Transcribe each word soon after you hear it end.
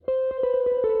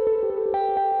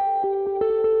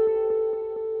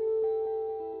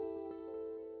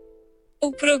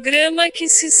O programa que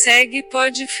se segue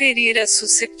pode ferir a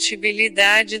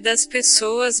susceptibilidade das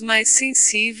pessoas mais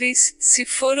sensíveis, se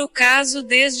for o caso,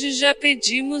 desde já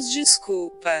pedimos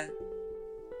desculpa.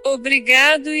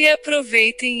 Obrigado e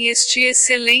aproveitem este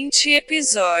excelente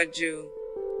episódio.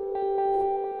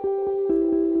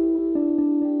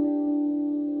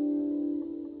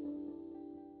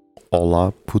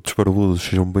 Olá, putos barbudos,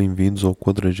 sejam bem-vindos ao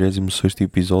 46º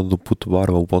episódio do Puto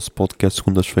Barba, o vosso podcast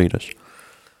segundas-feiras.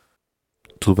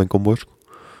 Tudo bem convosco?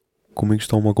 Comigo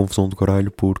está uma confusão do caralho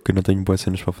porque ainda tenho boas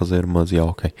cenas para fazer, mas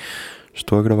ok.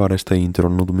 Estou a gravar esta intro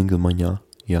no domingo de manhã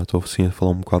e estou assim a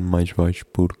falar um bocado mais baixo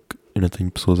porque ainda tenho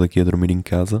pessoas aqui a dormir em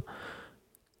casa,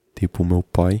 tipo o meu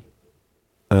pai.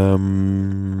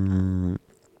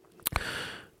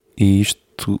 E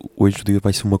isto, hoje o dia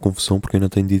vai ser uma confusão porque ainda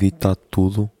tenho de editar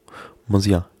tudo, mas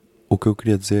o que eu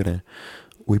queria dizer é,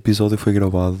 o episódio foi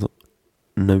gravado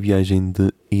na viagem de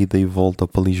ida e volta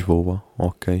para Lisboa,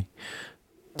 ok?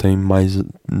 Tem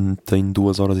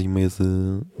 2 horas e meia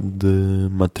de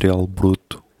material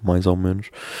bruto, mais ou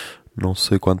menos. Não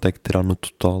sei quanto é que terá no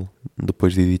total,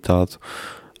 depois de editado.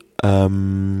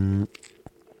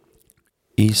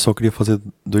 E só queria fazer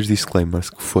 2 disclaimers,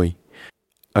 que foi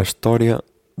a história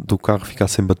do carro ficar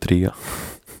sem bateria,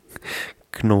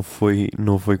 que não foi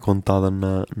contada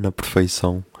na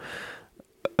perfeição.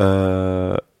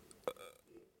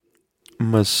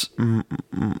 Mas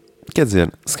quer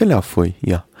dizer, se calhar foi,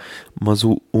 mas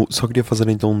só queria fazer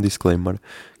então um disclaimer,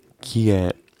 que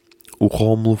é, o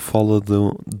Rómulo fala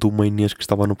de uma Inês que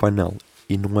estava no painel,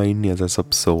 e não é a Inês essa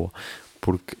pessoa,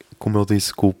 porque como eu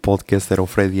disse que o podcast era o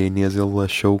Fred e a Inês, ele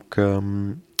achou que,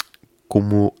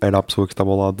 como era a pessoa que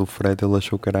estava ao lado do Fred, ele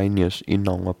achou que era a Inês, e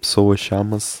não, a pessoa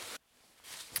chama-se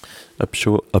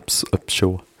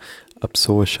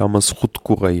Ruth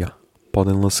Correia.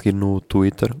 Podem lá seguir no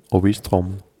Twitter, ouviste,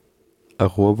 Rómulo?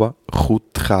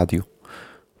 @RuthRádio.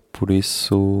 Por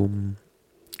isso,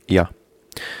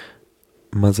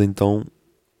 Mas então,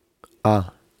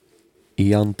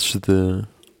 e antes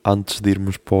de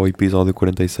irmos para o episódio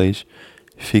 46,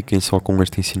 fiquem só com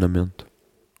este ensinamento.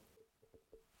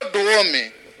 Do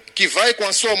homem que vai com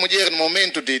a sua mulher no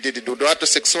momento do ato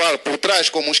sexual por trás,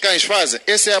 como os cães fazem,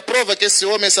 essa é a prova que esse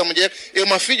homem, essa mulher, é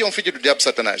uma filha ou um filho do diabo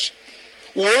Satanás.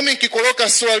 O homem que coloca a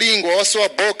sua língua ou a sua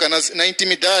boca na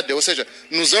intimidade, ou seja,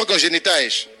 nos órgãos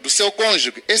genitais do seu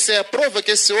cônjuge, essa é a prova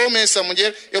que esse homem, essa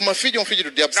mulher, é uma filha ou um filho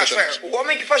do diabo Satanás. O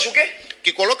homem que faz o quê?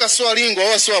 Que coloca a sua língua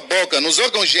ou a sua boca nos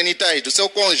órgãos genitais do seu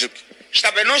cônjuge.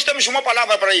 Está bem, nós temos uma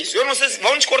palavra para isso. Eu não sei se...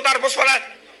 Vamos discordar, posso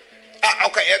falar?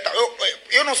 Ok.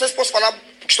 Eu não sei se posso falar,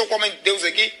 porque estou com o homem de Deus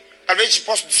aqui. Talvez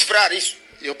posso decifrar isso.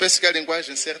 Eu penso que a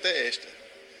linguagem certa é esta.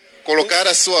 Colocar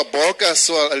a sua boca, a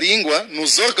sua língua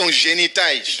nos órgãos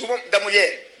genitais. Da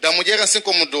mulher? Da mulher, assim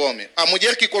como do homem. A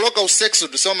mulher que coloca o sexo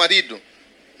do seu marido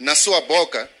na sua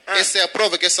boca, essa é a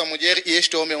prova que essa mulher e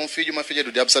este homem é um filho e uma filha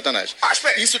do diabo Satanás.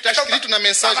 Isso está escrito na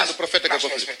mensagem do profeta que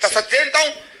eu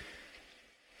Então,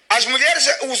 as mulheres,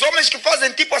 os homens que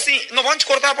fazem tipo assim, não vão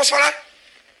discordar, posso falar?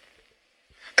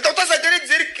 Então estás a querer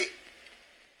dizer que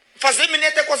fazer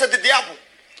minete é coisa de diabo?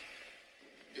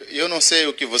 Eu não sei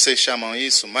o que vocês chamam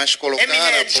isso, mas colocar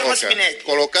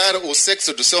colocar o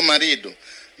sexo do seu marido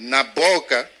na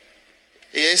boca,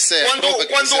 essa é a prova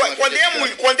que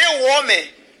quando é o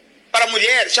homem para a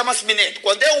mulher, chama-se minete.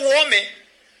 Quando é o homem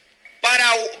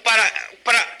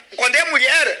quando é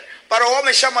mulher para o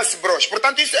homem, chama-se broche.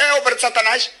 Portanto, isso é obra de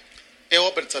Satanás? É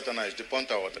obra de Satanás, de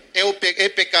ponta a outra. É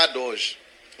pecado hoje.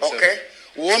 Ok. Sabe?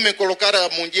 O homem colocar a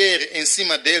mulher em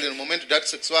cima dele no momento do ato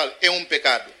sexual é um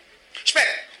pecado.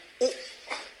 Espera.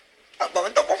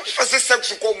 Então vamos fazer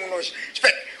sexo como nós.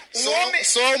 Espera.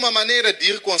 Só uma maneira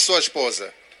de ir com a sua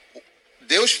esposa.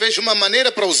 Deus fez uma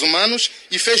maneira para os humanos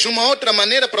e fez uma outra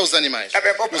maneira para os animais.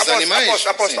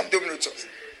 Aposto, um minuto.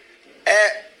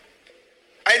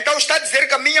 Então está a dizer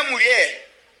que a minha mulher,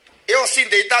 eu assim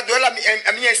deitado, ela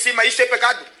a minha em cima, isso é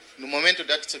pecado? No momento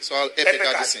do ato sexual é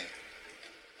pecado, sim.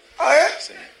 É?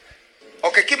 Sim.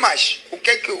 Ok, que mais? O que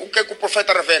é que o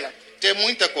profeta revela? Tem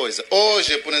muita coisa.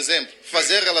 Hoje, por exemplo,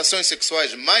 fazer relações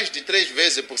sexuais mais de 3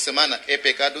 vezes por semana é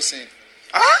pecado, sim.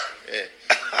 É.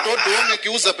 Todo homem que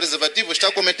usa preservativo está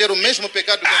a cometer o mesmo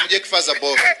pecado que a mulher que faz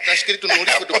aborto. Está escrito no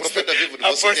livro do profeta vivo do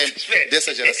vosso tempo,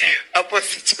 dessa geração.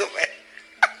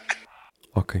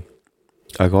 Ok.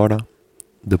 Agora,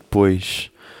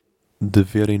 depois de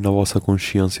verem na vossa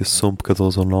consciência se são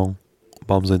pecadores ou não,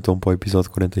 vamos então para o episódio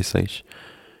 46.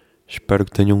 Espero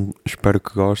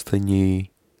que gostem e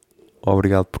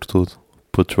obrigado por tudo,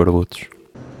 putos barbudos.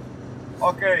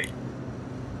 Ok,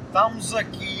 estamos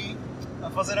aqui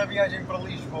a fazer a viagem para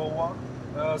Lisboa.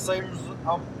 Saímos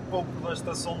há pouco da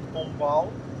estação de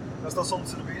Pombal na estação de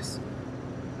serviço.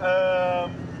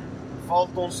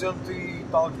 Faltam 100 e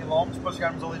tal quilómetros para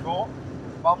chegarmos a Lisboa.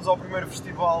 Vamos ao primeiro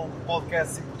festival de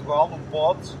podcasts em Portugal, o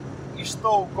PODES. E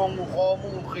estou com o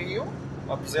Rómulo Rio.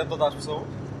 Apresenta-te às pessoas.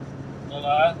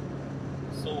 Olá,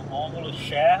 sou o Rómulo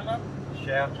Sherman.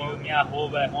 Sherman. Minha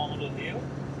arroba é Rómulo Rio.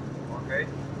 Ok.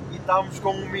 E estamos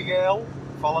com o Miguel.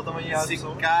 Fala também às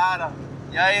pessoas. Cara.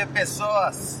 E aí,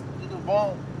 pessoas? Tudo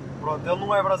bom? Pronto, ele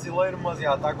não é brasileiro, mas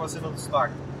já está com a cena do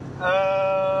sotaque.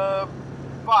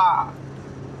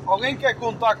 Alguém quer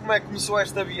contar como é que começou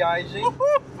esta viagem?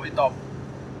 Foi top.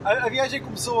 A viagem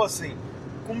começou assim.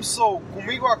 Começou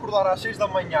comigo a acordar às 6 da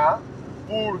manhã,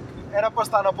 porque era para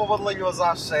estar na Póvoa de Lanhoso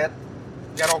às 7,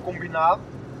 que era o combinado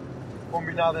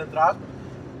entre aspas,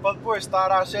 para depois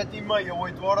estar às 7h30 ou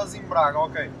 8 horas em Braga.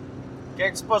 Ok. O que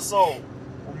é que se passou?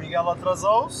 O Miguel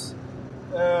atrasou-se,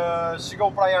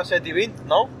 chegou para aí às 7h20,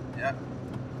 não?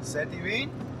 7h20.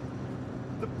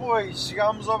 Depois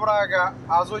chegámos a Braga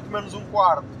às 8 menos um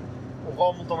quarto. O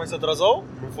Rómulo também se atrasou,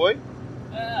 não foi?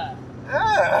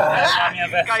 Essa é a minha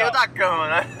versão. Caiu da cama,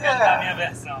 né? Essa é a minha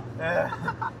versão.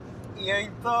 E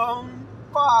então,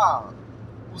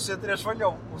 o C3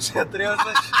 falhou. O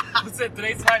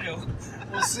C3 falhou.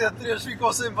 O C3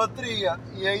 ficou sem bateria.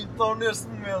 E então, neste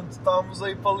momento, estamos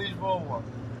aí para Lisboa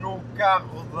no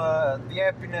carro de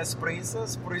Epis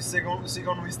Princess. Por isso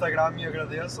sigam no Instagram e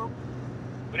agradeçam.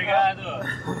 Obrigado.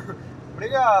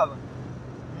 Obrigado.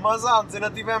 Mas antes ainda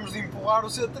tivemos de empurrar o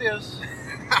C3.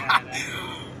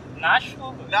 Na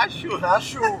chuva. Na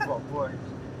chuva, pois.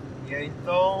 E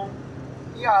então,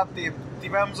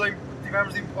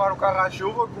 tivemos de empurrar o carro à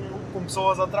chuva com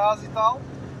pessoas atrás e tal.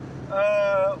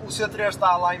 O C3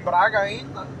 está lá em Braga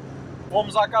ainda.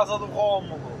 Fomos à casa do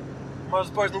Rómulo, mas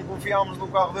depois não confiámos no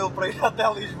carro dele para ir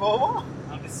até Lisboa.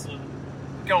 Absurdo.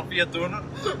 Que é um Fiat Uno.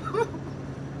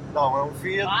 Não, é um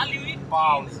Fiat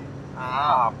Palio.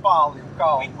 Palio,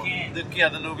 calma. Weekend. De que é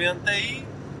de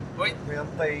 98?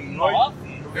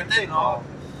 99.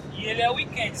 E ele é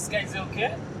weekend, isso quer dizer o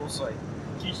quê? Não sei.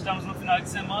 Que estamos no final de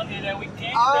semana e ele é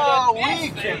weekend.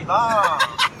 Weekend!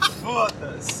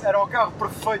 Foda-se! Era o carro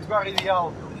perfeito, o carro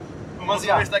ideal. Mas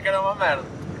já viste que era uma merda.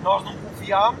 Nós não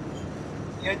confiámos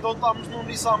e então estamos num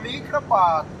Nissan Micra,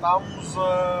 estamos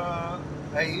a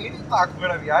ir e está a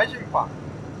correr a viagem,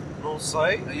 não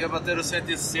sei. Ia bater o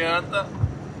 160.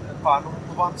 Não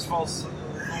levantes falso,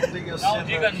 não digas Não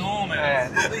diga números.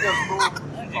 Não digas números.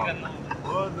 Não diga números.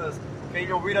 Foda-se.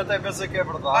 Quem ouvir até pensa que é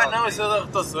verdade. Não, isso é das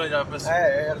rotações, já pensei.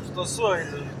 As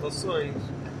rotações.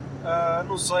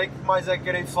 Não sei o que mais é que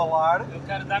querem falar. Eu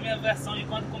quero dar minha versão de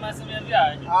quando começa a minha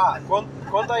viagem.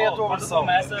 Conta aí a tua versão. Quando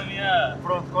começa a minha...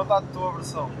 Pronto, conta a tua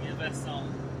versão. Minha versão.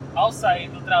 Ao sair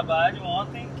do trabalho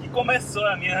ontem, que começou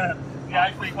a minha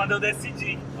viagem, foi quando eu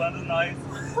decidi. Quando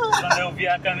eu vi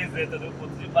a camiseta do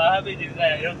Puto de Barba e disse,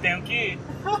 eu tenho que ir.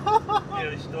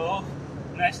 Eu estou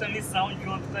nesta missão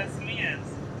junto com esses meninos.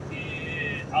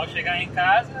 E ao chegar em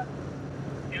casa,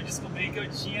 eu descobri que eu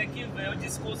tinha que ver o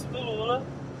discurso do Lula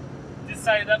de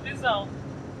sair da prisão.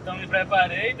 Então me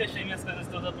preparei, deixei minhas coisas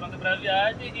todas prontas para a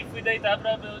viagem e fui deitar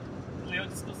para ler o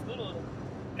discurso do Lula.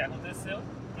 O que aconteceu?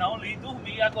 Não li,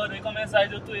 dormi, acordei com a mensagem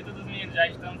do Twitter dos meninos, já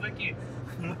estamos aqui.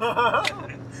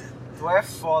 Tu é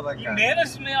foda, cara. Em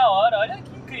menos de meia hora, olha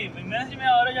que incrível, em menos de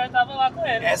meia hora eu já estava lá com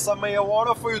ele. Essa meia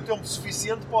hora foi o tempo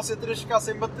suficiente para o C3 ficar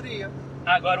sem bateria.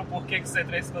 Agora o porquê que o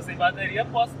C3 ficou sem bateria,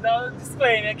 posso dar um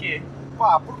disclaimer aqui.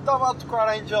 Porque estava a tocar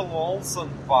Angel Olsen,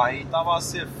 e estava a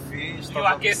ser fixe. E o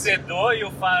aquecedor e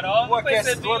o farol não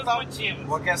percebiam os motivos.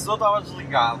 O aquecedor estava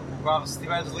desligado. O carro, se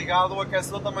estiver desligado, o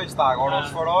aquecedor também está. Agora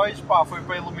os faróis, foi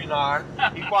para iluminar.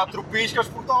 E 4 piscas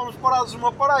porque estávamos parados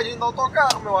numa paragem de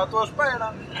autocarro, à tua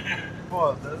espera.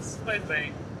 Foda-se. Pois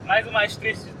bem. Mas o mais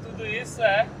triste de tudo isso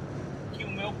é que o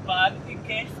meu padre de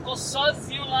quente ficou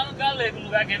sozinho lá no Galego, um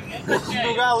lugar que ele nunca tinha ido.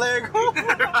 No Galego?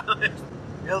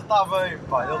 Ele está bem,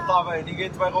 ele está bem. Ninguém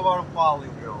te vai roubar o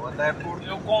Palio, até porque...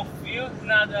 Eu confio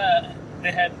na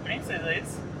The Red Princess, é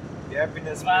isso? The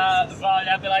Happiness Vai Princess.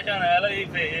 olhar pela janela e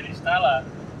ver, ele está lá.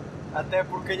 Até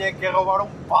porque quem é que quer roubar um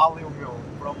Palio,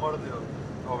 por amor de Deus.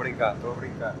 Estou a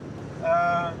brincar.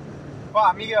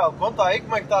 Miguel, conta aí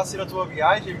como é que está a ser a tua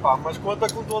viagem, mas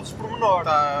conta com todos os pormenores.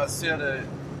 Está a ser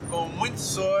com muito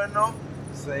sono.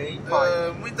 Sim,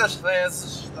 muitas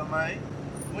fezes também,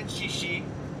 muito xixi.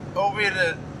 Ouvir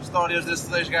histórias destes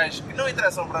 2 gajos que não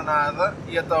interessam para nada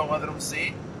e então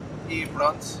adormeci e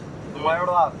pronto. Não é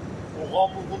verdade. O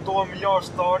Rómulo contou a melhor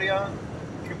história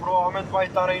que provavelmente vai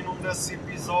estar aí num desses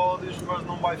episódios, mas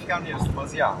não vai ficar neste.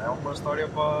 Mas é uma história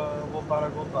para voltar a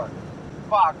contar.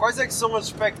 Quais é que são as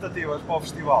expectativas para o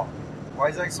festival?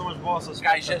 Quais é que são as vossas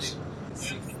caixas?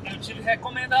 Eu tive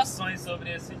recomendações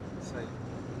sobre esse Sim.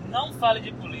 Não fale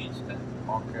de política.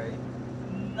 Ok.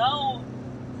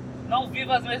 Não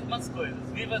viva as mesmas coisas.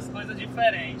 Viva as coisas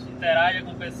diferentes. Interaja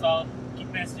com o pessoal que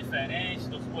pensa diferente,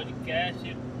 dos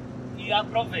podcasts. E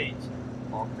aproveite.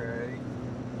 Ok.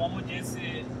 Como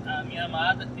disse a minha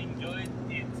amada, enjoy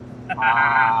it.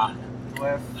 Tu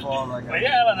é foda, cara. Foi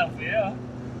ela, não fui eu.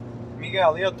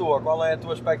 Miguel, e a tua? Qual é a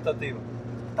tua expectativa?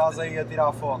 Estás aí a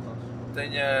tirar fotos?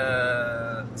 Tenho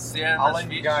cenas Além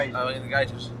de fixes. gajos. Além de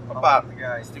gajos. Além Opa, de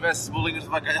gajos. se tivesse bolinhos de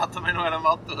bacalhau também não era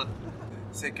mal todo.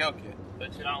 Você quer o quê? Vou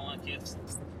tirar um aqui.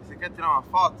 Você quer tirar uma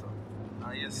foto?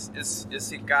 Aí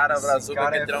esse cara abraçou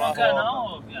cara que quer é tirar uma Não foto. quer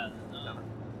não, viado.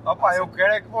 Não. Opa, eu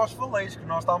quero é que vós faleis, que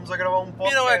nós estamos a gravar um podcast.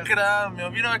 Vira o ecrã,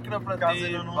 meu. Vira o ecrã para Caso ti.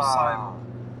 ainda não pá. saiba.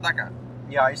 Tá cá.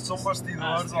 Isto são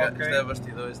bastidores, Isto ok? é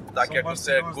bastidores. Está aqui a São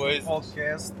acontecer bastidores coisas. do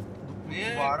podcast do Vem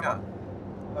Puto cá.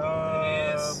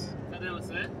 Barba. Isso. Cadê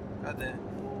você? Cadê?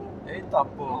 Eita Não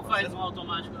porra. faz um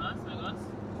automático não, esse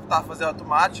negócio? Tá a fazer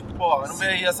automático? Porra, não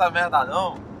veio aí essa merda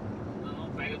não. Não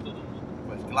pega todo mundo.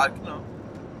 Pois claro que não.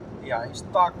 Isto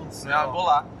está a acontecer. Já vou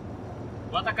lá.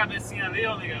 Bota a cabecinha ali,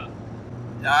 ô Miguel.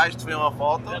 Já, isto foi uma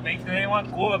foto. Ainda bem que tem uma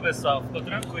curva, pessoal. Ficou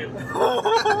tranquilo.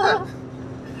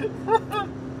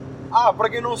 Para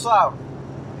quem não sabe,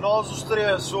 nós os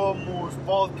três somos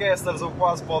podcasters ou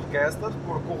quase podcasters,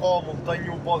 porque o Rómulo tem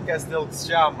um podcast dele que se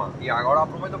chama, e agora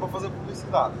aproveita para fazer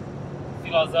publicidade,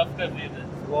 Filosófica vida.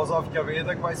 Filosófica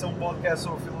Vida, que vai ser um podcast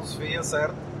sobre filosofia,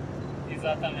 certo?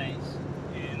 Exatamente.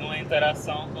 E numa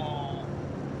interação com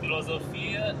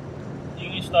filosofia e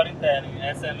um storytelling.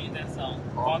 Essa é a minha intenção.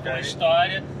 Conta uma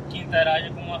história que interage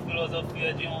com uma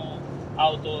filosofia de um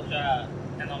autor já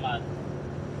renomado.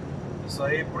 Isso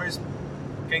aí, por isso,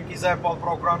 quem quiser pode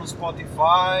procurar no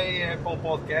Spotify, Apple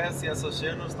Podcast e essas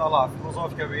cenas, está lá,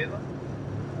 Filosófica Vida.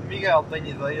 O Miguel tem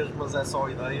ideias, mas é só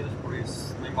ideias, por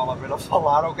isso nem vale a pena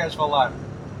falar, ou queres falar?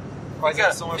 Quais é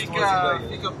que são as tuas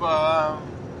ideias? Fica para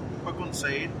quando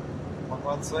sair. Para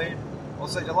quando sair? Ou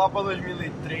seja, lá para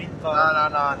 2030...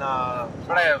 Não.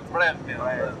 Breve mesmo.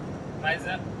 Breve. Mas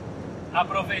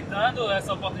aproveitando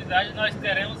essa oportunidade, nós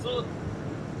queremos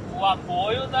o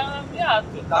apoio da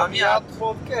Miato. Da Miato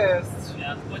Podcast.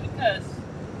 Miato Podcast.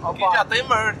 Que já tem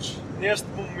merch. Neste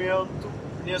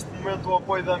momento o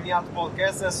apoio da Miato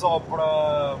Podcast é só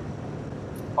para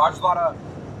ajudar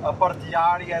a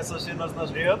partilhar e essas cenas nas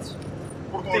redes.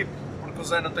 Porque o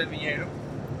Zé não tem dinheiro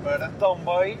para...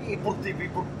 Também, e porque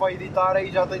para editar aí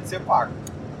já tem de ser pago.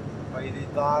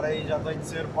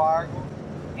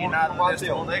 E nada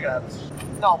neste mundo é grátis.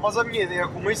 Não, mas a minha ideia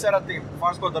com isso era tipo,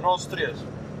 faz conta, nós três,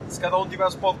 se cada um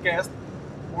tivesse podcast,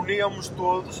 uníamos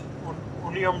todos,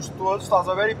 estás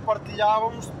a ver, e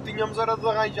partilhávamos, tínhamos era de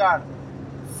arranjar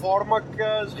forma que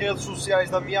as redes sociais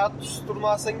da Miato se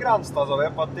tornassem grandes, estás a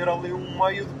ver, para ter ali um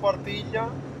meio de partilha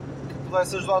que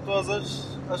pudesse ajudar todas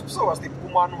as pessoas, tipo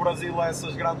como há no Brasil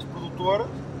essas grandes produtoras,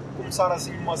 começar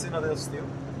assim uma cena desse tipo.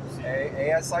 É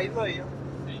essa a ideia.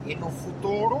 Sim. E no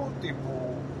futuro,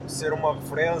 tipo, ser uma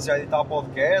referência a editar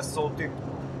podcasts ou tipo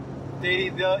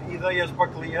ter ideias para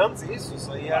clientes,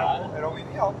 isso aí era o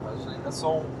ideal, mas ainda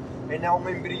é um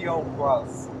embrião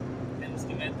quase. Temos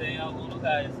que meter em algum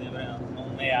lugar, assim,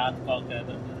 num meato qualquer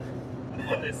para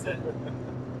acontecer.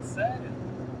 Sério?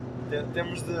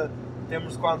 Temos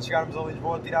de quando chegarmos a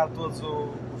Lisboa tirar todos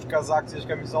os casacos e as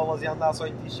camisolas e andar só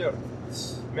em t-shirt.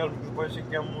 Mesmo que depois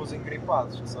fiquemos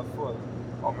engripados, que se foda.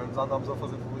 Ao menos andamos a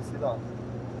fazer publicidade.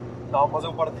 Não, mas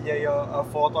eu partilhei a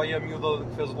foto e a miúda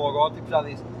que fez o logótipo já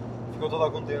disse, ficou toda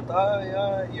contente,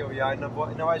 e eu,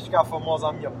 ainda vais ficar famosa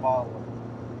a minha pala.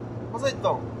 Mas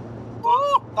então,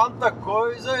 tanta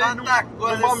coisa,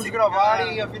 não vamos gravar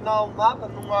cara. E afinal nada,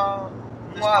 não há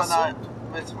assunto.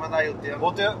 Mas mandar aí o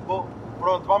tempo.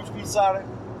 Pronto, vamos começar.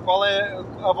 Qual é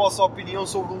a vossa opinião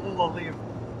sobre o Lula livre?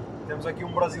 Temos aqui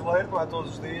um brasileiro, não é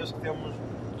todos os dias que temos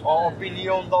a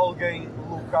opinião de alguém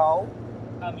local.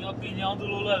 A minha opinião do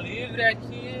Lula livre é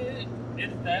que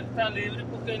ele deve estar livre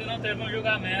porque ele não teve um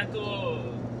julgamento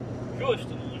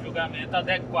justo, um julgamento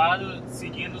adequado,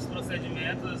 seguindo os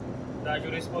procedimentos da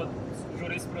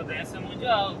jurisprudência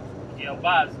mundial, que é o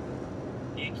básico,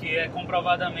 e que é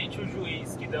comprovadamente o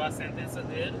juiz que deu a sentença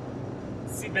dele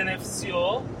se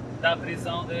beneficiou da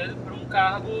prisão dele para um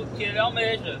cargo que ele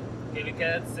almeja, que ele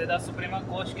quer ser da Suprema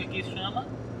Corte, que aqui chama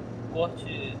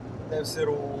Corte... Deve ser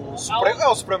o Supremo, é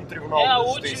o Supremo Tribunal de Justiça.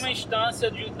 É a última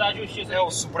instância da Justiça é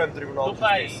o Supremo Tribunal do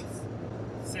país.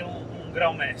 Ser um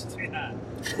grão-mestre.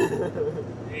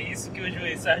 É isso que o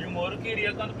juiz Sérgio Moro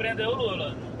queria quando prendeu o Lula,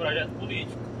 num projeto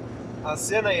político. A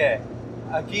cena é,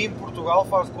 aqui em Portugal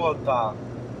faz conta,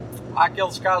 há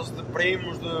aqueles casos de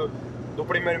primos, de do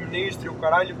primeiro-ministro e o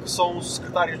caralho, que são os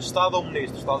secretários de Estado ou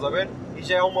ministros, estás a ver? E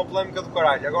já é uma polémica do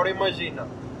caralho. Agora imagina,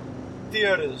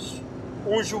 teres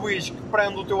um juiz que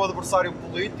prende o teu adversário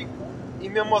político e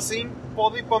mesmo assim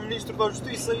pode ir para ministro da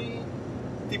Justiça e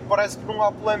tipo, parece que não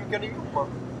há polémica nenhuma.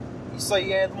 Isso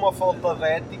aí é de uma falta de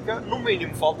ética, no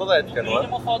mínimo falta de ética, não é? No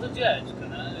mínimo falta de ética,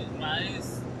 né?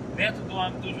 Mas dentro do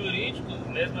âmbito jurídico,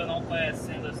 mesmo eu não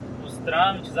conhecendo os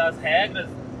trâmites, as regras,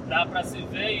 dá para se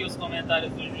ver e os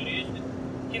comentários do jurídico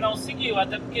que não seguiu,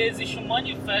 até porque existe um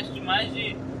manifesto de mais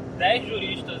de 10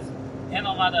 juristas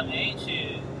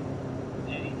renomadamente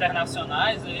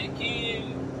internacionais aí,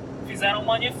 que fizeram um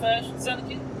manifesto dizendo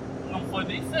que não foi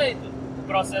bem feito, o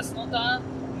processo não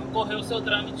correu o seu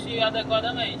trâmite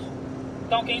adequadamente.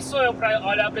 Então quem sou eu para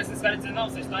olhar para esses caras e dizer, não,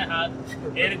 vocês estão errados,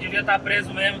 ele devia estar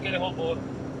preso mesmo que ele roubou.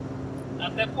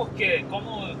 Até porque,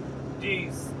 como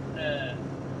diz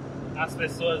as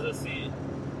pessoas assim,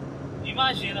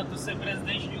 imagina tu ser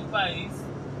presidente de um país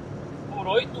por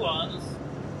 8 anos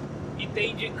e ter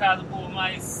indicado por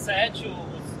mais 7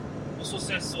 o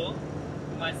sucessor,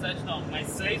 mais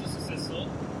 6 o sucessor.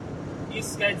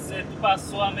 Isso quer dizer que tu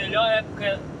passou a melhor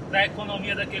época da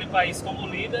economia daquele país como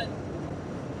líder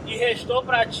e restou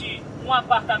para ti um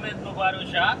apartamento no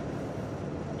Guarujá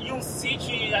e um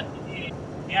sítio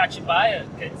em Atibaia,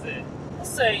 quer dizer, não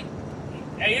sei.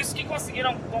 É isso que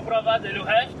conseguiram comprovar dele. O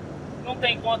resto não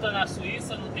tem conta na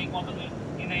Suíça, não tem conta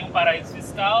em nenhum paraíso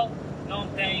fiscal, não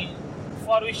tem,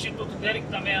 fora o instituto dele, que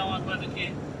também é uma coisa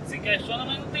que se questiona,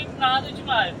 mas não tem nada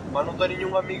demais. Mas não tem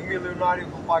nenhum amigo milionário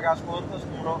que lhe paga as contas,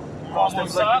 como nós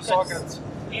temos aqui Sócrates.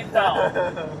 Então,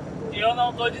 eu não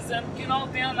estou dizendo que não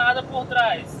tenha nada por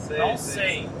trás. Não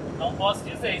sei. Não posso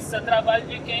dizer. Isso é trabalho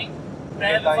de quem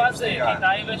deve fazer, quem está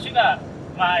a investigar.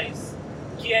 Mas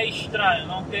que é estranho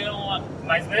não ter uma...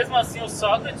 Mas mesmo assim o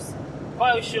Sócrates, qual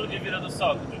é o estilo de vida do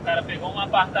Sócrates? O cara pegou um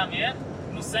apartamento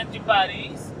no centro de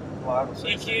Paris, claro,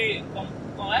 e que...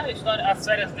 Como é a história? As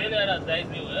férias dele eram 10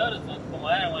 mil euros, como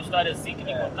é? Uma história assim que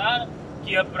me contaram,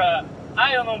 que ia pra...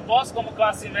 eu não posso como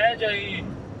classe média ir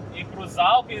pros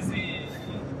Alpes e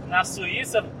na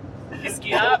Suíça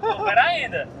esquiar, pô, pera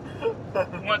ainda.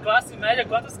 Uma classe média,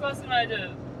 quantas classes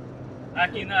médias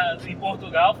aqui em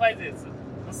Portugal faz isso?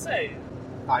 Não sei.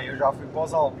 Eu já fui para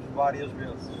os Alpes várias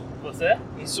vezes. Você?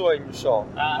 Em sonhos só.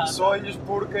 Em sonhos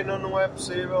porque ainda não é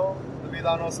possível devido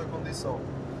à nossa condição.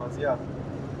 Mas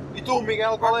E tu,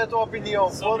 Miguel, qual é a tua opinião?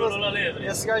 Sobre o Lula livre?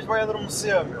 Esse gajo vai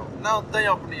adormecer, meu. Não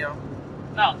tenho opinião.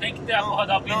 Não, tem que ter a porra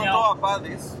da opinião. Não estou a par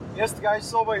disso. Este gajo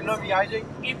só veio na viagem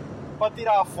para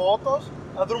tirar fotos,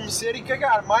 adormecer e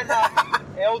cagar, mais nada.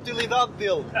 É a utilidade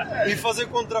dele. E fazer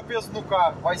contrapeso no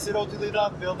carro. Vai ser a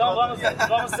utilidade dele. Então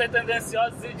vamos ser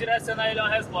tendenciosos e direcionar ele a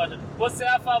uma resposta. Você é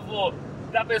a favor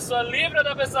da pessoa livre ou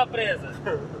da pessoa presa?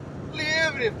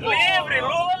 Livre, pô! Livre!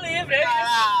 Lula livre! É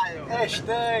caralho!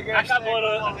 Hashtag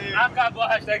acabou a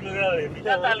hashtag Lula livre.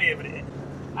 Já tá livre.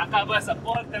 Acabou essa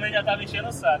porra que também já tava enchendo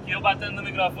o saco. E eu batendo no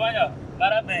microfone, ó.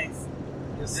 Parabéns.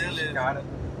 Beleza. Cara.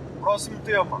 Próximo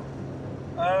tema.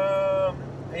 A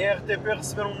RTP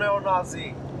receber um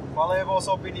neonazi. Qual é a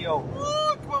vossa opinião?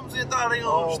 Que vamos entrar em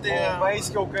uns temas. É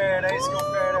isso que eu quero,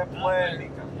 é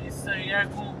polémica. Isso aí é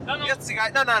com... Esse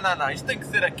gajo... Não. Isto tem que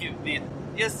ser aqui dito.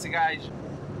 Esse gajo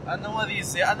andam a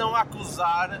dizer, andam a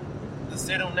acusar de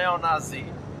ser um neonazi.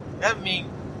 A mim.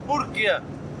 Porquê?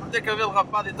 Por ter cabelo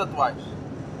rapado e tatuagens.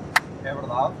 É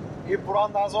verdade. E por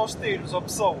andares aos tiros a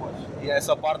pessoas. E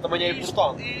essa parte também é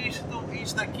importante.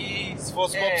 Isto aqui... Se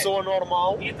fosse uma pessoa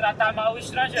normal... E tratar mal o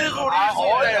estrangeiro.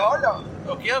 Olha.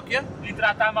 O quê? E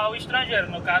tratar mal o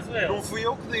estrangeiro, no caso eu. Não fui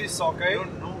eu que disse, ok? Eu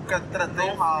nunca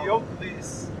tratei mal. Não fui eu que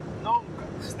disse. Nunca.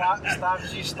 Está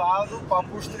registado para a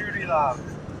posterioridade.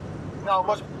 Não,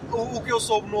 mas o que eu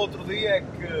soube no outro dia é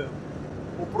que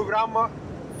o programa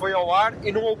foi ao ar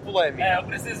e não houve polémica. Eu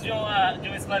preciso de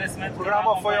um esclarecimento. O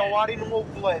programa foi ao ar e não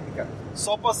houve polémica.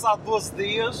 Só passado 12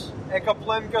 dias é que a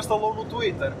polémica instalou no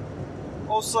Twitter.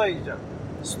 Ou seja,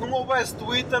 se não houvesse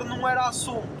Twitter não era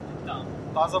assunto. Então.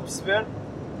 Estás a perceber?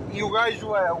 E o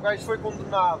gajo foi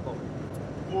condenado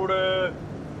por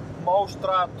maus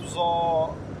tratos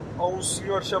a um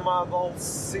senhor chamado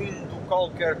Alcindo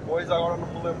qualquer coisa, agora não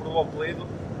me lembro do apelido,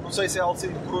 não sei se é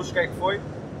Alcindo Cruz, o que é que foi,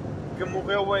 que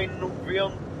morreu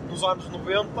nos anos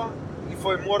 90 e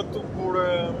foi morto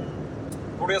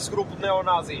por esse grupo de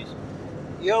neonazis.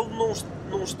 Ele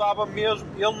não estava mesmo,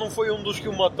 ele não foi um dos que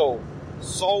o matou,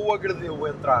 só o agrediu,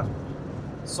 entre aspas.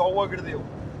 Só o agrediu.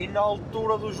 E na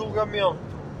altura do julgamento,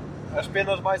 as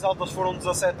penas mais altas foram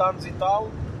 17 anos e tal,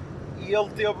 e ele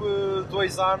teve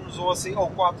 2 anos ou assim, ou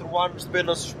 4 anos de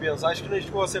pena suspensa. Acho que nem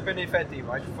chegou a ser pena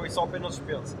efetiva, acho que foi só pena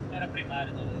suspensa. Era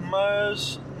primário, talvez.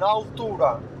 Mas na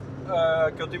altura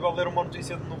que eu estive a ler uma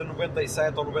notícia de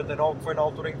 97 ou 99, que foi na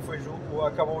altura em que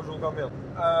acabou o julgamento.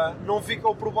 Não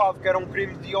ficou provado que era um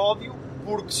crime de ódio,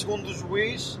 porque segundo o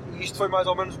juiz, e isto foi mais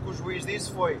ou menos o que o juiz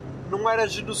disse, não era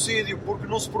genocídio porque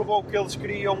não se provou que eles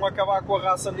queriam acabar com a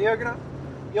raça negra,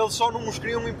 eles só não os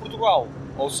queriam em Portugal.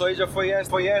 Ou seja, foi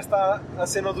esta a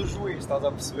cena do juiz, estás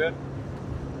a perceber?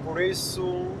 Por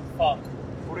isso,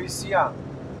 já.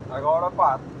 Agora,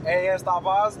 pá, é esta a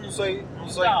base, não sei.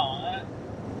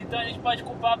 Então a gente pode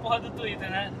culpar a porra do Twitter,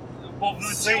 né? O povo não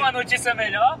Sim. tinha uma notícia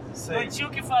melhor, Sim. não tinha o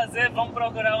que fazer, vamos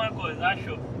procurar uma coisa,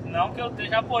 acho. Não que eu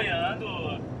esteja apoiando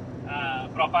a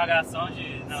propagação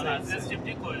de neonazis, esse tipo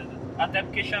de coisa. Até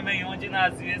porque chamei um de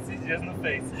nazi esses dias no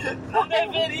Face. Não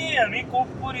deveria, me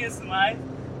culpo por isso, mas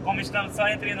como estamos só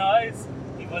entre nós,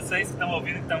 e vocês que estão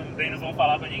ouvindo, que também não vão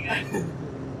falar pra ninguém,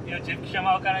 eu tive que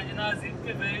chamar o cara de nazi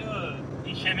porque veio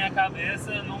encher minha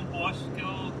cabeça num post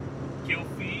que eu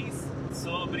fiz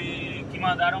sobre que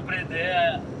mandaram prender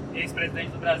a ex-presidente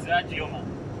do Brasil, a Dilma,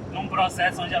 num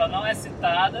processo onde ela não é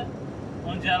citada,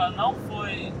 onde ela não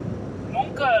foi,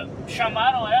 nunca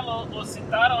chamaram ela ou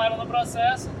citaram ela no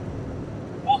processo,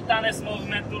 por estar nesse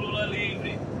movimento do Lula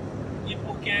livre e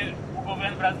porque o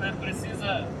governo brasileiro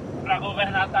precisa, para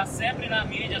governar, estar sempre na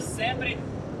mídia, sempre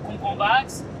com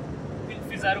combates,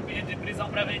 fizeram o pedido de prisão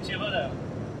preventiva dela.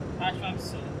 Acho um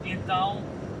absurdo. Então,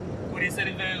 por isso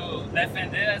ele veio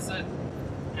defender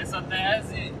essa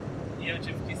tese e eu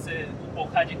tive que ser um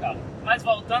pouco radical. Mas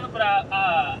voltando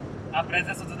para a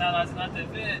presença do neonazi na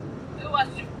TV, eu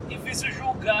acho difícil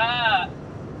julgar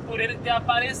por ele ter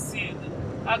aparecido.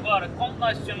 Agora, como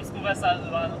nós tínhamos conversado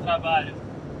lá no trabalho,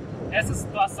 essa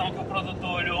situação que o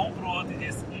produtor olhou um pro outro e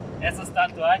disse: essas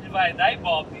tatuagens vai dar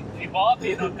Ibope.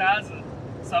 Ibope, no caso,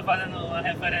 só fazendo uma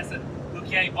referência do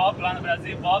que é Ibope lá no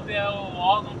Brasil, Ibope é o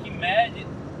órgão que mede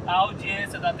a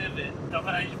audiência da TV. Então,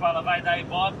 quando a gente fala vai dar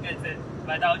Ibope, quer dizer,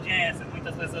 vai dar audiência,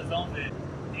 muitas pessoas vão ver.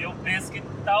 E eu penso que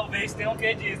talvez tenham o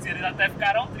que disso. Eles até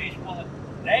ficaram tristes, porra.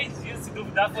 10 dias, se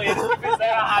duvidar, foi eles que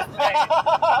fizeram a hashtag.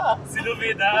 Se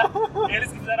duvidar,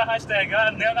 eles que fizeram a hashtag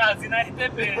neonazi na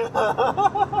RTP.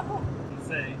 Não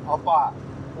sei. Opa,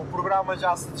 o programa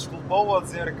já se desculpou a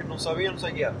dizer que não sabia, não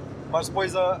sei o quê. Mas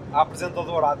depois a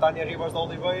apresentadora, a Tânia Ribas de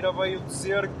Oliveira, veio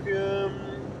dizer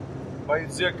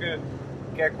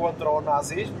que é contra o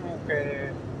nazismo,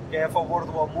 que é a favor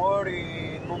do amor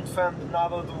e não defende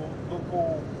nada do que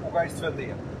o gajo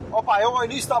defendia. Opa, eu ao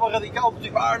início estava radical,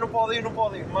 tipo, não pode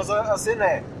ir, mas a cena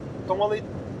é, estão ali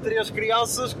 3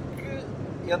 crianças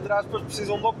que, entre aspas,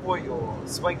 precisam de apoio,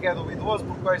 se bem que é duvidoso,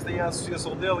 porque o gajo tem a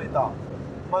associação dele e tal.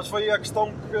 Mas foi a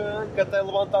questão que até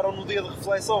levantaram no dia de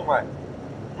reflexão, não é?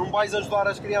 Não vais ajudar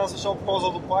as crianças só por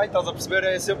causa do pai, estás a perceber?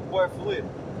 É sempre bué feliz.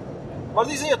 Mas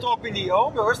dizem a tua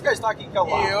opinião, meu, este gajo está aqui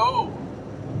calado. Eu?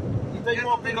 E tenho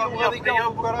uma opinião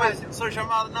radical do caralho. Sou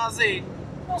chamado nazi.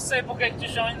 Não sei porque que te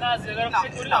chamam de nazi, agora eu fiquei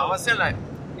curioso. Não, a cena é,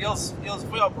 eles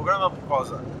foi ao programa por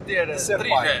causa de ter Ser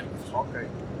 3 pai. gêmeos. Ok.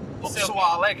 O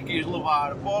pessoal é que quis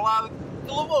levar para o lado que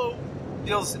levou.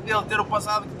 Ele ter o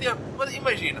passado que teve. Mas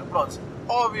imagina, pronto,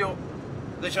 óbvio,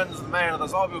 deixando-nos de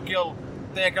merdas, óbvio que ele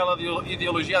tem aquela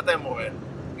ideologia até morrer.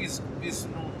 Isso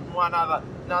não há nada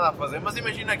a fazer. Mas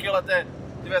imagina que ele até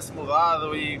tivesse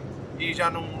mudado e já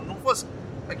não fosse,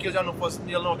 aquilo já não fosse,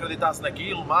 ele não acreditasse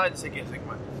naquilo, mais, não sei o que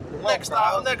mais. Onde é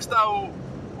que está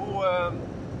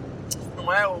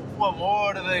não é, o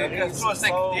amor que as pessoas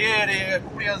têm que ter, e a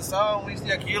compreensão, isto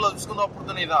e aquilo, a segunda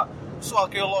oportunidade? O pessoal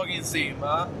caiu logo em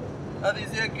cima a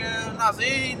dizer que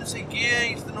nazi, não sei o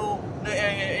quê, isto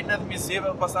é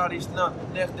inadmissível passar isto na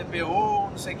RTP1,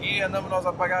 não sei o quê, andamos nós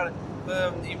a pagar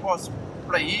impostos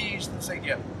para isto, não sei o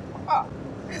quê.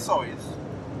 É só isso.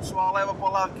 O pessoal leva para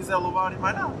o lado que quiser levar e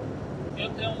mais nada. Eu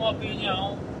tenho uma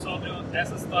opinião sobre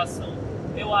essa situação.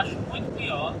 Eu acho muito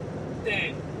pior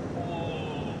ter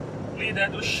o líder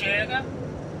do Chega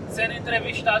sendo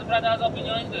entrevistado para dar as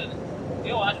opiniões dele.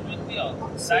 Eu acho muito pior.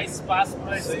 Dar espaço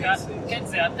para esse cara. Quer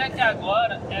dizer, até que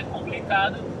agora é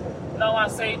complicado não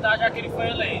aceitar, já que ele foi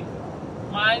eleito.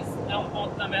 Mas é um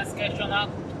ponto também a se questionar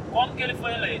como que ele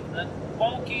foi eleito, né?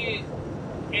 Como que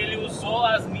ele usou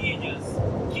as mídias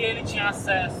que ele tinha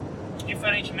acesso,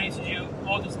 diferentemente de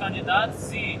outros candidatos,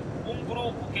 se um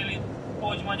grupo que ele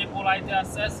pôde manipular e ter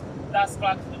acesso das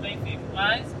placas do Benfica.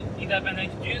 Mas,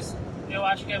 independente disso, eu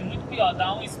acho que é muito pior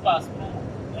dar um espaço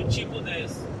para um tipo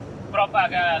desse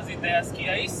propagar as ideias que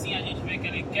aí sim a gente vê que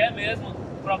ele quer mesmo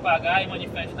propagar e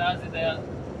manifestar as ideias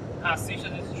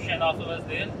racistas e xenófobas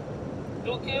dele,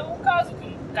 do que um caso, que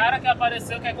um cara que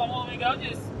apareceu, que é como o Miguel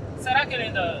disse. Será que ele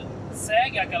ainda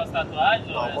segue aquelas tatuagens?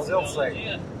 Não, mas ele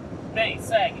segue. Bem,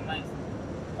 segue, mas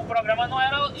o programa não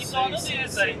era em torno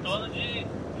disso, era em torno de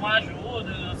uma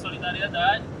ajuda, uma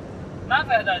solidariedade. Na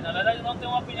verdade, eu não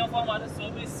tenho uma opinião formada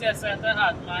sobre se é certo ou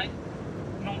errado, mas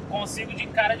não consigo de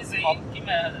cara dizer que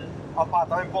merda.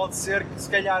 Também pode ser que se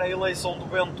calhar a eleição do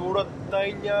Ventura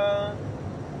tenha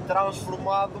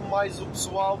transformado mais o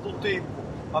pessoal do tipo.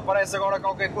 Aparece agora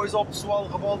qualquer coisa, o pessoal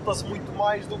revolta-se muito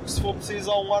mais do que se for preciso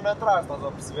há um ano atrás, estás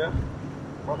a perceber?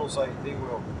 Mas não sei, digo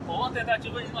eu. Ou uma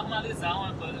tentativa de normalizar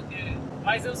uma coisa que...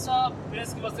 Mas eu só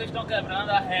penso que vocês estão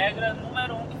quebrando a regra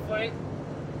número 1 que foi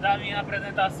da minha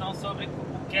apresentação sobre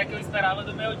o que é que eu esperava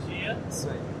do meu dia.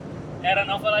 Sim. Era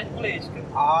não falar de política.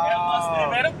 É o nosso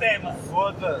primeiro tema.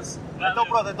 Foda-se. Então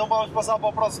pronto, então vamos passar para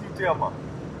o próximo tema.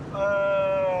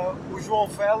 O João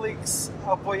Félix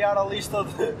apoiar a lista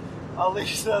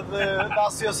da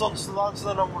Associação de Estudantes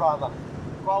da Namorada.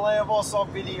 Qual é a vossa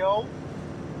opinião?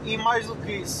 E mais do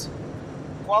que isso,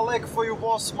 qual é que foi o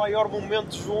vosso maior momento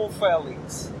de João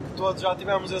Félix? Que todos já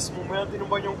tivemos esse momento e não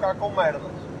venham cá com merdas.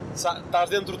 Estás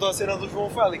dentro da cena do João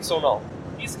Félix ou não?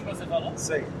 Isso que você falou?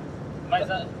 Sim. Mas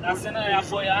a cena é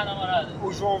apoiar a namorada.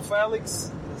 O João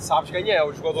Félix, sabes quem é?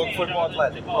 O jogador que foi para o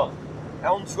Atlético.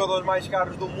 É um dos jogadores mais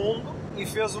caros do mundo e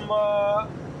fez um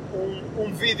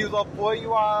vídeo de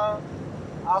apoio à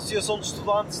Associação de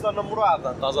Estudantes da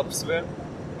Namorada, estás a perceber?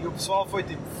 E o pessoal foi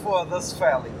tipo, foda-se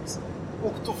Félix,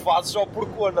 o que tu fazes só por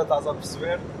conta, estás a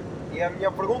perceber? E a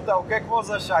minha pergunta é, o que é que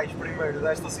vós achais primeiro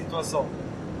desta situação?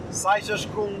 Se achas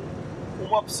que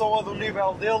uma pessoa do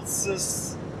nível dele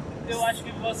Eu acho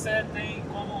que você tem,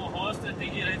 como roster, tem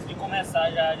direito de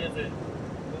começar já a dizer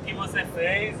o que você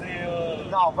fez e o...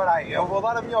 Não, peraí, eu vou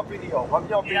dar a minha opinião. A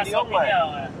minha opinião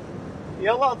é...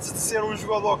 Ele, antes de ser um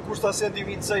jogador que custa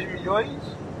 126 milhões,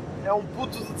 é um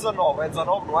puto de 19. É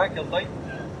 19, não é? Que ele tem?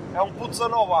 É um puto de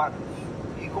 19 anos.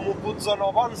 E como um puto de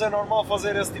 19 anos é normal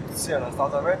fazer esse tipo de cenas,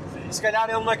 estás a ver? Sim. Se calhar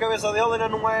ele na cabeça dele ainda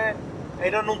não é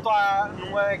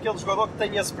aquele jogador que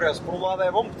tem esse preço. Por um lado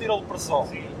é bom que tira-lhe pressão.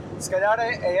 Sim. Se calhar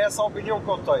é essa a opinião que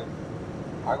eu tenho.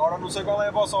 Agora não sei qual é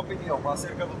a vossa opinião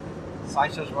acerca do... Se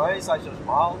achas bem, se achas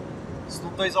mal, se não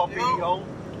tens opinião...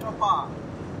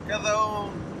 Cada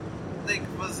um tem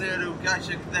que fazer o que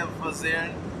acha que deve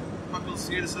fazer para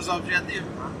conseguir os seus objetivos,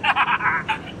 não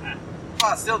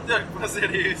é? Se ele ter que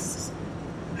fazer isso...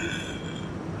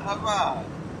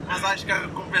 mas acho que a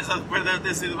recompensa depois deve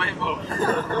ter sido bem boa.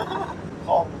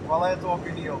 Rob, qual é a tua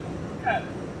opinião? Cara,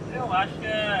 eu acho que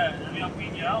a minha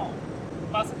opinião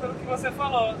passa pelo que você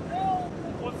falou.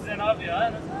 Com 19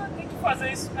 anos, tem que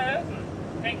fazer isso mesmo.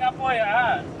 Tem que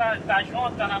apoiar, tá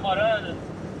junto, tá namorando.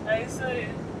 É isso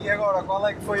aí. E agora, qual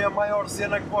é que foi a maior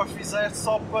cena que vós fizeste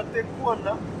só para ter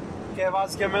cona? Que é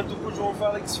basicamente o que o João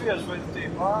Félix fez. Foi do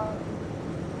tipo,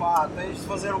 tens de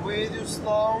fazer o vídeo,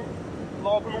 senão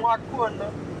logo não há cona.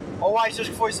 Ou achas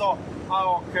que foi só,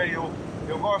 ok,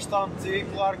 eu gosto tanto de ti,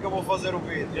 claro que eu vou fazer o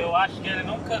vídeo. Eu acho que ele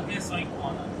nunca pensou em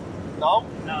cona. Não?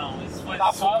 Não, isso foi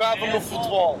Está só focado no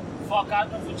futebol.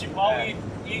 Focado no futebol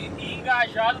e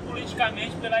engajado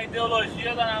politicamente pela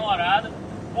ideologia da namorada,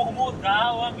 por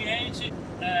mudar o ambiente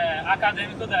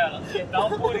acadêmico dela.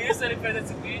 Então por isso ele fez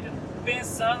esse vídeo,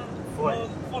 pensando no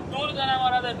futuro da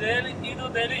namorada dele e do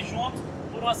dele junto,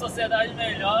 por uma sociedade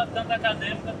melhor, tanto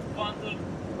acadêmica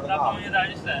quanto da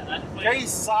comunidade externa. Quem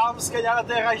sabe, se calhar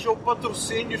até arranjou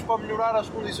patrocínios para melhorar as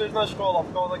condições na escola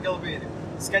por causa daquele vídeo.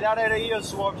 Se calhar era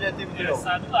esse o objetivo dele.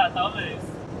 Sabe lá, talvez.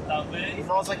 E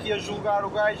nós aqui a julgar o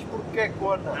gajo porque é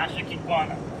cona. Acha que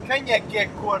cona? Quem é que é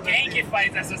cona? Quem que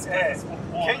faz essas coisas por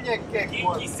cona? Quem é que é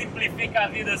cona? Quem que simplifica a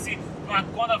vida assim, uma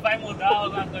cona vai mudar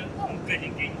alguma coisa? Nunca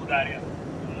ninguém mudaria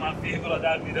uma vírgula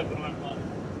da vida por uma cona.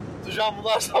 Tu já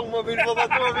mudaste alguma vírgula da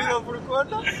tua vida por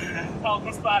cona?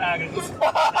 Alguns parágrafos.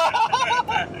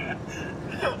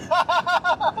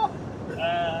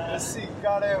 Esse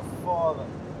cara é foda.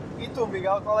 E tu,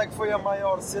 Miguel, qual é que foi a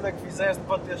maior cena que fizeste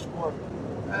para teres cona?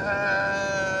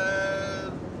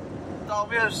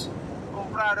 Talvez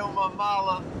comprar uma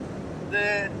mala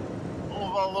de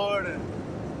um valor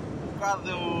um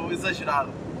bocado exagerado.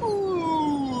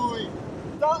 Ui!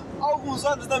 Dá alguns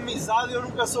anos de amizade e eu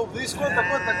nunca soube disso.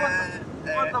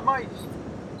 Conta mais.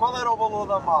 Qual era o valor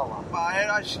da mala?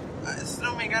 Se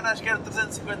não me engano, acho que era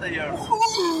 350 euros.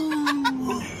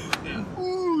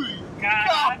 Ui!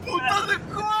 Caraca! Puta de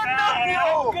cona,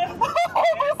 meu!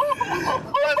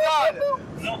 Mas olha!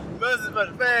 Mas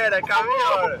espera, cá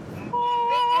melhor!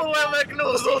 O problema é que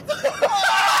não resulta!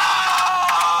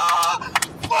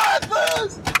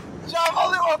 Foda-se! Já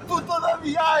valeu a puta da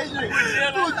viagem!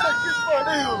 Puta que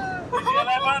pariu! Podia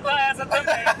levantar essa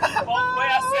também. Qual foi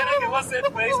a cena que você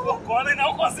fez por conta e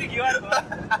não conseguiu agora?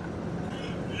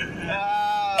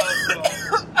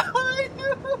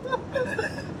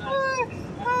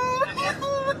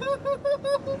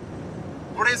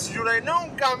 Por isso jurei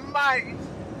nunca mais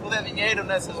poder dinheiro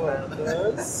nessas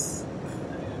merdas.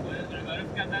 Agora eu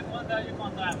fiquei até com vontade de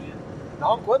contar a minha.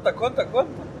 Não, conta.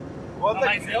 Não,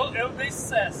 mas eu dei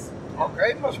sucesso.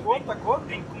 Ok, mas conta.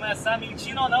 Tem que começar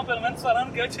mentindo ou não, pelo menos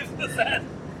falando que eu tive sucesso.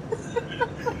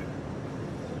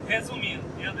 Resumindo,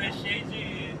 eu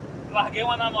larguei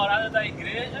uma namorada da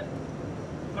igreja,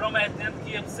 prometendo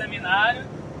que ia pro seminário.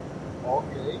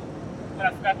 Ok. Pra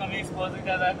ficar com a minha esposa e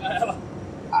casar com ela.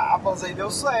 Ah, mas aí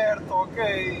deu certo,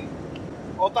 ok.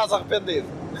 Ou estás arrependido?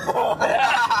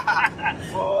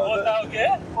 Botar o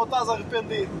quê? Ou estás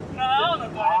arrependido? Não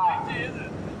tô arrependido.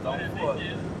 Então,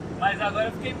 Mas agora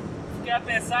eu fiquei a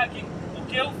pensar que o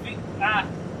que eu vi.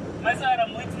 Mas eu era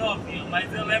muito novinho,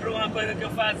 mas eu lembro uma coisa que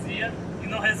eu fazia e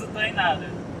não resultou em nada.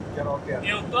 Que era o quê?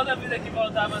 Eu, toda vida que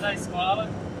voltava da escola,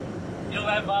 eu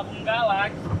levava um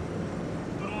Galac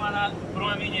pra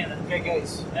uma menina. O que é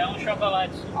isso? É um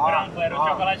chocolate branco, era o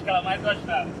chocolate que ela mais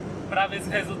gostava, pra ver se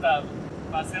resultava.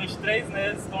 Passei uns 3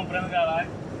 meses comprando Galac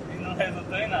e não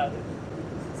resultou em nada.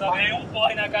 Só ganhei um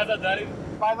porre na casa dela e...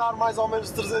 Vai dar mais ou menos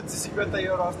 350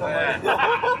 euros também.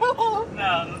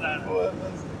 Não dá.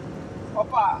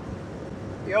 Opa,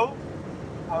 eu...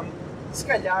 se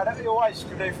calhar, eu acho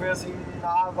que nem foi assim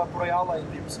nada por aí além.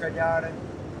 Tipo, se calhar,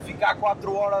 ficar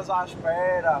 4 horas à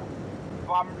espera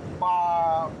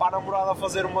para a namorada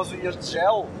fazer umas unhas de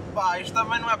gel. Pá, isto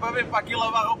também não é para vir para aqui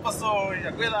lavar roupa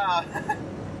suja, cuidado.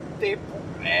 Tipo,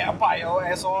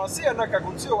 é só a cena que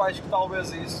aconteceu, acho que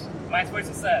talvez isso. Mas foi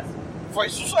sucesso. Foi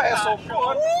sucesso,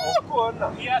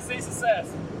 cona. E sem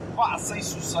sucesso? Pá, sem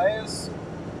sucesso.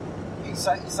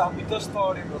 Isso há muita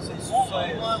história, meu, sem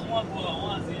sucesso. Uma boa,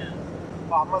 umazinha.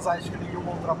 Pá, mas acho que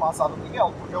nenhuma ultrapassa a do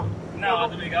Miguel, porque eu... Não, a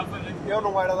do Miguel foi muito... Eu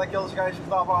não era daqueles gajos que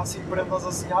davam assim prendas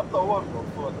assim à toa, meu,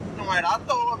 foda. Não era à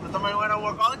toa, mas também não era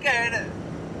uma qualquer.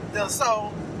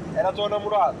 Atenção. Era a tua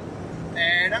namorada?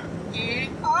 Era e...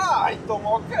 então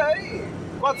ok.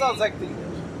 Quantos anos é que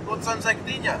tinhas? Quantos anos é que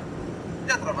tinha?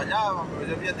 Já trabalhava, mas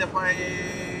eu devia ter para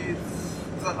aí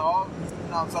 19.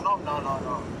 Não, 19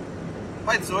 não.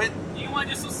 Vai 18. E uma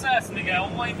de sucesso, Miguel,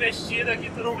 uma investida que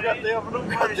tu Nunca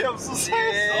teve sucesso.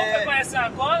 Nunca conheceu uma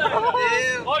conta,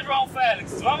 Miguel? Ô João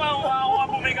Félix, vamos arrumar uma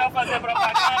pro Miguel fazer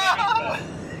propaganda.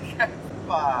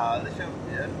 Pá, deixa eu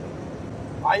ver.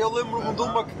 Eu lembro-me de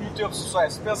uma que não teve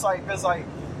sucesso. Pensa aí.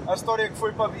 A história que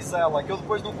foi para a Vizela, que eu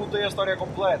depois não contei a história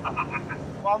completa.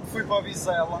 Quando fui para a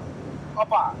Vizela,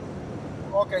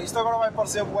 ok, isto agora vai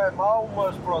parecer bué mau,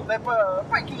 mas pronto, é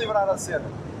para equilibrar a cena.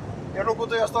 Eu não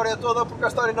contei a história toda porque a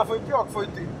história ainda foi pior, que foi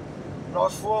tipo.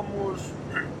 Nós fomos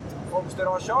ter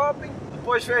ao shopping,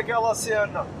 depois foi aquela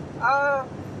cena,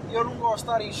 eu não gosto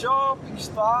de estar em shoppings,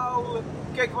 tal,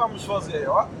 o que é que vamos fazer?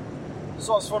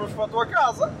 Só se formos para a tua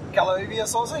casa, que ela vivia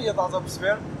sozinha, estás a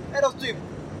perceber? Era do tipo,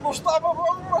 não estava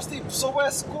bom, mas tipo, se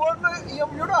soubesse cona ia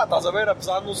melhorar, estás a ver?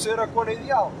 Apesar de não ser a cona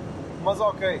ideal. Mas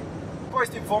ok. Depois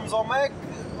tipo, fomos ao Mac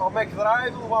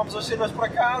Drive, levámos as cenas para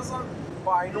casa,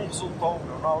 e não resultou,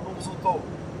 meu, não resultou.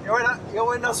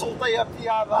 Eu ainda soltei a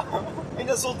piada,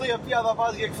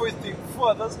 básica que foi tipo,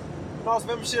 foda-se, nós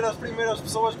devemos ser as primeiras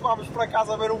pessoas que vamos para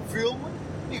casa ver um filme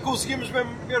e conseguimos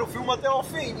mesmo ver o filme até ao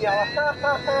fim. E ela,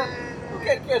 o que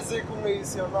é que quer dizer com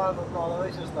isso? Eu, nada,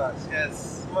 deixa estar.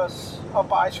 Esquece. Mas,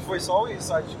 acho que foi só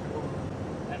isso, acho que não...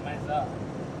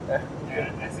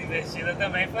 Essa investida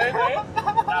também foi bem.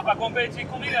 Dá pra competir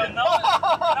com o Miguel. Não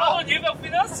no nível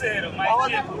financeiro, mas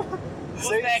tipo, os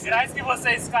degraus que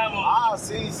você escalou.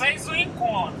 Sim. Fez o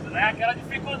encontro, né? Aquela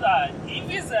dificuldade. E em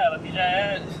Vizela, que já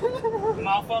é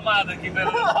mal famado aqui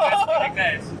pelo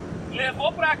podcast.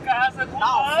 Levou pra casa com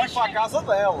lanche.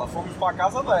 Fomos pra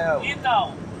casa dela.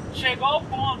 Então, chegou ao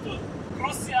ponto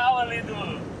crucial ali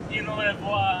e não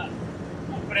levou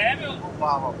o prêmio.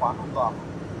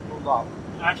 Não dava.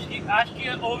 Acho que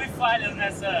houve falhas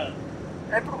nessa...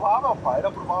 É provável,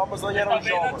 era provável, mas não eram jovens.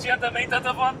 Também não tinha também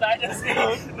tanta vontade assim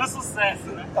no sucesso,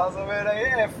 né? Estás a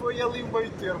ver? Foi ali um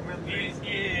meio termo.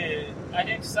 E a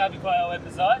gente sabe qual é o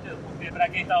episódio, porque pra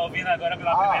quem tá ouvindo agora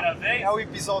pela primeira vez... É o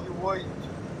episódio 8.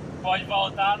 Pode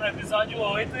voltar no episódio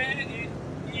 8 e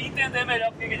entender melhor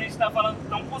porque que a gente tá falando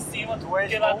tão por cima,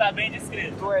 porque lá tá bem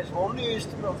descrito. Tu és bom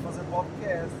nisto, meu, de fazer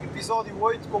podcast. Episódio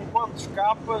 8, com quantos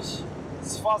capas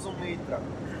se faz um mitra?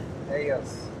 É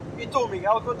esse. E tu,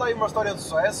 Miguel, conta aí uma história de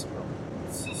sucesso, meu.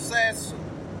 Sucesso.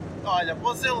 Olha,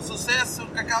 pode ser um sucesso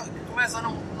que começa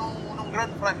num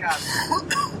grande fracasso.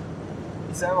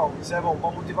 Isso é bom,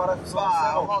 para motivar as pessoas.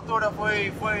 Uma altura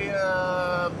foi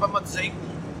para Matosinhos,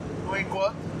 no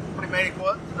encontro, primeiro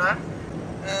encontro, né?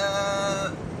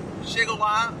 Chego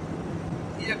lá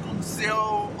e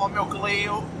aconteceu ao meu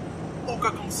Clio o que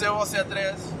aconteceu ao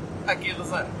C3 aqui do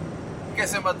Zé, que é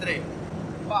sempre a 3.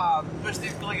 Pá, depois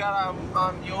tive que ligar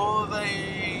à miúda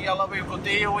e ela veio com o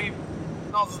tio e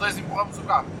nós os dois empurramos o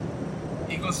carro.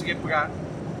 E consegui pegar.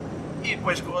 E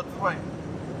depois correu tudo bem.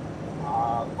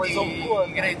 Depois houve cor.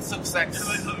 E great success.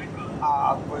 Depois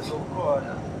houve cor.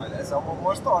 Olha, essa é uma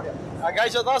boa história. A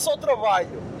gaja dá-se ao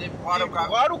trabalho de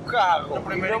empurrar o carro. No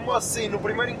primeiro e mesmo encontro. assim, no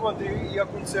primeiro encontro ia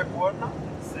acontecer corna.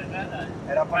 Isso é verdade.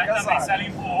 Era para Mas casar. também, se ela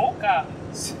empurrou o carro,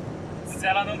 se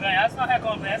ela não ganhasse uma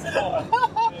recompensa, porra,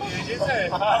 eu ia dizer,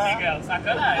 ó, Miguel,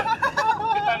 sacanagem.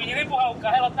 Porque pra menina empurrar o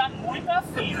carro, ela tá muito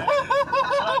afim, né?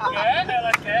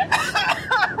 Ela quer.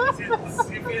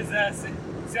 Se fizesse,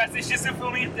 se assistisse o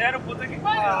filme inteiro, puta que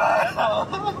pariu,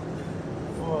 né?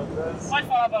 Foda-se. Pode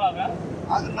falar palavrão?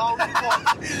 Não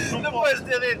pode. Depois de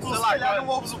ter dito, Tu sei se lá, calhar não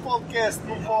ouves o podcast,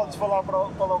 não podes falar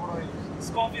palavrões. Os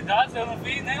convidados, eu não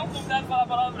vi nenhum convidado falar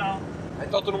palavrão.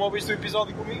 Então tu não ouviste o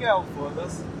episódio com o Miguel,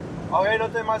 foda-se. Alguém não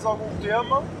tem mais algum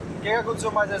tema? O que é que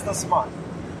aconteceu mais esta semana?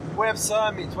 Web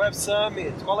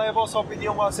Summit. Qual é a vossa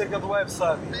opinião acerca do Web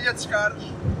Summit? bilhetes caros.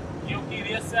 Eu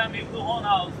queria ser amigo do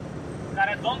Ronaldo. O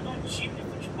cara é dono de um time de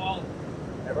futebol.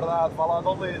 É verdade, vai lá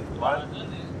do dedo, não é?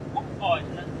 Como pode,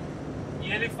 né? E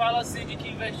ele fala assim de que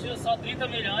investiu só 30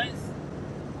 milhões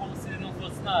como se não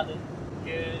fosse nada. Porque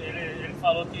ele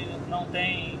falou que não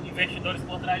tem investidores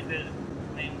por trás dele.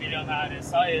 Nenhum bilionário, é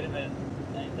só ele mesmo.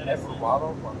 É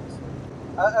provável, mano.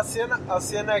 A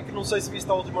cena é que não sei se viste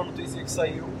a última notícia que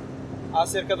saiu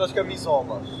acerca das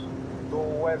camisolas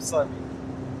do Web Summit,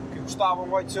 que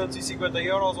custavam 850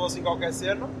 euros ou assim qualquer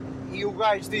cena, e o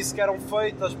gajo disse que eram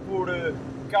feitas por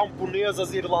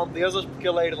camponesas irlandesas, porque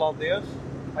ele é irlandês,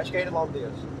 acho que é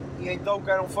irlandês, e então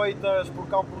que eram feitas por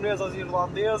camponesas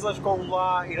irlandesas com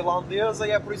lá irlandesa,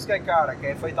 e é por isso que é cara, que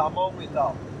é feita à mão e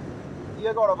tal. E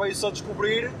agora veio-se a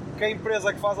descobrir que a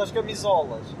empresa que faz as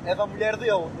camisolas é da mulher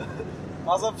dele.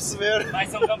 Estás a perceber? Mas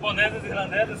são camponesas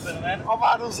irlandesas, pelo menos?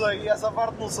 Não sei, essa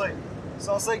parte não sei.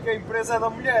 Só sei que a empresa é da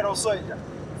mulher, ou seja,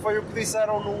 foi o que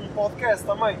disseram num podcast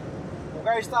também. O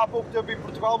gajo está há pouco tempo em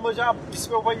Portugal, mas já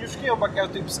percebeu bem o esquema, que é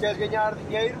tipo, se queres ganhar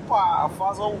dinheiro, pá,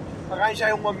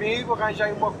 arranjai um amigo,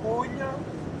 arranjai uma cunha,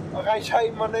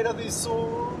 arranjai maneira disso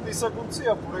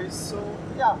acontecer, por isso,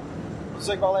 não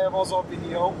sei qual é a vossa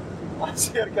opinião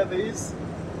acerca disso.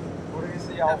 Por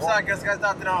isso, Eu pensava que esse gajo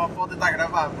está a tirar uma foto e está a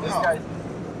gravar. esse gajo,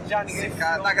 já ninguém Esse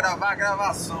cara está a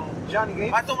gravar som. Já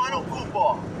ninguém. Vai tomar no cu,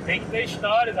 pô. Tem que ter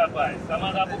stories, rapaz. Vai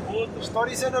mandar pro puto.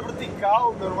 Stories é na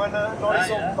vertical, meu, não é na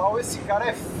horizontal. Esse cara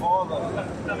é foda.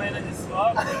 Também não é de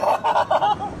swap.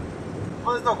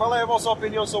 Mas então, qual é a vossa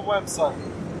opinião sobre o Web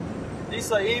Summit?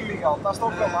 Isso aí, Miguel, estás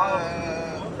tão calado.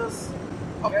 Foda-se.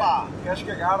 Opa, Queres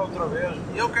cagar outra vez?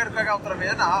 eu quero cagar outra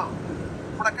vez? Não.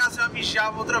 Por acaso já me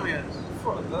chava outra vez.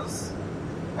 Foda-se.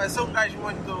 Vai ser um gajo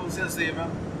muito sensível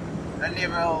a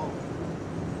nível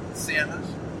de cenas.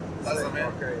 Estás a ver?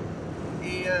 Ok.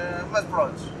 Mas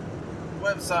pronto,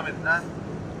 Web Summit, né?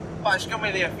 Pá, acho que é uma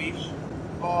ideia fixe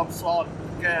para o pessoal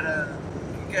que quer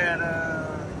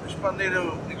expandir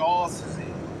negócios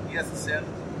e essa cena.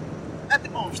 É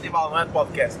tipo um festival, não é? De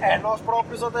podcast. É, nós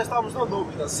próprios até estamos na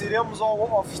dúvida se iremos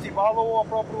ao festival ou ao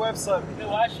próprio Web Summit.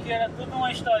 Eu acho que era tudo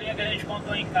uma historinha que a gente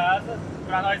contou em casa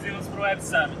pra nós irmos pro Web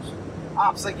Summit.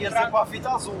 Pensei que ia ser para a fita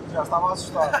azul, já estava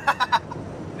assustado.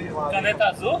 Diz lá, Caneta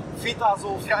azul? Fita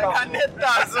azul, fita azul. Caneta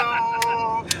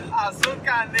azul! Azul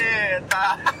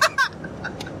caneta!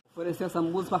 Oferecer essa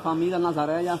música para a família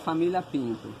Nazaré e a família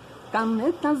Pinto.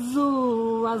 Caneta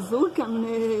azul, azul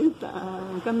caneta,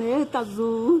 caneta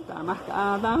azul, tá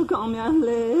marcada com minhas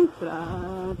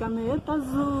letras. Caneta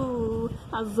azul,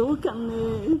 azul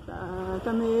caneta,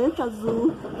 caneta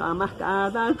azul, tá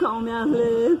marcada com minhas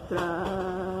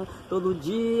letras. Todo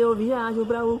dia eu viajo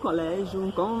para o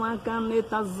colégio com uma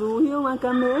caneta azul e uma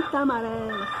caneta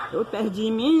amarela. Eu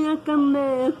perdi minha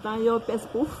caneta e eu peço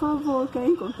por favor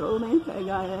quem encontrou me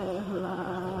entrega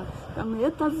ela.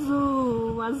 Caneta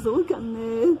azul, azul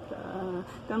caneta,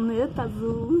 caneta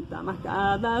azul, tá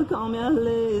marcada com minha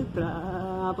letra.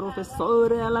 A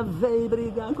professora, ela veio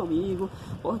brigar comigo,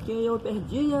 porque eu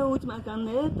perdi a última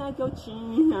caneta que eu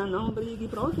tinha. Não brigue,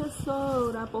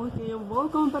 professora, porque eu vou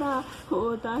comprar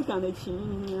outra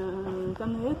canetinha.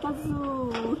 Caneta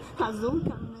azul, azul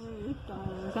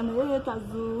caneta, caneta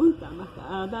azul, tá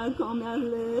marcada com minha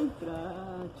letra.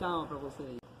 Tchau pra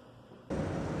vocês.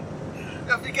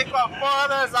 Eu fiquei com a porra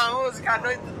dessa música a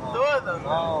noite toda.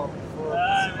 Não,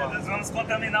 Ai, foda-se. meu Deus, vamos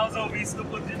contaminar os ouvintes do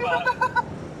Puto de Barra.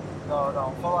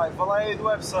 Não, fala aí do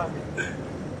Web Summit.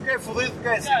 Fiquei fodido porque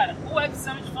é assim. Cara, o Web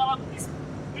Summit fala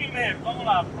primeiro, vamos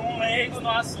lá, para um leigo no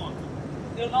assunto.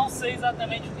 Eu não sei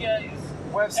exatamente o que é isso.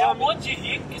 O Web É um Summit monte de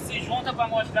rico que se junta para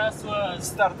mostrar as suas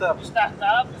startups.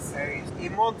 É isso. E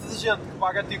um monte de gente que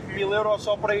paga tipo 1000 euros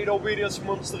só para ir ouvir esses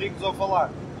montes de ricos a falar.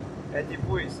 É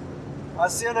tipo isso. A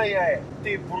cena é,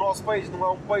 tipo, o nosso país não é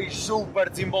um país super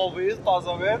desenvolvido, estás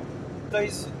a ver?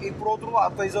 E por outro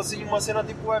lado tens assim uma cena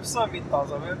tipo Web Summit,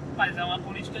 estás a ver? Mas é uma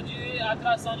política de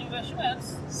atração de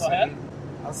investimentos, correto?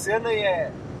 A cena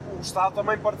é, o Estado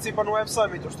também participa no Web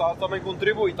Summit, o Estado também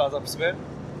contribui, estás a perceber?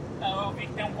 Eu vi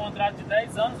que tem um contrato de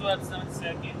 10 anos o Web Summit ser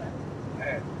aqui, né?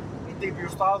 É. E tipo, e o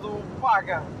Estado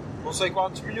paga não sei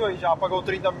quantos milhões, já pagou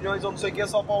 30 milhões ou não sei o que,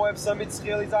 só para o Web Summit se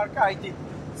realizar cá. E tipo,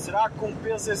 será que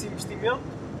compensa esse investimento?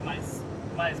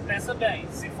 Mas pensa bem,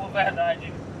 se for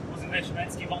verdade os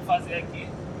investimentos que vão fazer aqui,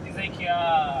 dizem que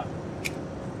a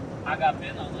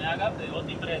HP, não é HP,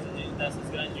 outra empresa dessas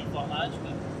grandes de informática,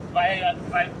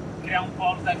 vai criar um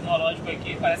polo tecnológico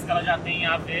aqui, parece que ela já tem em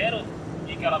Aveiro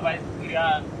e que ela vai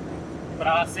criar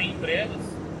para 100 empregos.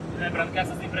 Lembrando que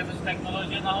essas empresas de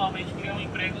tecnologia normalmente criam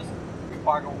empregos Que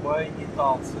pagam bem e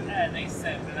tal, sim. nem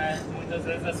sempre, né? Muitas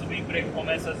vezes é subemprego,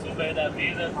 começa a subir da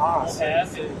vida,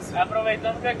 Sim.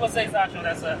 Aproveitando, o que é que vocês acham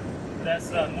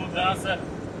dessa mudança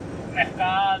no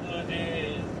mercado,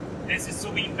 desse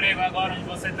subemprego agora onde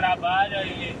você trabalha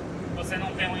e você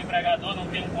não tem um empregador, não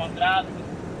tem um contrato,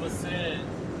 você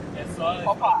é só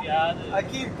expropriado?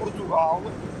 Aqui em Portugal,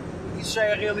 isso já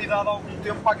é realidade há algum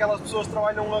tempo para aquelas pessoas que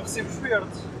trabalham a recibos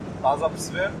verdes. Estás a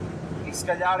perceber? E se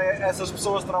calhar essas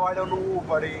pessoas trabalham no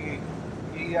Uber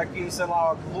e aqui, sei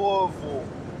lá, Glovo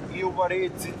e Uber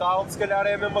Eats e tal, se calhar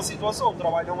é a mesma situação,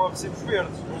 trabalham a recibos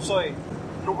verdes, não sei.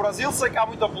 No Brasil sei que há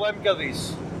muita polémica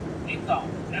disso. Então,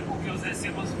 é porque os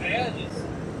recibos verdes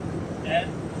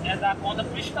é dar conta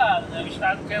pro Estado, né? O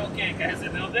Estado quer o quê? Quer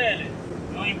receber o dele.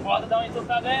 Não importa de onde tu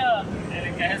tá ganhando,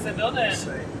 ele quer receber o dele.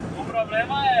 Sei. O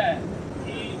problema é,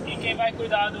 e quem vai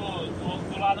cuidar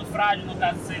do lado frágil, no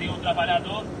caso seria o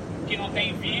trabalhador, que não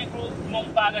tem vínculo, não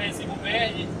paga recibo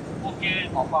verde, porque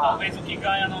talvez o que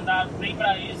ganha não dá nem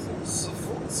para isso.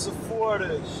 Se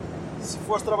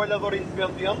fores trabalhador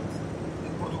independente,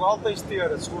 em Portugal tens de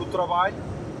ter seguro de trabalho,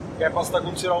 que é para se te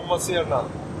acontecer alguma cena,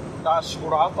 estás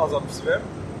segurado, estás a perceber?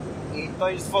 E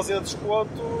tens de fazer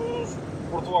descontos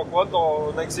por tua conta,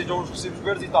 ou nem que sejam os recibos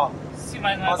verdes e tal. Sim,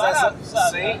 mas não é barato, sabe?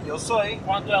 Sim, né? eu sei.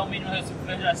 Quanto é o mínimo recibo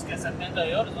verde? Acho que é 70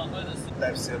 euros, uma coisa assim.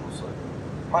 Deve ser, não sei.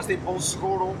 Mas tipo, um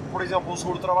seguro, por exemplo, um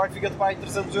seguro de trabalho fica-te para aí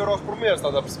 300 euros por mês,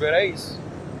 estás a perceber? É isso.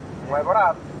 Não é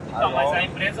barato. Então, mas há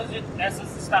empresas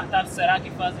dessas startups, será que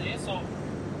fazem isso? Ou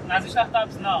nas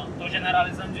startups não, estou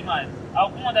generalizando demais.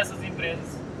 Alguma dessas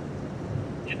empresas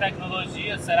de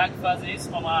tecnologia, será que fazem isso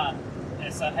como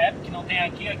essa rap que não tem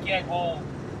aqui é igual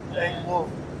Tem Glovo.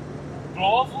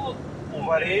 Glovo,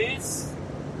 Uber Epis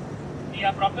e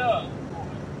a própria Uber.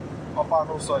 Opa,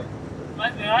 não sei.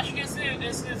 Mas eu acho que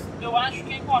eu acho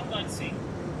que é importante sim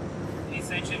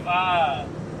incentivar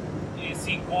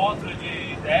esse encontro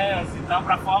de ideias e tal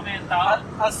para fomentar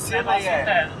A cena negócio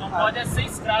interno. Não pode ser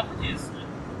escravo disso, né?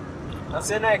 A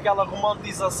cena é aquela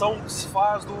romantização que se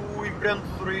faz do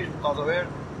empreendedorismo, estás a ver?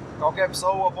 Qualquer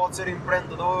pessoa pode ser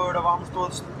empreendedora, vamos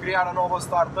todos criar a nova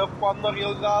startup, quando na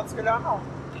realidade se calhar não.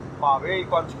 Pá, vê aí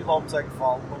quantos quilómetros é que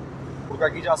faltam, porque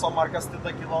aqui já só marca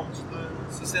 70 km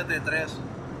de... 63.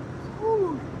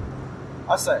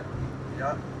 A sério?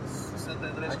 Já.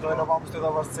 63 Então ainda vamos ter de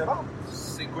abastecer antes.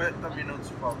 50 minutos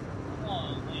falta.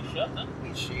 Não encheu, né?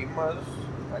 Enchi, mas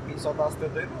aqui só está a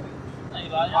 72. Aí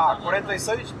lá já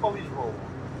 46 para Lisboa.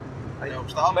 Aí, É o que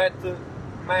está.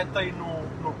 mete aí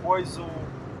no coiso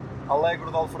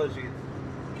Alegro de Alfragide.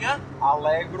 Quê?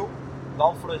 Alegro de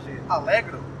Alfragide.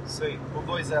 Alegro? Sim, com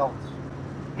 2 L's.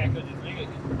 Quer que eu desligue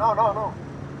aqui? Não.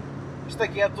 Isto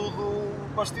aqui é tudo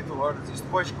bastidores. Isto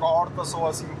depois corta só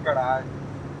assim o caralho.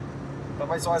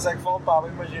 Também só essa é que faltava.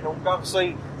 Imagina, um carro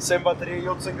sem bateria e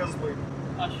outro sem gasolina.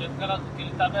 Achei que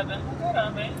ele tá bebendo pra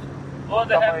caramba, hein? Ô,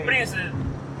 The Também. Rap Prince,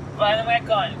 vai no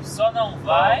mecânico. Só não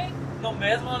vai no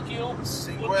mesmo que o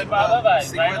Tibaba vai.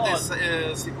 Vai no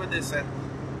outro. 57.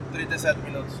 37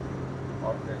 minutos.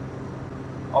 Ok.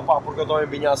 Opa, porque eu também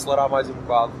vinha a acelerar mais um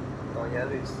bocado. Também é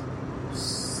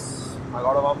disso.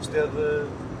 Agora vamos ter de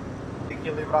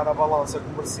equilibrar a balança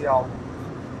comercial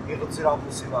e reduzir a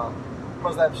velocidade.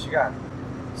 Mas deve chegar.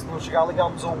 Se não chegar,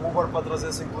 ligamos a um Uber para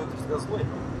trazer 5 litros de gasolina.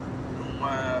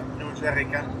 Num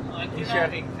jerrycan. Aqui Um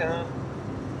jerrycan.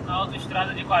 na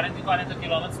autoestrada de 40 em 40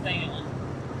 km tem um.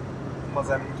 Mas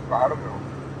é muito caro, meu.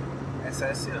 Essa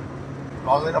é a cena.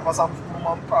 Nós ainda passámos por um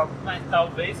mau bocado. Mas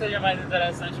talvez seja mais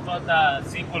interessante botar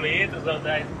 5 litros ou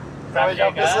 10 pra Também já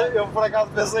chegar. pensei, eu por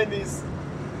acaso pensei nisso.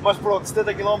 Mas pronto,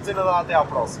 70 km ainda dá até à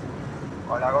próxima.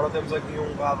 Olha, agora temos aqui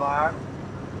um radar.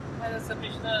 Mas essa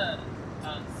pista,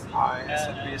 se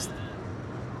Essa pista.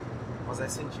 Mas é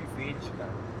 120, cara.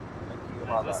 Aqui,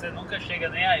 Mas você nunca chega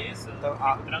nem a isso, então,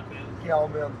 fico tranquilo.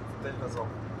 Realmente, tens razão.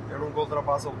 Eu nunca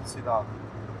ultrapasso a velocidade.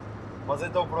 Mas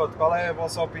então pronto, qual é a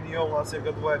vossa opinião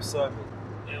acerca do Web Summit?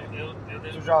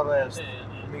 Tu já deste?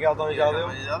 O Miguel também já deu?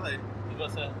 Já dei. E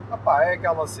você? É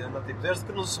aquela cena, tipo, desde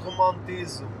que não se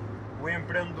romantize o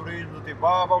empreendedorismo, do tipo,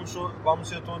 vamos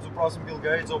ser todos o próximo Bill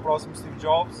Gates ou o próximo Steve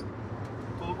Jobs,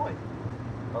 tudo bem.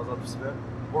 Estás a perceber?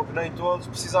 Porque nem todos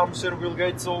precisamos ser o Bill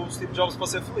Gates ou o Steve Jobs para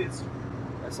ser felizes.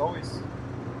 É só isso.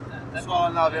 Só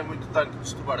anda a ver muito tanque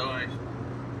dos tubarões.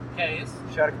 O que é isso?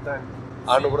 Shark Tank.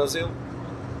 Sim. No Brasil.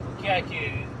 O que é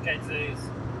que quer dizer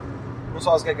isso? Não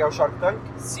sabes o que é o Shark Tank?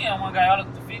 Sim, é uma gaiola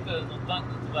que tu fica no tanque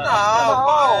do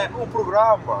tubarão. Não, o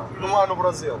programa. Não há no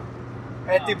Brasil.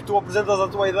 É tipo, tu apresentas a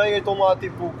tua ideia e estão lá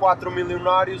tipo 4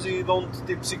 milionários e dão-te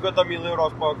tipo 50 mil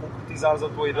euros para concretizares a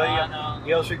tua ideia. Não.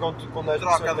 E eles ficam com 10%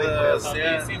 Troca da de empresa. Só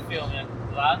vi isso em filme.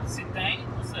 Lá se tem,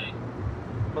 não sei.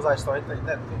 Mas acho que também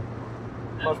deve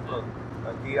ter. Mas pronto,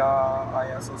 aqui há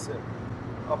essa cena.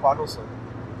 Não sei.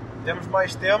 Temos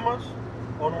mais temas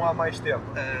ou não há mais temas?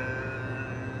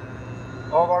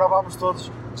 Ou agora vamos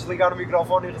todos desligar o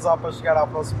microfone e rezar para chegar à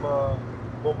próxima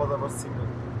bomba de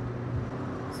abastecimento?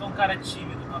 Sou um cara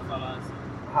tímido para falar assim.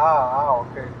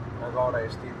 Ok. Agora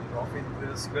és tímido. Ao fim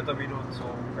de 50 minutos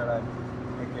ou caralho,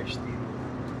 é que és tímido.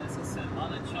 Essa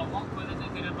semana tinha alguma coisa que eu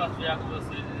queria partilhar com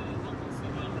vocês e não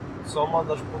consigo. Só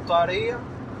mandas putaria?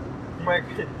 Como é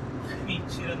que...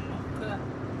 Mentira, nunca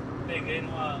peguei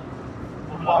numa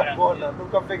Macona,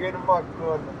 nunca peguei numa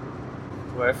cona.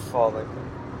 Tu é foda,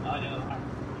 cara. Olha,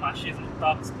 o machismo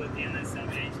tóxico que eu tinha nesse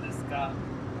ambiente desse carro.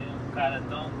 Tem um cara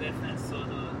tão defensor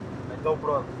do... Então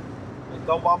pronto.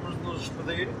 Então vamos nos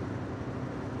despedir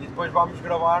e depois vamos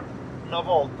gravar na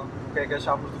volta. O que é que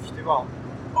achámos do festival?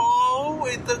 Ou,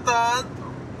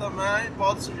 entretanto, também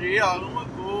pode surgir alguma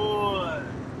coisa.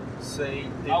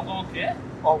 Sim. Tipo, Algum o quê?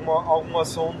 algum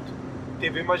assunto.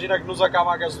 Tipo, imagina que nos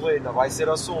acaba a gasolina, vai ser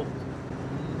assunto.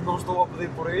 Não estou a pedir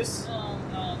por isso.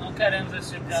 Não queremos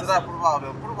esse tipo de Será assunto.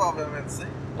 provável? Provavelmente sim.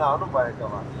 Não vai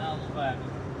acabar. Não vai.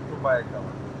 Não vai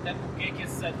acabar. Até porque que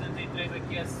esse 73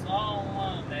 aqui é só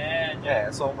uma média.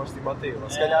 É só uma estimativa.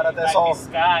 Se calhar até vai só.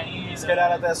 piscar ainda. Se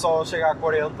calhar até só chegar a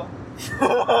 40.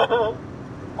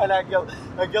 Olha,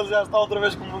 aquele já está outra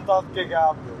vez com vontade de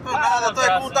cagar, meu. Não nada, estou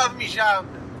com vontade de mijar.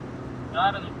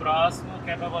 Nada, no próximo,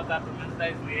 que é para botar pelo menos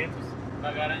 10 litros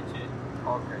para garantir.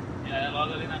 Ok. E aí é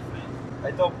logo ali na frente.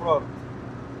 Então pronto.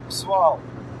 Pessoal,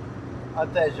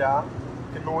 até já.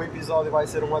 Que no episódio vai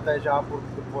ser um até já, porque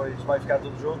depois vai ficar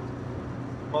tudo junto.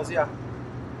 Mas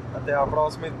até à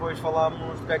próxima e depois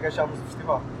falamos do que é que achamos do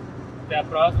festival. Até a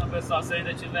próxima, pessoal, se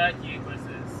ainda estiver aqui com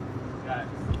esses caras.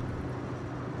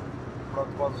 Pronto,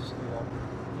 podes desligar.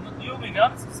 E o Miguel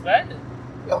não se despede?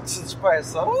 Ele que se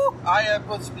despeça. É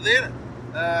para despedir?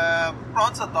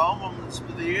 Pronto, então, vamos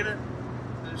despedir.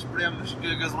 Esperemos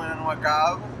que a gasolina não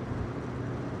acabe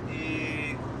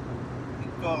e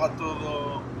corra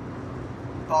tudo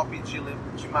top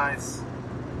e demais.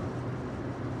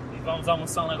 E vamos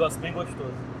almoçar um negócio bem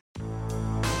gostoso.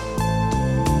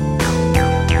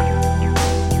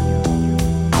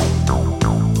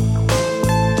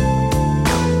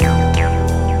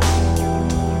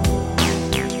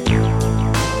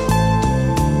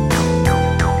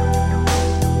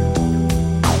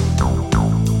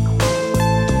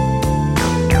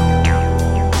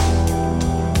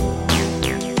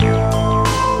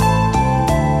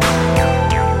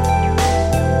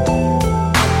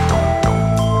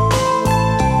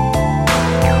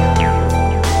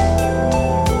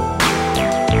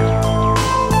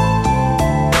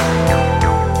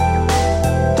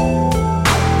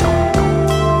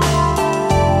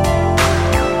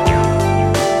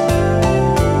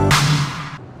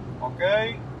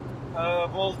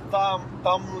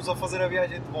 Estamos a fazer a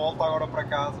viagem de volta agora para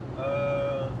casa.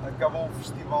 Acabou o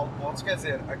festival de PODES, quer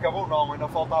dizer, acabou não, ainda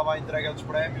faltava a entrega dos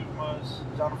prémios, mas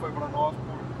já não foi para nós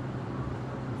porque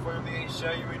foi um dia em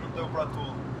cheio e não deu para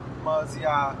tudo. Mas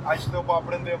acho que deu para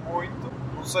aprender muito.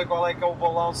 Não sei qual é que é o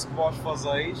balanço que vós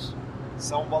fazeis,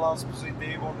 se é um balanço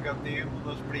positivo ou negativo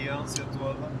da experiência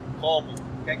toda. Romulo,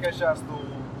 o que é que achaste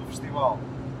do festival?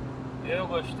 Eu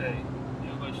gostei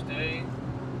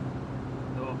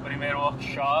do primeiro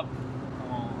workshop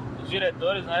com os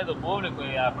diretores, né, do público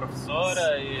e a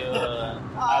professora e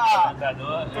o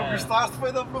apresentador. Tu gostaste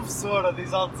foi da professora,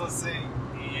 diz antes assim.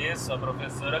 Isso, a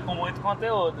professora com muito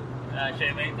conteúdo.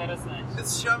 Achei bem interessante. Ele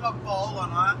se chama Paula,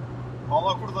 não é?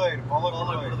 Paula Cordeiro. Paula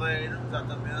Cordeiro,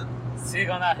 exatamente.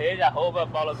 Sigam na rede,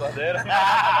 @Paula Cordeiro.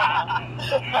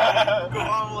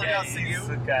 Como já seguiu?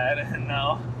 Isso, cara,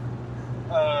 não.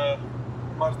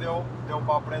 mas deu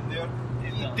para aprender.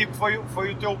 Então. E tipo, foi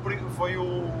o que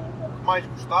mais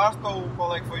gostaste ou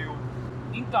qual é que foi o...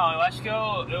 Então, eu acho que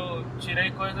eu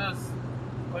tirei coisas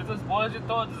boas de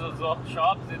todos os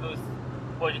workshops e dos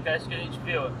podcasts que a gente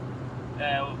viu.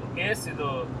 Esse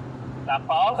da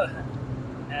Paula,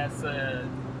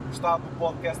 O estado do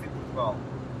podcast em Portugal.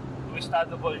 o estado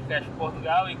do podcast em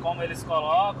Portugal e como eles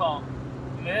colocam,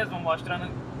 mesmo mostrando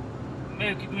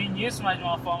meio que do início, mas de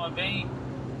uma forma bem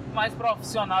mais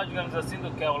profissional, digamos assim,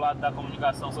 do que é o lado da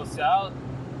comunicação social,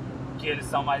 que eles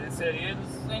são mais inseridos,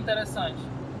 é interessante.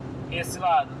 Esse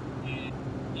lado.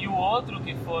 E o outro,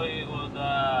 que foi o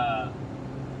da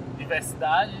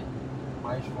diversidade.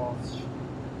 Mais vozes.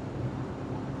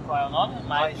 Qual é o nome?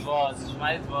 Mais vozes.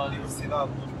 Mais vozes.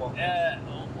 Diversidade nos podcasts.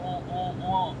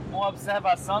 Uma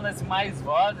observação nesse Mais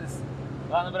Vozes.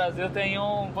 Lá no Brasil tem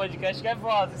um podcast que é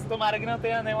Vozes. Tomara que não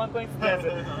tenha nenhuma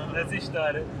coincidência nessa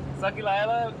história. Só que lá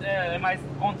ela é mais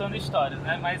contando histórias,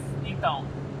 né? Mas então,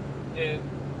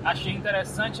 achei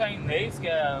interessante a Inês, que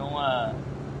é uma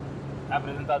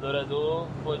apresentadora do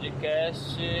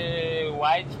podcast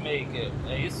White Maker.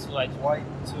 É isso? White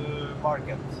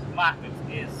Market. Market,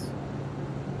 isso.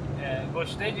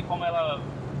 Gostei de como ela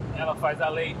faz a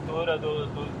leitura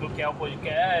do que é o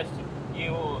podcast e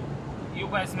o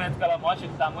conhecimento que ela mostra,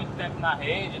 que está há muito tempo na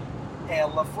rede.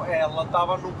 Ela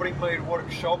estava no primeiro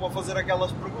workshop a fazer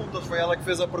aquelas perguntas. Foi ela que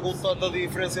fez a pergunta da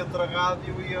diferença entre a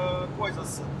rádio e a coisa.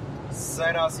 Se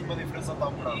era assim uma diferença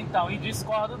tão grande. Então, e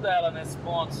discordo dela nesse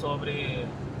ponto sobre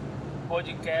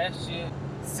podcast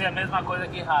ser a mesma coisa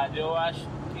que rádio. Eu acho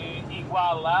que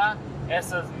igualar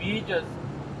essas mídias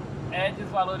é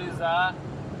desvalorizar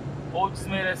ou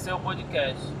desmerecer o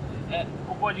podcast.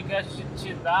 O podcast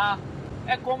te dá...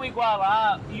 É como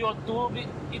igualar YouTube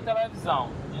e televisão.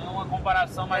 É uma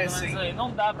comparação mais ou menos aí.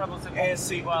 Não dá pra você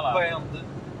igualar.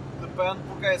 Depende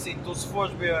porque é assim, tu se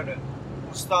fores ver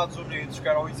os Estados Unidos, que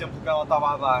era o exemplo que ela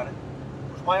estava a dar,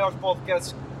 os maiores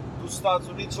podcasts dos Estados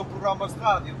Unidos são programas de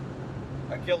rádio.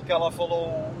 Aquele que ela falou,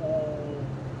 o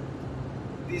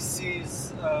This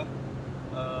is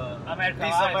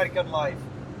American Life.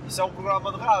 Isso é um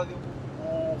programa de rádio.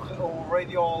 O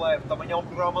Radio Lab também é um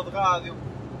programa de rádio.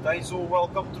 Tens o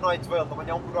Welcome to Night Vale, também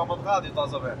é um programa de rádio,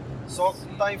 estás a ver? Só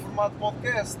que está em formato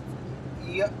podcast.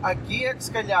 E aqui é que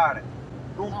se calhar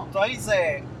não tens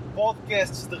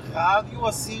podcasts de rádio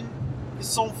assim que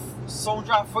são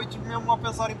já feitos mesmo a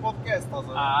pensar em podcast, estás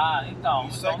a ver? Então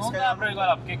Isso então não dá para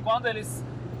igualar, porque quando eles,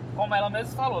 como ela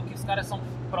mesma falou, que os caras são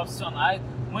profissionais,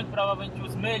 muito provavelmente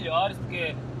os melhores,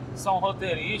 porque são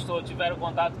roteiristas ou tiveram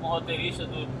contato com roteiristas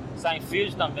do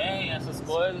Seinfeld também, essas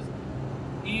coisas.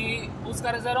 E os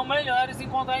caras eram melhores em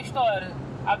contar a história.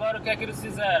 Agora o que é que eles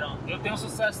fizeram? Eu tenho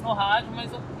sucesso no rádio,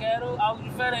 mas eu quero algo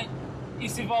diferente. E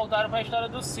se voltaram para a história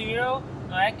do Serial,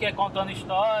 não é? Que é contando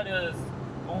histórias,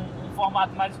 um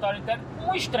formato mais história inteira,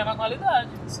 com extrema qualidade.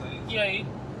 Sim. E aí,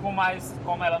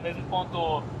 como ela mesma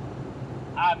contou,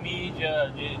 a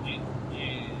mídia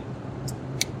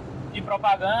de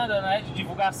propaganda, né? De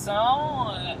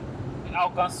divulgação,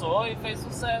 alcançou e fez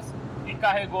sucesso. E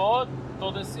carregou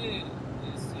todo esse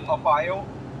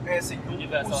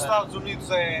os Estados Unidos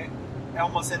é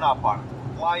uma cena à parte.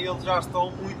 Lá eles já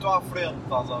estão muito à frente,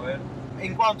 estás a ver?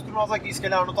 Enquanto que nós aqui, se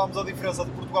calhar, notamos a diferença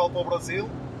de Portugal para o Brasil.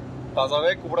 Estás a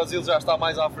ver que o Brasil já está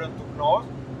mais à frente do que nós.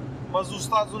 Mas os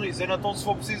Estados Unidos ainda estão, se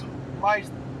for preciso, mais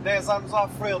de 10 anos à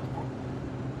frente.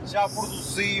 Porque já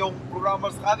produziam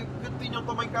programas de rádio que tinham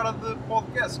também cara de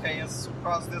podcast, que é esse o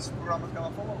caso desses programas que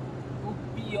ela falou. O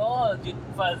pior de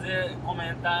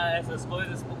comentar essas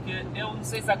coisas, porque eu não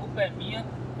sei se a culpa é minha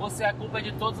ou se a culpa é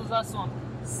de todos os assuntos.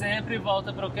 Sempre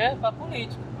volta para o quê? Para a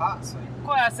política. Sim.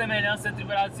 Qual é a semelhança entre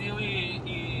Brasil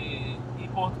e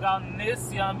Portugal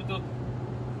nesse âmbito?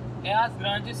 É as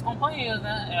grandes companhias,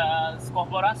 né? É as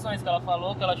corporações que ela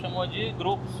falou, que ela chamou de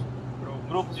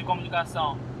grupos de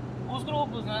comunicação. Os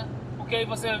grupos, né? Porque aí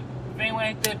você vem um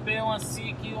RTP, um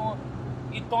SIC,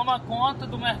 e toma conta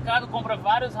do mercado, compra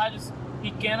várias rádios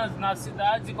pequenas nas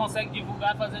cidades e consegue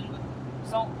divulgar, fazer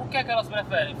divulgação. O que é que elas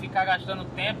preferem? Ficar gastando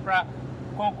tempo para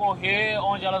concorrer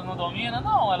onde elas não dominam?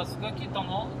 Não, elas ficam aqui, estão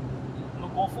no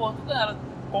conforto delas,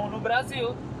 como no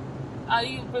Brasil.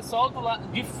 Aí o pessoal do lado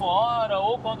de fora,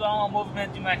 ou quando há um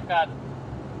movimento de mercado,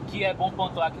 que é bom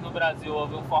pontuar que no Brasil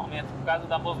houve um fomento por causa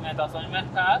da movimentação de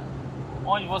mercado,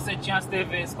 onde você tinha as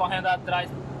TVs correndo atrás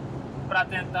para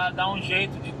tentar dar um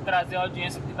jeito de trazer a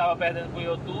audiência que estava perdendo para o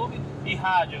YouTube, e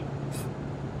rádio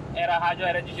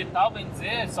era digital, bem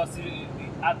dizer,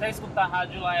 até escutar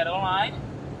rádio lá era online,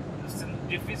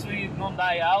 difícil não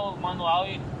dar manual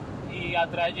e ir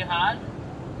atrás de rádio.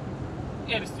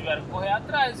 eles tiveram que correr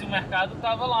atrás e o mercado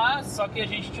estava lá, só que a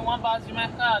gente tinha uma base de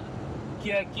mercado.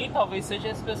 Que aqui talvez seja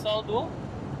esse pessoal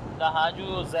da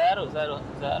Rádio 000.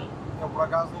 Eu por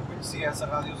acaso não conhecia essa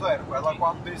Rádio Zero. Ela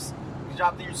quando disse que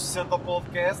já tinha 60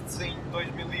 podcasts em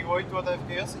 2008, eu até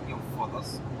fiquei assim, eu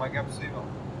foda-se, como é que é possível?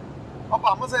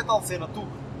 Opa, mas é tal cena, tu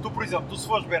por exemplo, se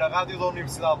fores ver a Rádio da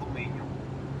Universidade do Minho,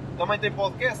 também tem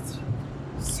podcasts?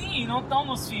 Sim, não estão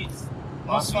nos feeds.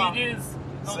 Lá Nos está. feeds,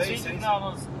 Sim.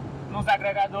 nos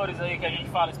agregadores aí que a gente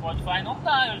fala, Spotify, não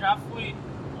tá. Eu já fui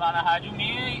lá na Rádio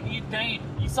Minha e tem.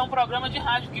 E são programas de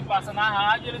rádio que passam na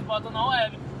rádio e eles botam na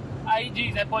web. Aí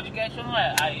diz, é podcast ou não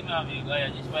é? Aí, meu amigo, aí a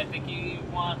gente vai ter que ir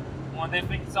uma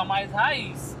definição mais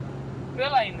raiz.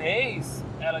 Pela Inês,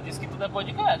 ela diz que tudo é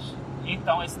podcast.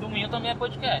 Então esse domingo também é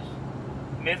podcast.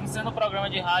 Mesmo sendo um programa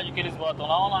de rádio que eles botam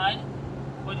lá online,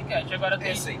 podcast. Agora tem...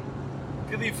 É assim,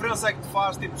 que diferença é que te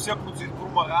faz, tipo, ser produzido por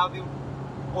uma rádio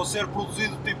ou ser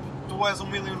produzido, tipo, tu és um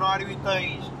milionário e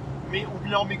tens o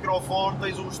melhor microfone,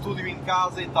 tens um estúdio em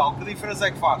casa e tal. Que diferença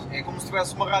é que faz? É como se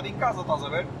tivesse uma rádio em casa, estás a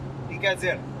ver? E quer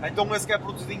dizer, então esse que é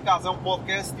produzido em casa é um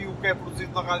podcast e o que é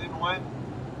produzido na rádio não é?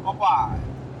 Opa,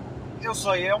 eu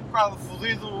sei, é um bocado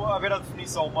fodido a ver a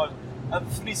definição, mas a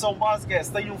definição básica é: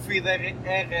 se tem um feed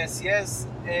RSS,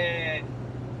 é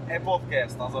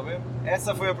podcast, estás a ver?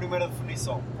 Essa foi a primeira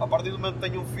definição. A partir do momento que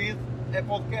tem um feed, é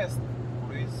podcast.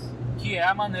 Por isso. Que é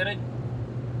a maneira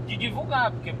de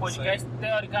divulgar, porque podcast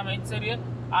teoricamente seria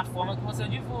a forma que você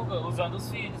divulga, usando os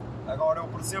feeds. Agora eu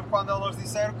percebo quando elas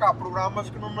disseram que há programas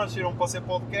que não nasceram para ser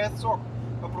podcast, só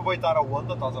que aproveitar a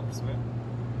onda, estás a perceber?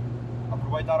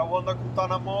 Aproveitar a onda como está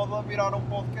na moda, viraram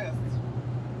podcasts.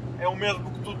 É o mesmo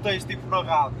que tu tens tipo na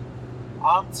rádio.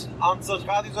 Antes as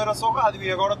rádios era só rádio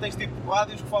e agora tens tipo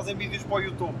rádios que fazem vídeos para o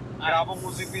YouTube. Gravam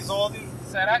os episódios.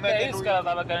 Será que é isso que ela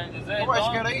estava querendo dizer? Eu acho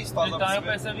que era isso, estás a perceber? Então eu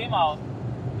percebi mal.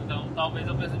 Então talvez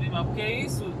eu percebi mal, porque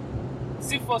isso,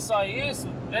 se for só isso,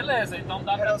 beleza, então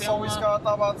dá para ter só isso que ela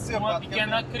estava a dizer, uma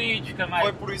pequena crítica, mas...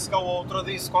 Foi por isso que a outra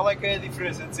disse qual é que é a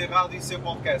diferença entre ser rádio e ser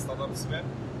podcast, estás a perceber?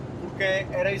 Porque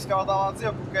era isso que ela estava a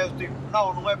dizer, porque é do tipo,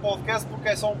 não é podcast porque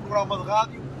é só um programa de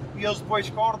rádio e eles depois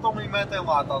cortam e metem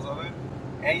lá, estás a ver?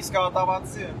 É isso que ela estava a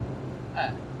dizer.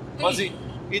 É. Mas e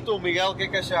tu, Miguel, o que é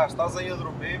que achaste? Estás aí a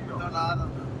dormir, meu? Não nada,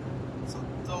 meu. Só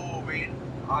estou a ouvir.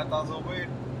 Ah, estás a ouvir?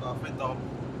 Tá, foi top.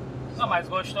 Não, mas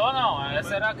gostou ou não?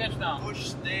 Essa era a questão.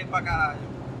 Gostei pra caralho.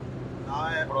 Não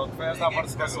é? Pronto, foi essa a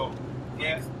participação.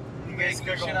 Ninguém se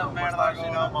cagou, cheira não, mas merda está a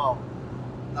cheirar agora. mal.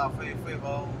 Não, foi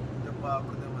bom. Deu para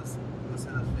aprender uma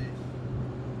cena fixe.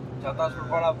 Já estás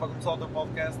preparado para começar o teu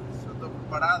podcast? Se eu estou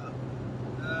preparado?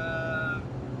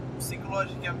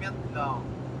 Psicologicamente não.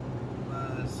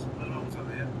 Mas vamos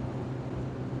saber.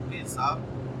 Quem sabe?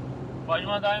 Pode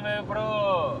mandar um e-mail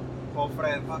pro... Para o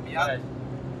Fred. Para a Miata?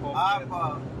 Para o Ah, Fred.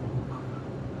 pá.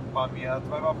 Para a Miata.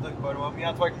 Vai para a pariu. A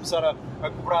Miata vai começar a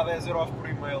cobrar 10 euros por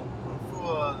e-mail.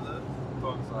 Foda-se.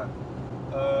 Estou a gozar.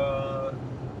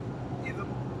 E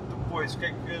depois, o que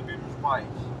é que vimos mais?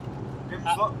 Vimos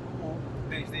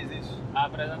diz. A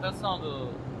apresentação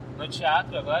no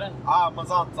teatro agora.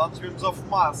 Mas antes vimos a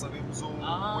fumaça, vimos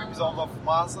o episódio da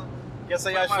fumaça, que esse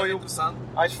aí acho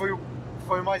que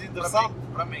foi o mais interessante.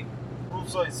 Para mim. Não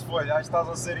sei se foi, acho que estás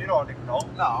a ser irónico, não?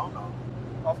 Não.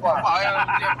 Opa.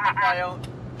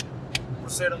 Por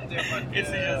ser um tema que...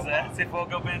 Esse José, se for o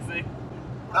que eu pensei.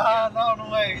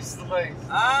 Não é isso. Não é por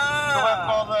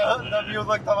causa da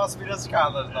miúda que estava a subir as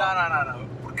escadas, não? Não.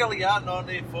 Porque aliás nós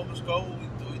nem fomos com o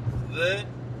intuito de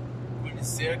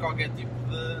conhecer qualquer tipo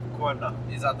de... Cona.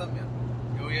 Exatamente.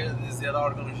 Eu ia dizer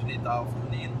órgão genital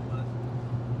feminino,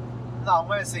 mas...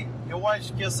 Não, é assim, eu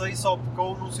acho que esse aí só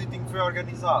pecou no sítio em que foi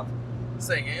organizado.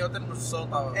 Sim, eu tenho noção,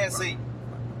 estava... É assim,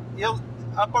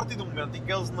 a partir do momento em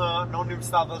que eles na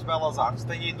Universidade das Belas Artes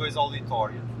têm 2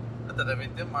 auditórios, Até devem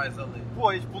ter mais ali.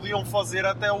 pois podiam fazer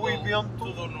até o evento...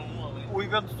 Tudo num ali. O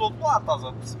evento todo lá, estás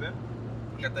a perceber?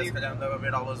 Porque até se calhar não deve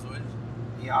haver aulas hoje.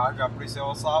 Já por isso é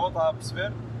ao sábado, estás a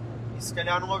perceber? E se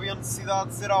calhar não havia necessidade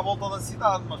de ser à volta da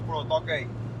cidade, mas pronto, ok.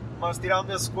 Mas tirando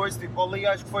esse coisa, tipo, ali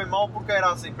acho que foi mal porque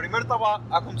era assim. Primeiro estava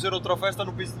a acontecer outra festa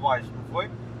no piso de baixo, não foi?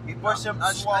 E depois sempre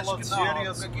pessoal a descer e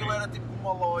a subir. Aquilo era tipo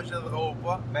uma loja de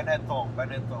roupa. Benetton.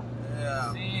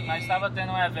 Sim, mas estava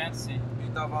tendo um evento, sim. E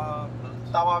estava...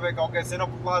 Estava a ver qualquer cena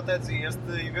porque lá até dizia,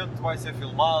 este evento vai ser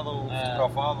filmado,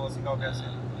 fotografado, assim qualquer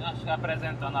cena. Acho que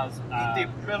apresentando E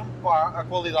tipo, mesmo pá, a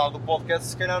qualidade do podcast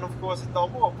se calhar não ficou assim tão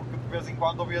boa, porque de vez em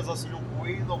quando ouvias assim um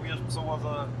ruído, ouvias pessoas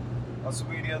a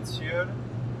subir e a descer,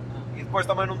 e depois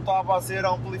também não estava a ser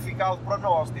amplificado para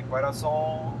nós, tipo, era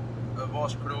só a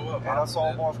voz crua. Era só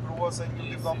a voz crua sem nenhum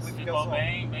tipo de amplificação. Ficou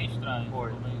bem estranho. Foi.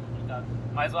 Ficou bem complicado.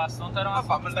 Mas o assunto era um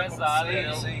assunto mas dá para pesado.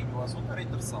 perceber, Sim, o assunto era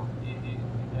interessante. E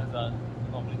Exato,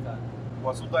 complicado. O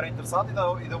assunto era interessante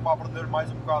e deu para aprender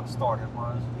mais um bocado de história,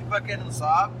 mas... E para quem não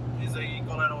sabe, diz aí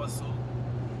qual era o assunto.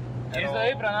 Diz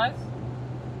aí para nós.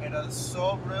 Era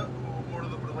sobre o Muro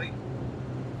de Berlim.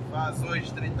 Faz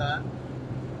hoje 30 anos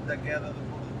da queda do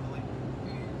Muro de Berlim.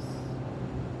 Isso.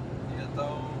 E então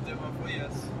o tema foi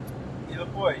esse. E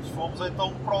depois fomos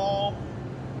então para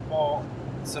o...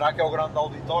 Será que é o grande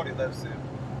auditório? Deve ser.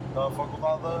 Da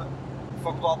Faculdade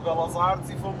de Belas Artes,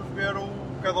 e fomos ver o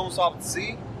Cada Um Sabe de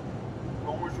Si,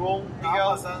 com o João Miguel.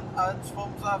 Mas antes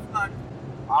fomos à FNAC.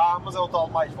 Mas é o tal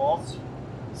Mais Vozes.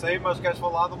 Sei, mas queres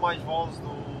falar do Mais Vozes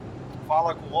do...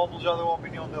 Fala que o Rómulo já deu a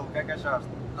opinião dele, o que é que achaste?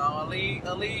 Não, ali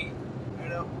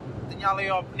tinha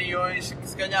ali opiniões que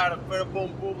se calhar para um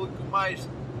público mais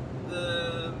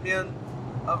de mente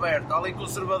aberta. Ali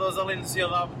conservadores ali não se ia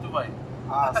dar muito bem.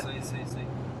 Sim.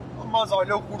 Mas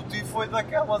olha, eu curti foi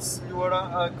daquela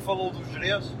senhora que falou dos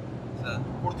Jerez. Sim.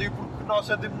 Curti porque nós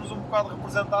sentimos-nos um bocado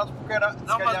representados, porque era...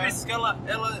 Não, mas visto que ela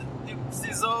tipo,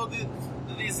 precisou de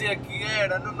dizer que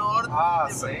era no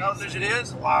norte, sim, não nos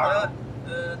Jerez, claro.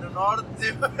 No norte,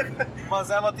 tipo... Mas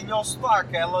ela tinha o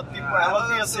sotaque, ela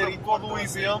devia ser em todo o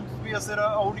evento, devia ser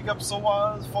a única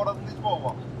pessoa fora de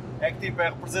Lisboa. É que tipo, é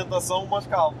representação, mas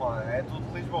calma, é tudo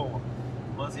de Lisboa.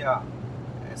 Mas é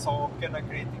só uma pequena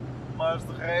crítica. Mas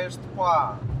de resto,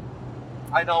 pá...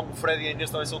 Ai não, o Fred e a Inês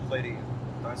também são de Leiria.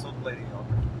 Ok.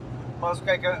 Mas o que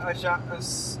é que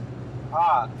achaste?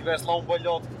 Tiveste lá um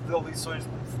balhote que te deu lições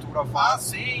de fotografar.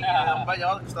 Sim, um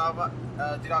balhote que estava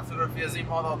a tirar fotografias em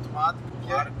modo automático.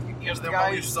 Claro que este deu uma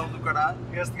lição do caralho.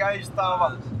 Este gajo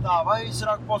estava, bem,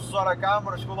 será que posso usar a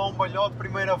câmara? Chegou lá um balhote,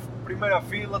 primeira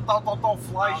fila, tal,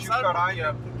 flash e o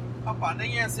caralho. Porque,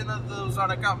 nem é a cena de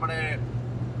usar a câmara, é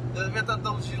de haver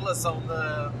tanta legislação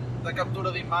da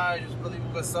captura de imagens para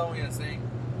divulgação e assim.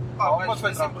 Mas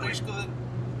foi sempre risco de,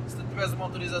 se tu tiveres uma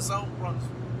autorização, pronto,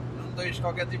 não tens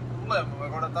qualquer tipo de problema.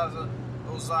 Agora estás a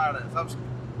usar, sabes que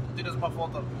tu tiras uma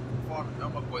foto do telefone, é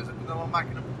uma coisa, quando é uma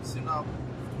máquina profissional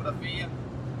de fotografia,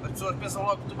 as pessoas pensam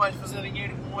logo que tu vais fazer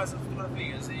dinheiro com essas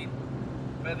fotografias e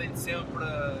pedem-te sempre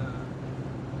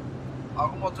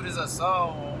alguma autorização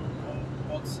ou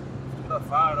podes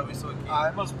fotografar ou isso ou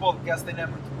aquilo. Mas o podcast ainda é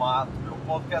muito mato, meu. O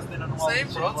podcast ainda não vale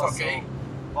sim, pronto, ok.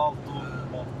 Vale tudo o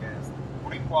podcast,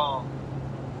 por enquanto.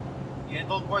 E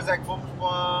então depois é que fomos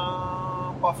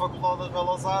para a Faculdade das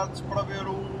Belas Artes para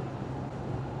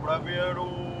ver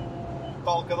o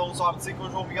tal Cada Um Sabe de Si com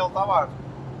o João Miguel Tavares.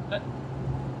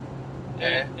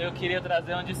 Eu queria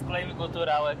trazer um disclaimer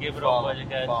cultural aqui para o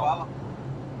podcast. Fala.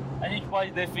 A gente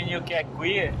pode definir o que é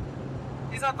queer?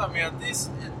 Exatamente,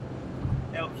 isso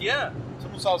é o que é? Tu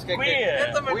não sabes o que é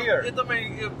queer? Eu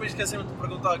também depois esqueci-me de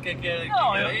perguntar o que é.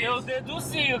 Não, eu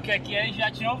deduzi o que é e já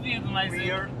tinha ouvido, mas...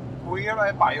 Queer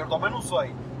eu também não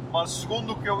sei. Mas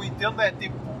segundo o que eu entendo é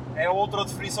tipo, é outra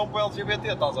definição para o LGBT,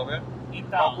 estás a ver?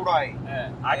 Então, por aí.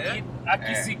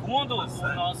 Aqui segundo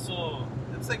o nosso...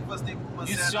 Eu sei que fosse tipo uma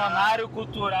dicionário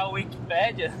cultural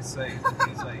Wikipédia, Isso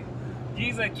aí.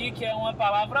 diz aqui que é uma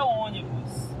palavra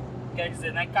ônibus, quer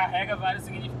dizer, né, carrega vários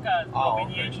significados,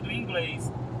 proveniente do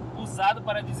inglês, usado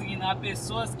para designar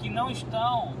pessoas que não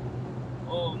estão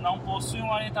ou não possuem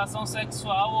uma orientação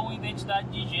sexual ou identidade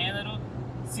de gênero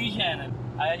cisgênero.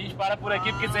 Aí a gente para por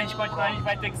aqui porque se a gente continuar a gente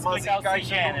vai ter que explicar o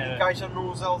cisgênero. Encaixa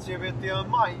nos LGBT+,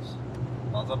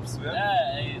 estás a perceber?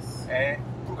 É isso.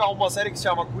 Porque há uma série que se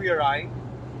chama Queer Eye,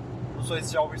 não sei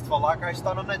se já ouviste falar, que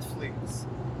está na Netflix.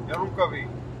 Eu nunca vi,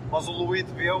 mas o Luís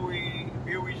viu e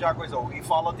já coisou. E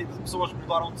fala tipo de pessoas que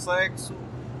mudaram de sexo,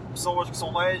 pessoas que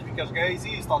são lésbicas, gays e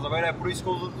isso, estás a ver? É por isso que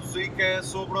eu deduzi que é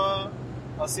sobre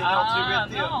a cena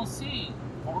LGBT. Não, sim.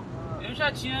 Eu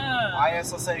já tinha... Há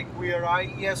essa série Queer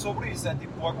Eye e é sobre isso, é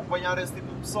tipo acompanhar esse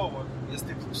tipo de pessoas.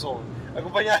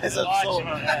 Acompanhar essas pessoas.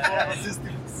 Esse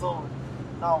tipo de pessoas.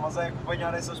 Não, mas é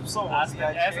acompanhar essas pessoas.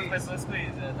 Essas pessoas com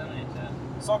isso, exatamente.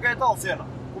 Só que é tal cena,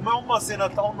 como é uma cena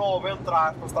tão nova, entre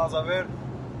aspas, estás a ver?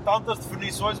 Tantas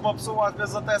definições, uma pessoa às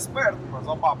vezes até se perde, mas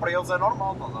para eles é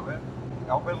normal, estás a ver?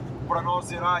 É o mesmo que para nós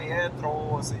dizer, hetero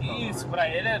ou assim. Isso, para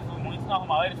ele é muito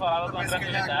normal, ele falava com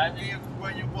tranquilidade. Quem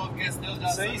acompanha o podcast dele já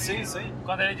sabia. Sim.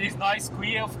 Quando ele diz nós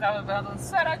queer, eu ficava perguntando,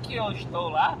 será que eu estou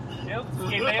lá? Eu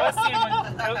fiquei meio assim,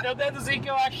 mas eu deduzi que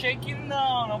eu achei que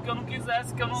não que eu não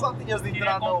quisesse, que eu não só tinhas de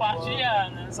queria compartilhar,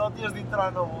 né? Só tinhas de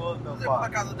entrar na onda, Mas eu por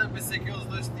acaso até pensei que os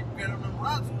dois tipo eram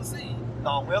namorados ou assim.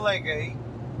 Não, ele é gay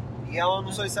e ela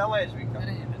não sei se é lésbica.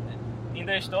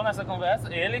 Ainda estou nessa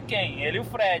conversa? Ele quem? Ele e o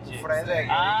Fred. O Fred é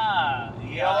gay.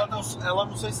 E ela não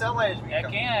sei se é lésbica. É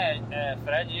quem é? É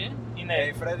Fred e Inês.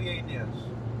 É Fred e a Inês.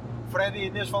 Fred e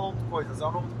Inês falam de coisas, é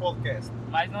o nome do podcast.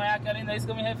 Mas não é aquela Inês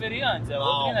que eu me referi antes, é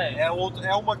outra Inês.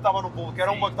 É uma que estava no público,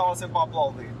 era Sim. uma que estava sempre a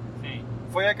aplaudir. Sim.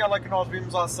 Foi aquela que nós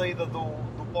vimos à saída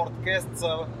do podcast,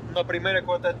 na primeira que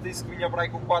eu até te disse que vinha para aí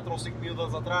com 4 ou 5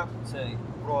 miúdas atrás. Sei.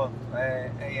 Pronto,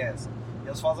 é essa.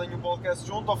 Eles fazem o podcast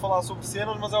junto a falar sobre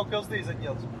cenas, mas é o que eles dizem,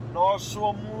 eles. Nós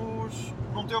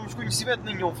não temos conhecimento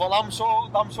nenhum, damos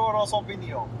só a nossa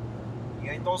opinião. E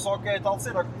então só que é tal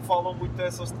cena, como falam muito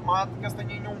dessas temáticas,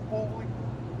 têm um público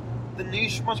de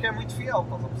nicho, mas que é muito fiel,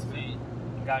 estás a perceber? Sim.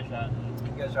 Engajado.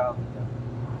 Engajado.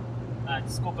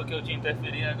 Desculpa que eu te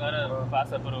interferi, agora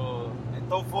passa pro...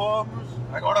 Então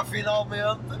agora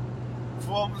finalmente,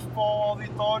 fomos para o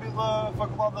auditório da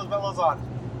Faculdade das Belas Artes.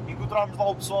 Encontramos lá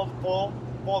o pessoal do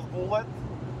Pod Bullet,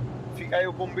 fica aí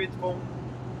o convite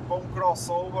para um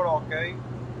crossover, ok?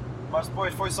 Mas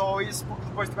depois foi só isso, porque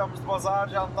depois tivemos de bazar,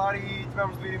 jantar e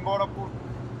tivemos de vir embora porque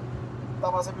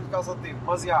estava a ser muito cansativo.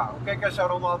 Mas o que é que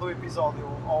acharam lá do episódio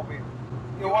ao vivo?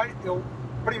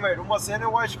 Primeiro, uma cena,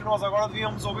 eu acho que nós agora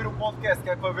devíamos ouvir o podcast, que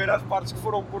é para ver as partes que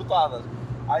foram cortadas.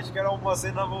 Acho que era uma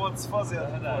cena boa de se fazer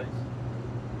depois.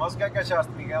 Mas o que é que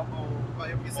achaste, Miguel?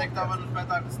 Eu pensei que estava no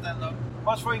espetáculo de stand-up.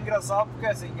 Mas foi engraçado porque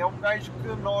assim, é um gajo que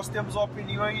nós temos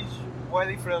opiniões bem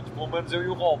diferentes, pelo menos eu e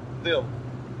o Rob, dele.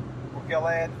 Porque ele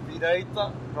é de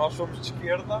direita, nós somos de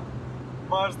esquerda,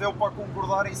 mas deu para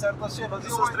concordar em certas cenas.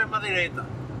 Eu sou extrema-direita.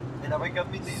 Ainda bem que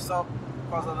admiti isso. Só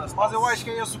por causa das Mas eu acho que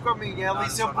é esse o caminho, é ali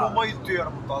sempre o nada. meio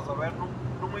termo, estás a ver?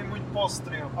 Não é muito para o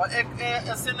extremo.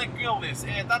 É a cena que ele disse,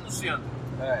 está no centro.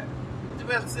 É. Se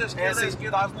tivesse que ser É esquerda, assim,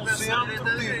 esquerda, estás no tivesse centro,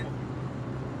 direita, direita. tipo,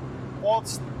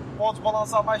 podes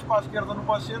balançar mais para a esquerda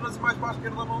numas cenas e mais para a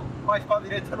esquerda, mais para a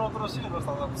direita noutras cenas,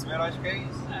 estás a perceber? Acho que é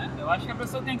isso. Eu acho que a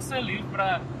pessoa tem que ser livre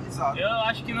pra... Exato. Eu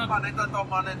acho que não... Pá, nem tanto ao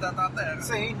mar, nem tanto à terra.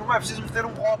 Sim, não é preciso ter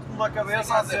um rótulo na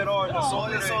cabeça a dizer, olha, não, sou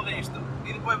Olha só direito. disto.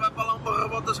 E depois vai para lá um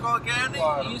barrabotas qualquer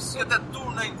Claro. e isso que até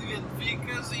tu nem te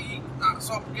identificas e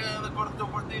só porque é da cor do teu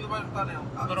partido vais votar nele.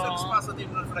 Isso é o que se passa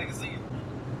tipo na freguesia.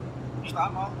 Está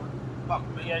mal. Pá,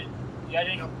 E a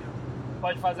gente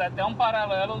pode fazer até um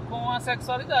paralelo com a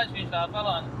sexualidade que a gente estava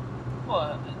falando.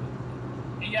 Porra,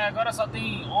 e agora só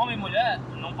tem homem e mulher?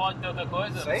 Não pode ter outra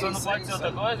coisa? Só não pode ser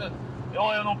outra coisa?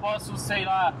 Ou eu não posso, sei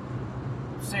lá,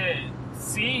 ser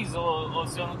cis, ou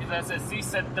se eu não quiser ser cis,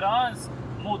 ser trans,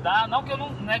 mudar. Não que eu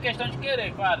não é questão de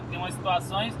querer, claro. Tem umas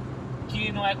situações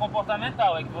que não é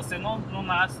comportamental, é que você não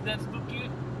nasce dentro do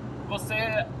que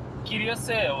você queria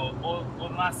ser, ou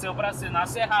nasceu para ser,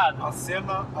 nasce errado. A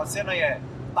cena é,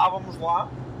 estávamos lá,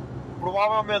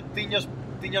 provavelmente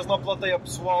tinhas na plateia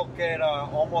pessoal que era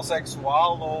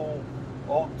homossexual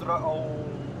ou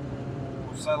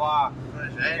sei lá,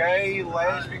 gay,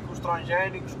 lésbicos,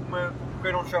 transgénicos, como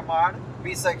queiram chamar,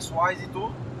 bissexuais e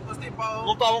tudo. Mas tipo,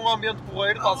 Não estava um ambiente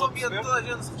porreiro, estás a ambiente perceber? toda a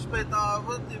gente se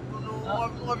respeitava, tipo,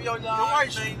 não havia olhar.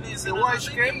 Eu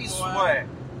acho que é isso,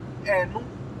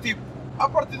 tipo, a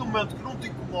partir do momento que não te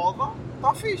incomoda,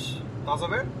 está fixe, estás a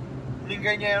ver?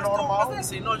 Ninguém é normal. Mas é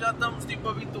assim, nós já estamos tipo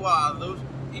habituados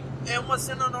e é uma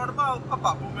cena normal.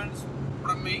 Pelo menos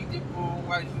para mim, tipo, um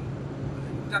gajo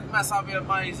já começa a ver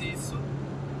mais isso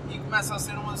e começa a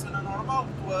ser uma cena normal,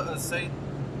 tu aceitas.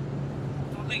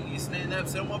 Isso nem deve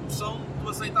ser uma opção de tu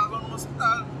aceitar ou não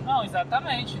aceitar. Não,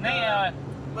 exatamente, nem é.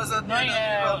 Mas até nem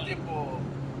a nível tipo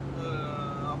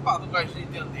do gajo de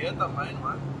entender também,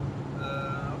 não é?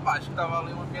 Acho que estava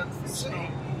ali um ambiente fixe. Sim,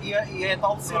 e é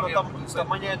tal cena,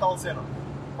 também é tal cena.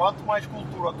 Quanto mais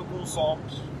cultura tu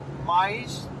consomes,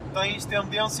 mais tens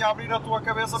tendência a abrir a tua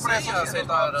cabeça para essas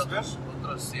cenas,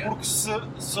 outras cenas. porque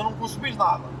se não consumires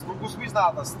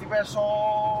nada, se tiveres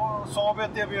só a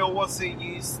BTV ou assim,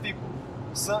 e se tipo,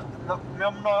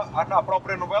 mesmo na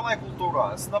própria novela é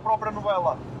cultura, se na própria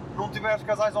novela não tiveres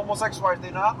casais homossexuais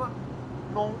nem nada,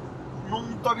 não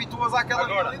te habituas àquela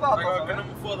realidade. Agora que não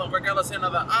me fodam com aquela cena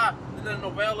nas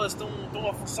novelas estão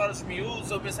a forçar os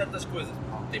miúdos a ver certas coisas.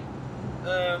 Tipo,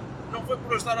 não foi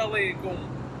por eu estar ali com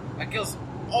aqueles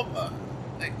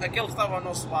que estavam ao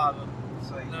nosso lado,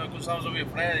 quando estávamos a ouvir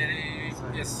Fred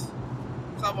e esse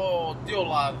estava ao teu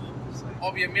lado,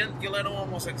 obviamente que ele era um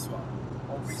homossexual.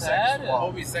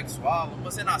 Ou bissexual,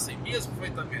 uma cena assim, mesmo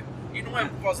perfeitamente. E não é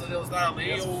por causa deles estar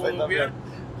ali ou ver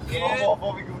que é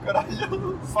homofóbico do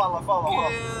caralho. Fala.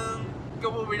 Que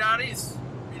eu vou virar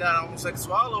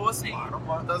homossexual ou assim.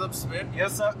 Claro, estás a perceber? É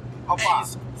isso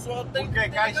que o pessoal tem que ter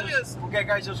na cabeça. Porque é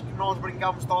que achas que nós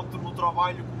brincamos tanto no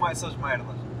trabalho com essas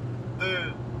merdas?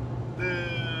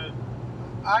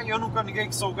 Eu nunca ninguém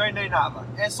que sou gay nem nada.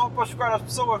 É só para chocar as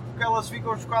pessoas, porque elas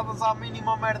ficam chocadas à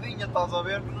mínima merdinha, estás a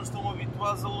ver? Que não estão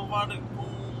habituados a levar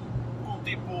com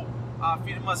tipo a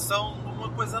afirmação de uma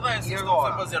coisa dessas. E estão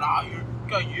agora? sempre a dizer,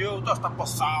 caiu, está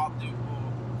passado, tipo,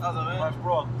 estás a ver? Mas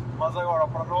pronto, mas agora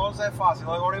para nós é fácil.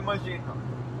 Agora imagina,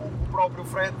 o próprio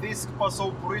Fred disse que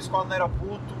passou por isso quando era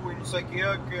puto e não sei o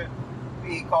quê,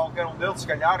 e qualquer um deles, se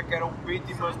calhar, que eram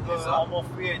vítimas de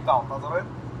homofobia e tal, estás a ver?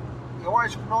 Eu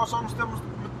acho que nós só nos temos de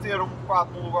meter um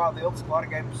bocado no lugar deles, claro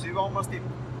que é impossível, mas tipo,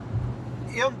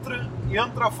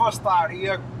 entre afastar e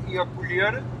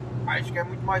acolher, acho que é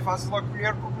muito mais fácil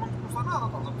acolher porque não te custa nada,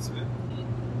 estás a perceber?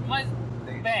 Mas,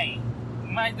 bem,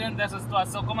 mas dentro dessa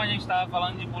situação, como a gente estava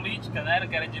falando de política, né,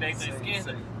 que era direita ou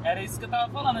esquerda, era isso que eu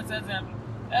estava falando, esse exemplo.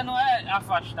 Não é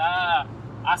afastar,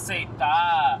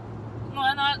 aceitar,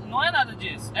 não é nada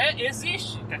disso.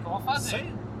 Existe, o que é que eu vou fazer?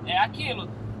 Sim. É aquilo.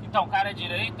 Então, o cara é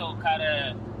direita, o cara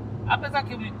é... Apesar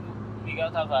que o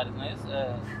Miguel Tavares, não é isso?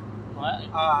 Não é?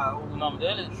 O nome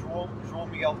dele? João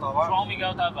Miguel Tavares. João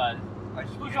Miguel Tavares.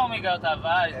 O João Miguel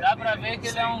Tavares, dá pra ver que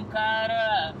ele é um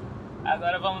cara...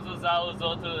 Agora vamos usar as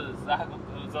outras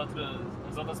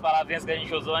palavrinhas que a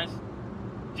gente usou antes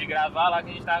de gravar lá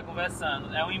que a gente tava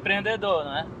conversando. É um empreendedor,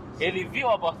 não é? Ele viu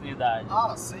a oportunidade.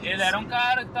 Ele era um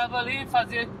cara que tava ali,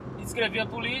 escrevia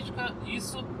política,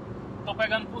 isso tô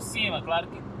pegando por cima. Claro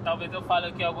que talvez eu fale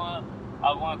aqui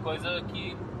alguma coisa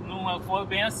que não foi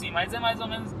bem assim, mas é mais ou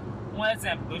menos um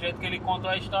exemplo, do jeito que ele contou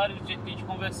a história, do jeito que a gente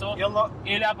conversou.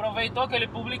 Ele aproveitou que ele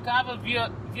publicava, via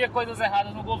coisas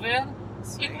erradas no governo.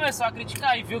 Sim. E começou a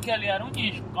criticar e viu que ali era um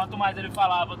nicho. Quanto mais ele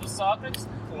falava do Sócrates,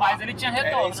 mais ele tinha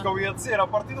retorno. É isso que eu ia dizer, a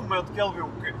partir do momento que ele viu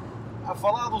que a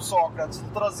falar do Sócrates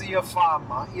lhe trazia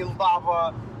fama e lhe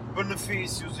dava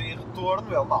benefícios e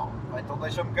retorno, ele não, então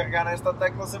deixa-me carregar nesta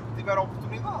tecla sempre que tiver a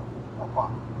oportunidade.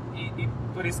 Opa. E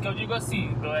por isso que eu digo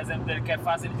assim, do exemplo dele que é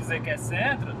fácil ele dizer que é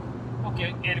centro,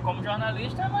 porque ele como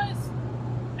jornalista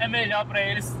é melhor para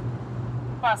eles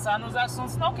passar nos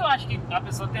assuntos, não que eu acho que a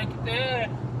pessoa tenha que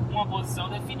ter uma posição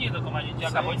definida, como a gente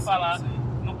acabou de falar,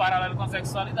 no paralelo com a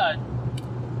sexualidade.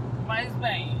 Mas,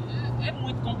 bem, é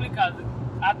muito complicado.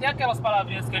 Até aquelas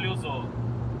palavrinhas que ele usou,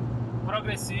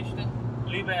 progressista,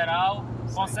 liberal,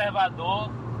 conservador,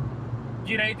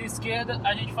 direita e esquerda,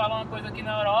 a gente fala uma coisa aqui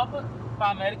na Europa, para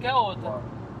a América é outra.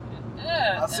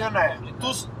 A cena é,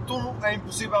 tu é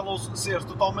impossível seres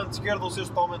totalmente de esquerda ou seres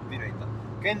totalmente de direita.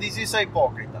 Quem diz isso é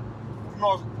hipócrita.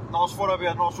 Porque nós for a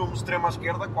ver, nós somos extrema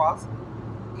esquerda quase.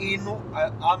 E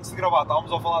antes de gravar estávamos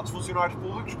a falar dos funcionários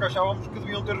públicos que achávamos que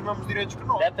deviam ter os mesmos direitos que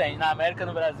nós. Depende, na América,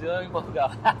 no Brasil ou em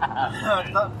Portugal.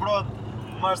 Pronto,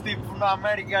 mas tipo na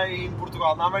América e em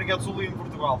Portugal, na América do Sul e em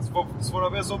Portugal, se for a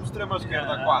ver somos extrema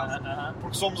esquerda quase.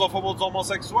 Porque somos a favor dos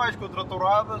homossexuais, contra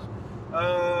touradas,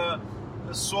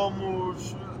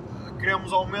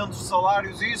 queremos aumentos de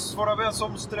salários e isso, se for a ver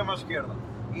somos extrema esquerda.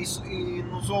 E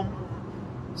não somos,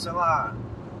 sei lá...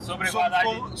 Somos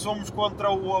contra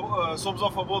somos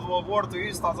a favor do aborto e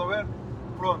isso, estás a ver?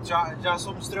 Pronto, já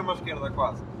somos extrema esquerda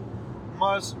quase.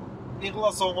 Mas em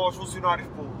relação aos funcionários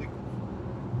públicos,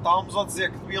 estávamos a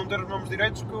dizer que deviam ter os mesmos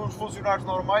direitos que os funcionários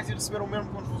normais e receber o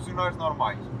mesmo que os funcionários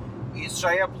normais. Isso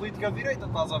já é a política de direita,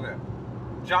 estás a ver?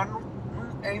 Já não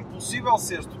é impossível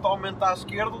ser totalmente à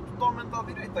esquerda ou totalmente à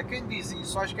direita. Quem diz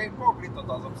isso acho que é hipócrita,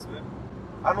 estás a perceber?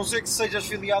 A não ser que sejas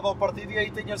filiado ao partido e aí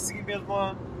tenhas de seguir mesmo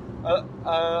a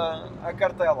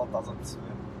cartela, estás a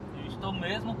perceber? Eu estou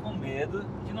mesmo com medo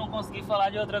de não conseguir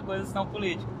falar de outra coisa senão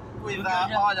política.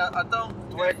 Cuidado, olha, então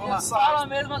tu é que fala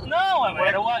mesmo. Não,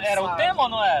 era o tema ou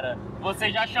não era?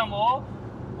 Você já chamou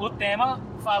o tema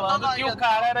falando que o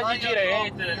cara era de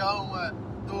direita.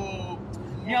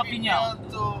 Minha opinião.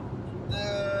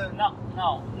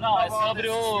 Não, é sobre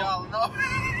o.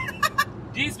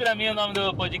 Diz pra mim o nome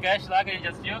do podcast lá que a gente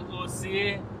assistiu, o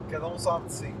Se. Cada um sabe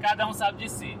de si. Cada um sabe de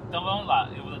si. Então vamos lá,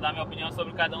 eu vou dar minha opinião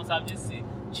sobre cada um sabe de si.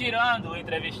 Tirando o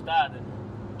entrevistado,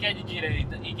 que é de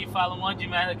direita e que fala um monte de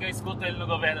merda que eu escuto ele no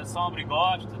Governo Sombra e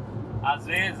gosto, às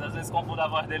vezes confundo a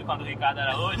voz dele quando o Ricardo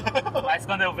Araújo, mas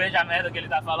quando eu vejo a merda que ele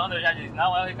tá falando, eu já digo,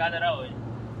 não é o Ricardo Araújo,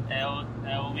 é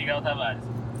o Miguel Tavares.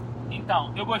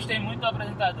 Então, eu gostei muito do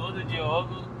apresentador, do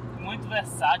Diogo, muito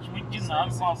versátil, muito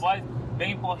dinâmico, com uma voz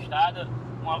bem impostada,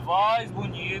 uma voz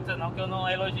bonita, não que eu não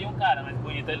elogie um cara, mas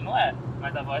bonito ele não é,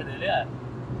 mas a voz dele é.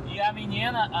 E a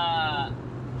menina, a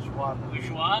Joana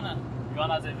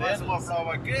Azevedo. Mais uma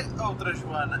prova aqui, outra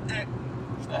Joana.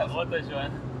 Outra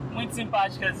Joana. Muito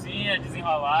simpáticazinha,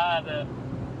 desenrolada,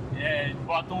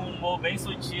 bota um humor bem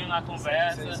sutil na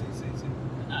conversa. Sim.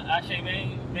 Achei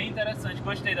bem interessante,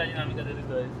 gostei da dinâmica deles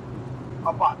dois.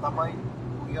 Também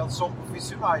eles são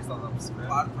profissionais, estás a perceber?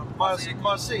 Claro, mas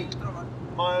sim.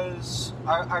 Mas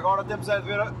agora temos de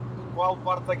ver qual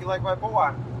parte daquilo é que vai para o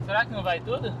ar. Será que não vai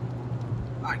tudo?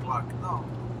 Claro que não.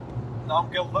 Não,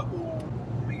 porque o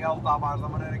Miguel Tavares, da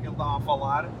maneira que ele estava a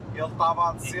falar, ele estava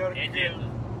a dizer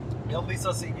que... Ele disse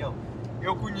assim,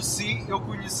 eu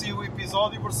conheci o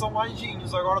episódio versão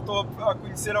anjinhos, agora estou a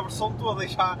conhecer a versão toda e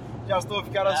já estou a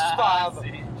ficar assustado.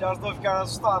 Já estou a ficar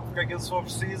assustado, porque aquilo se for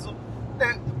preciso,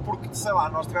 porque sei lá,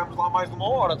 nós tivemos lá mais de uma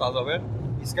hora, estás a ver?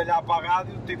 E se calhar para a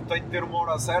rádio, tipo, tem de ter uma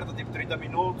hora certa, tipo 30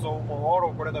 minutos, ou uma hora,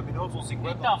 ou 40 minutos, ou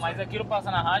 50. Então, mas aquilo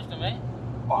passa na rádio também?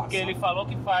 Passa. Porque ele falou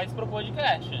que faz pro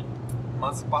podcast.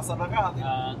 Mas passa na rádio,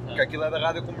 Tá. porque aquilo é da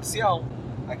rádio comercial.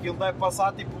 Aquilo deve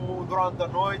passar tipo durante a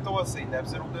noite ou assim, deve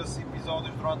ser um desses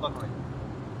episódios durante a noite.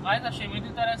 Mas achei muito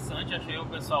interessante, achei o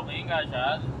pessoal bem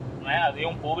engajado, né? Havia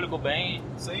um público bem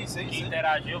que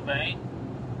interagiu bem,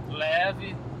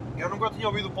 leve. Eu nunca tinha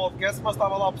ouvido o podcast, mas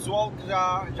estava lá o pessoal que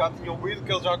já tinha ouvido,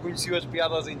 que ele já conhecia as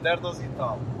piadas internas e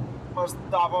tal. Mas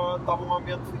estava um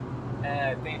ambiente...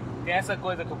 Tem essa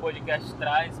coisa que o podcast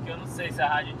traz, que eu não sei se a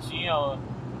rádio tinha, ou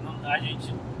a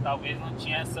gente talvez não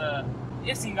tinha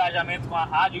esse engajamento com a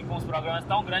rádio e com os programas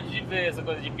tão grande de ver essa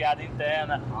coisa de piada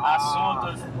interna,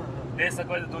 assuntos, dessa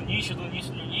coisa do nicho,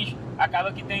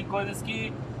 acaba que tem coisas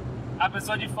que a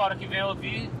pessoa de fora que vem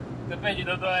ouvir fica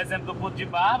perdida. Eu dou o exemplo do puto de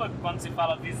barba, que quando se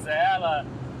fala visela,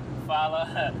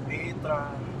 fala...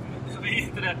 Vitra,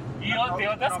 e tem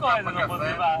outras coisas no puto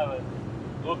de barba.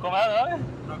 Como é o nome?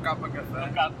 No Capa Café.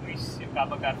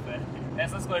 Capa Café.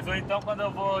 Essas coisas. Ou então quando eu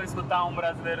vou escutar um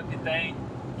brasileiro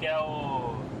que é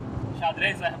o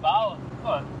Xadrez Verbal,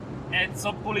 é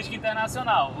sobre política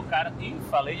internacional. O cara...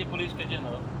 falei de política de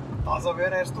novo. Estás a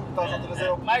ver, és tu que estás a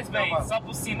trazer o... Mas bem, só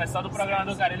por cima, só do programa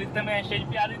do cara. Ele também é cheio de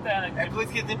piada interna. É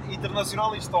política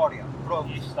internacional e história.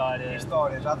 Pronto.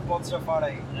 História, já te podes chafar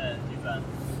aí. Exato.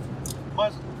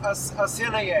 Mas a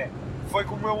cena foi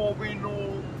como eu ouvi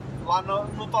lá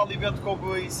no tal evento que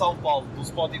houve em São Paulo, do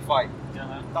Spotify.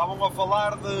 Estavam a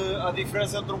falar a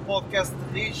diferença entre um podcast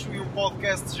de nicho e um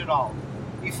podcast geral.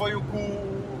 E foi o que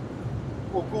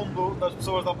um das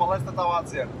pessoas da palestra estava a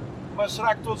dizer. Mas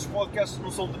será que todos os podcasts não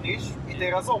são de nicho? E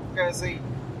tem razão, porque é assim,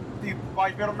 tipo,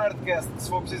 vais ver o Nerdcast, que se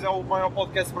for preciso é o maior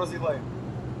podcast brasileiro.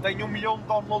 Tem 1 milhão de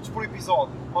downloads por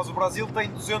episódio, mas o Brasil tem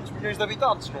 200 milhões de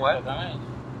habitantes, não é? Exatamente.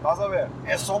 Estás a ver?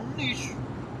 É só um nicho.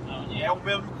 É o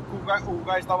mesmo que o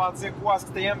gajo estava a dizer com o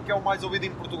AskTM, que é o mais ouvido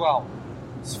em Portugal.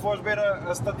 Se fores ver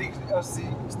as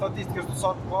estatísticas do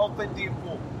SoundCloud, tem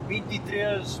tipo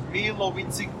 23 mil ou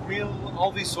 25 mil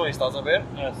audições, estás a ver?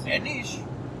 É nicho,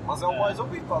 mas é o mais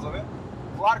ouvido, estás a ver?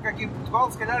 Claro que aqui em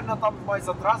Portugal, se calhar ainda estamos mais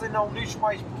atrás, ainda é um nicho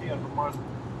mais pequeno, mas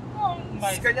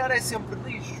se calhar é sempre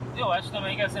nicho. Eu acho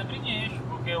também que é sempre nicho,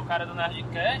 porque o cara do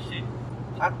Nerdcast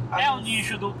é o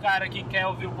nicho do cara que quer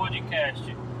ouvir o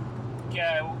podcast. Que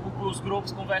é os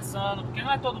grupos conversando, porque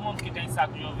não é todo mundo que tem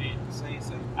saco de ouvir. Sim.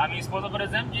 A minha esposa, por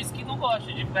exemplo, disse que não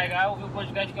gosta de pegar e ouvir o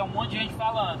podcast, que é um monte de gente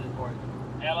falando.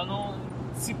 Ela não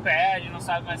se perde, não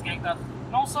sabe mais quem é que tá...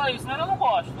 Não só isso, mas eu não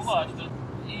gosto.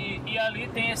 E ali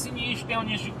tem esse nicho, tem um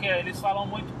nicho que eles falam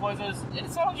muito coisas...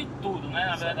 Eles falam de tudo, né,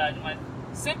 na verdade, mas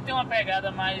sempre tem uma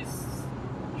pegada mais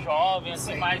jovem,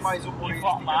 assim, mais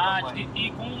informática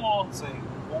e com humor. Sim,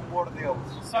 o humor deles.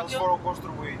 Eles foram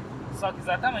construídos. Só que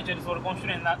exatamente, eles foram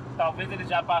construindo. Talvez eles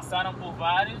já passaram por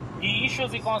vários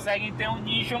nichos e conseguem ter um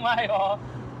nicho maior.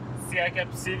 Se é que é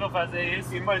possível fazer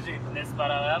isso. Imagina. Nesse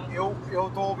paralelo. Eu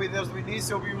estou a ouvir desde o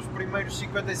início, eu vi os primeiros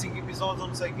 55 episódios, ou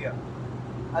não sei o que é.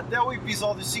 Até o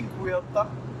episódio 50,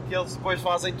 que eles depois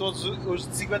fazem todos os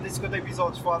de 50 e 50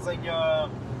 episódios, fazem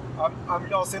a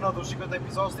melhor cena dos 50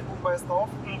 episódios, tipo um best-of.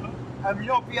 A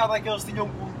melhor piada que eles tinham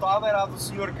contado era a do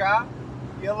Sr. K.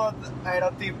 Ele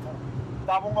era tipo...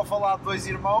 Estavam a falar de 2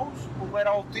 irmãos, um era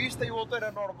autista e o outro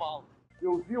era normal.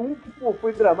 Eu vi um que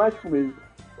foi dramático mesmo.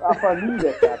 A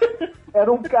família, cara,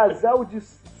 era um casal de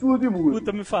surdo e mudo.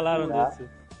 Puta, me falaram desse.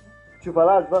 Te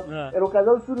falaram? Era um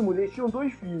casal de surdo e mudo, eles tinham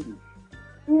 2 filhos.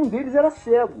 Um deles era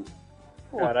cego.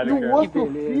 Caralho, e o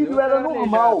outro filho era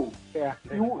normal.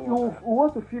 E o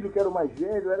outro filho, que era o mais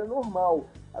velho, era normal.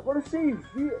 Agora você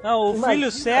vê... Não, o filho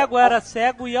cego era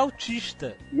cego e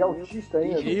autista. E autista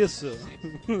ainda? Isso.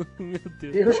 Meu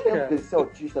Deus. Eu lembro dele ser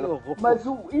autista. Mas,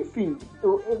 enfim,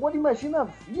 agora imagina a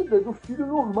vida do filho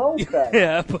normal,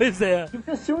 cara. Pois é.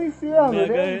 Devia ser um inferno,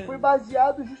 né? E foi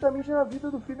baseado justamente na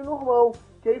vida do filho normal.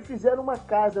 Que aí fizeram uma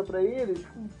casa pra eles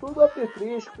com todo o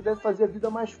apetrecho, que pudesse fazer a vida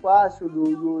mais fácil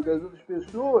das outras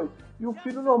pessoas. E o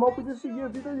filho normal podia seguir a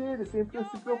vida dele, sem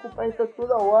se preocupar em estar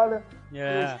toda hora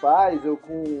com os pais ou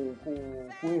com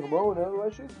o irmão, né? Eu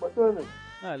achei isso bacana.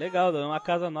 Ah, legal, deram uma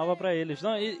casa nova pra eles.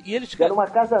 Não, e eles deram uma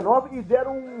casa nova e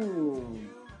deram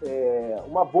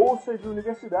uma bolsa de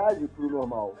universidade pro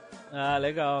normal. Ah,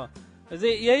 legal. Mas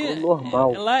e aí? O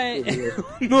normal. Lá é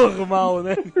normal,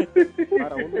 né?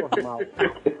 Para o normal.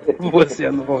 Você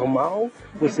é normal,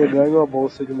 você ganha uma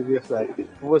bolsa de universidade.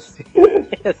 Você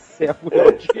é cego e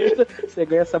autista, você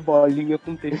ganha essa bolinha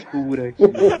com textura aqui.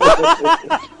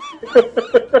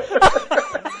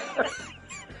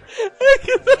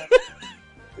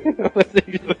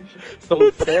 Vocês dois são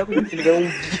cegos e vocês ganham um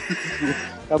bicho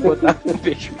pra botar no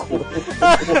pescoço.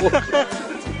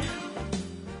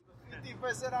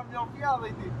 Essa era a melhor piada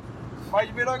e tipo, vais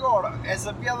ver agora,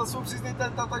 essa piada só precisa nem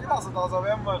ter tanta graça, estás a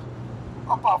ver? Mas,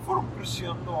 opá, foram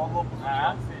crescendo ao longo do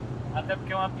tempo. Sim. Até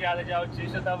porque uma piada de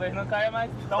autista talvez não caia mais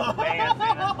tão bem assim,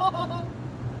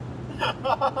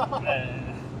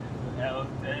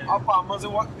 né? Opá, mas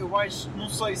eu acho, não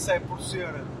sei se é por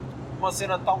ser uma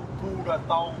cena tão pura,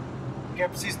 tão que é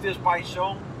preciso ter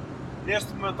paixão.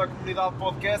 Neste momento a comunidade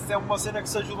podcast é uma cena que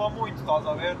se ajuda muito, estás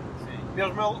a ver?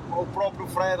 Mesmo o próprio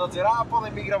Fred a dizer,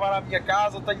 podem vir gravar à minha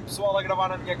casa, tenho pessoal a gravar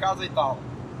na minha casa e tal.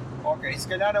 Ok, se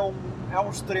calhar é um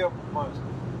extremo, mas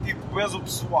tipo, vês o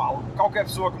pessoal, qualquer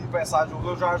pessoa que me peça ajuda,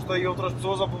 eu já ajudei outras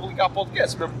pessoas a publicar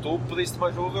podcasts, mesmo tu pediste-me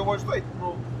ajuda, eu ajudei-te,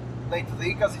 dei-te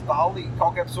dicas e tal, e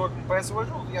qualquer pessoa que me peça eu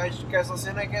ajudo, e acho que essa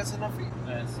cena é que é a cena fixe.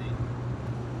 Sim.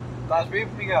 Estás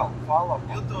vivo, Miguel? Fala.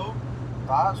 Pô. Eu estou.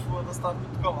 Estás? Foda-se, estás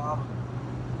muito calado.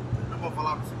 Não vou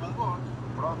falar por cima de vós.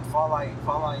 Pronto, fala aí.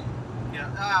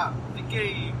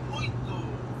 Fiquei muito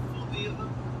fodido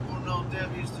por não ter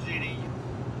visto Girinho.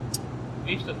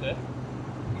 Visto até?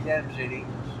 Guilherme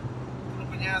Geirinhos. Tu não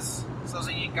conheces?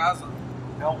 Sozinho em casa?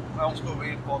 É um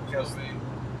podcast.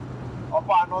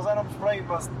 Opa, nós éramos por aí,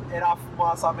 mas era a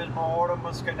fumaça à mesma hora,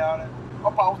 mas se calhar...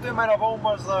 Opa, o tema era bom,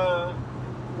 mas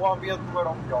o ambiente não era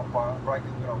o melhor para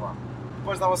aquilo gravar.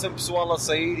 Depois estava sempre pessoal a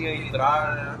sair e a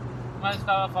entrar. Mas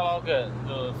estava a falar o quê?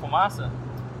 Do Fumaça?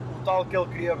 O tal que ele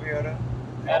queria ver...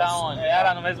 Era onde?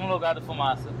 Era no mesmo lugar do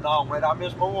Fumaça? Não, era à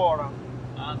mesma hora.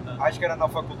 Ah, tá. Acho que era na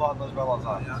Faculdade das Belas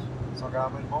Artes. Só que era à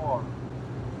mesma hora.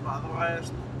 Pá, do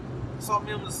resto, só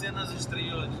mesmo cenas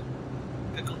exteriores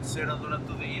que aconteceram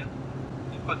durante o dia,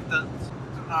 impactantes,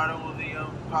 tornaram o dia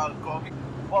um bocado cómico.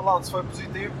 O balanço foi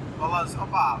positivo. O balanço,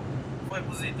 opá, foi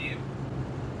positivo.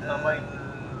 Também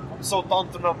começou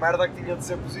tanto na merda que tinha de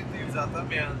ser positivo.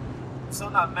 Exatamente.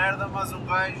 Começou na merda, mas um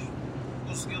gajo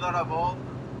conseguiu dar a volta,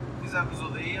 fizemos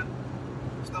o dia,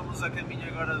 estamos a caminho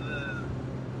agora de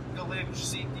Galegos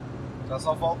City. Já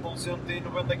só faltam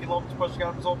 190 km para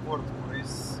chegarmos ao Porto, por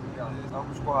isso já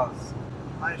estamos quase.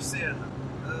 Mais cena.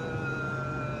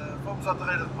 Fomos à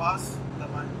Terreira de Passo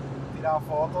também. Tirar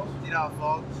fotos.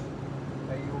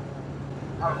 Aí o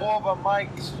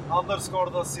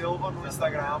 @Mikes_da Silva no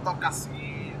Instagram. Toca a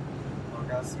seguir.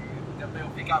 Também eu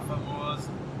ficar famoso.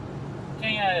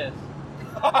 Quem é esse?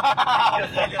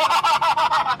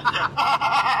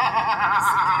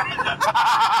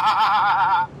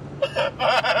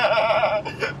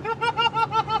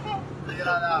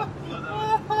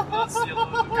 Vacilo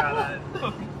do caralho.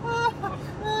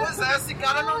 Pois é, esse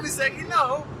cara não me segue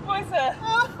não. Pois é.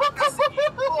 Toca a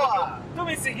seguir, porra. Tu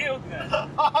me seguiu,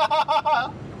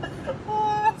 cara?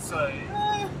 Não sei.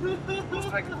 Mas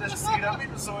tu é que tens que seguir a mim,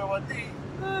 não sou eu a ti.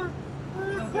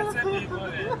 Não percebi,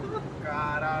 porra.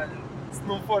 Caralho. Se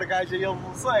não for gajas ele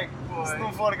não segue. Pois. Se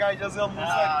não for gajas ele não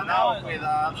segue. Não,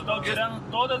 cuidado. Estou tirando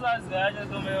todas as gajas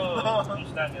do meu O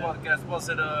Instagram. podcast pode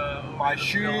ser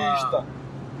Machista.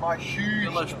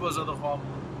 Pela esposa do Romulo,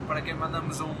 para quem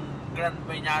mandamos um grande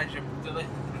bem-aja por ter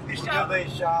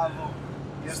deixado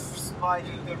este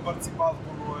personagem ter participado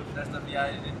connosco nesta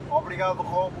viagem. Obrigado,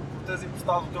 Romulo, por teres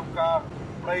emprestado o teu carro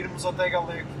para irmos até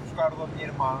Galegos buscar da minha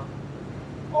irmã.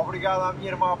 Obrigado à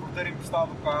minha irmã por ter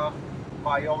emprestado o carro.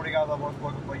 Pai, obrigado a vós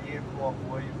pela companhia e pelo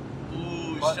apoio.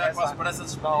 Já quase parece a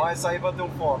despedir. Não, essa aí bateu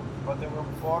forte mesmo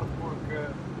forte porque...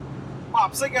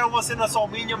 pensei que era uma cena só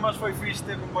minha, mas foi fixe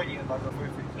ter companhia, tá? Foi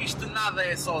fixe. Isto nada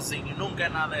é sozinho, nunca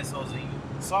nada é sozinho.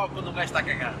 Só quando um gajo está a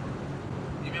cagar.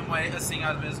 E mesmo é assim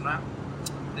às vezes, não é?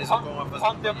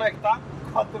 Quanto tempo é que está?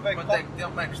 Quanto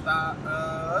tempo é que está?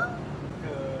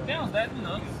 Tem uns 10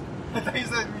 minutos. Tens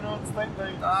 10 minutos,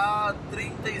 tem. Está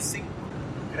 35.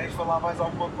 Queres falar mais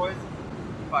alguma coisa?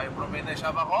 Pá, eu prometo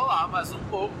deixava rolar mais um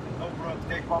pouco. Então pronto, o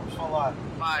que é que vamos falar?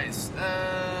 Mais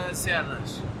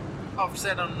cenas.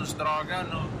 Ofereceram-nos droga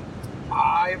no...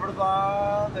 É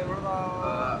verdade.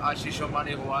 A xixa ou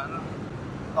marihuana.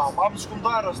 Não, vamos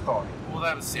contar a história. Ou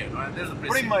deve ser, não é? Desde o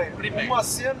princípio. Primeiro. Uma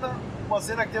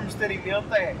cena que temos de ter em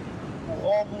mente é o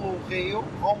Rómulo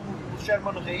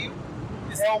Sherman Rio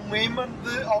é um imã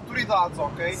de autoridades,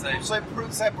 ok? Sei. Não sei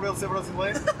se é por ele ser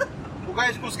brasileiro. O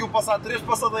gajo conseguiu passar 3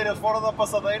 passadeiras fora da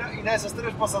passadeira e nessas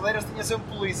 3 passadeiras tinha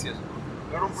sempre polícias.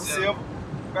 Eu não percebo.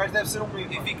 O gajo deve ser um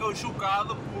imã. E ficou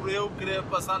chocado por eu querer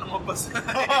passar numa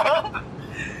passadeira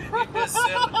e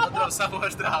pensar atravessar uma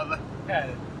estrada. Cara,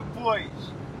 Depois,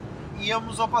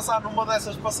 íamos a passar numa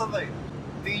dessas passadeiras.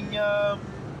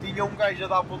 Tinha um gajo a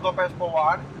dar pontapés para o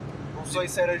ar. Não sei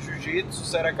se era jiu-jitsu,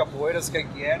 se era capoeira, se o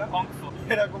que era. Kung Fu.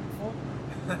 Era Kung Fu.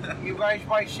 E o gajo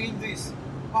baixinho disse: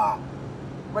 pá,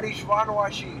 marihuana ou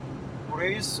AX? Por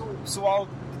isso, o pessoal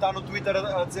que está no Twitter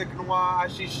a dizer que não há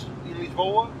AX em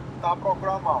Lisboa está a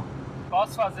procurar mal.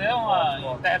 Posso fazer uma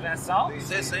intervenção?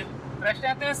 Sim.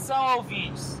 Prestem atenção,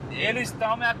 ouvintes. Eles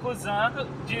estão me acusando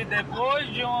de, depois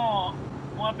de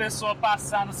uma pessoa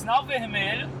passar no sinal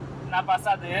vermelho, na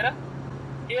passadeira,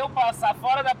 eu passar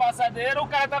fora da passadeira, o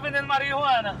cara tá vendendo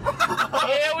marihuana.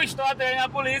 Eu estou atraindo a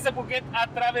polícia porque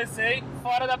atravessei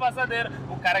fora da passadeira.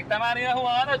 O cara que tá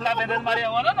marihuana, tá vendendo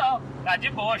marihuana não. Tá de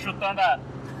boa, chutando a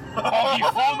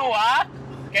Kung no ar.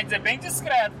 Quer dizer, bem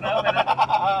discreto, né?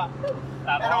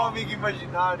 Tá Era um bom. amigo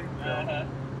imaginário. Aham.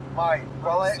 Mãe,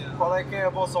 qual é que é a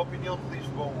vossa opinião de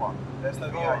Lisboa, desta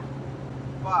viagem?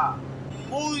 Pá,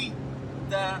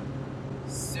 muita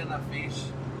cena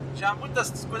fixe. Já há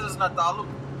muitas coisas de Natal,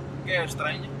 que é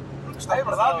estranho. Porque está É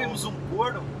verdade, vimos um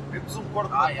coro de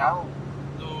Natal.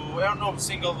 É o novo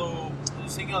single do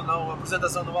single não, a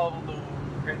apresentação do álbum do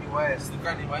Kanye West.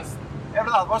 West. É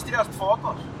verdade, vós tiraste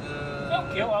fotos? É o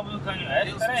que? O álbum do Kanye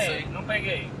West? Eu Pera aí, sei. não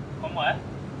peguei. Como é?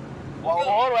 O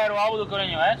Ouro era o álbum do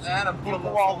Kanye West? Era Porque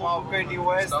o álbum do Kanye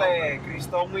West é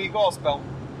cristão e gospel.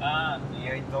 Ah, E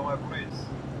então é por isso.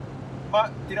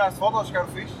 Mas tiraste fotos, quero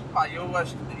fixe? Pá, eu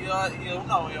acho que eu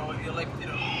não, ele é que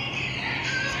tirou.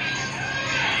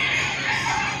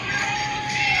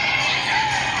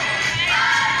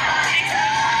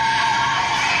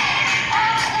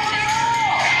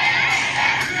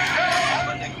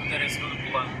 Vai ter que meter em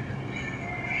segundo plano.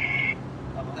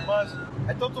 Mas,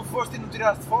 então tu foste e não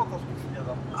tiraste fotos, que filha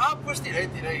da puta. Ah, pois tirei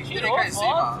Tirou cá em foto?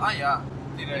 cima. Ah, já,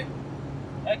 tirei.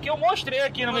 é que eu mostrei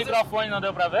aqui no Mas microfone, não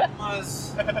deu pra ver?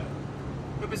 Mas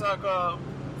eu pensava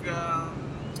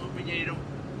que o Pinheiro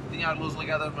tinha as luzes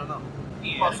ligadas, mas não.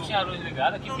 E Mas ele o- tinha a luz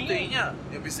ligada, que Não pinha. tinha,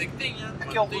 eu pensei que tinha. mas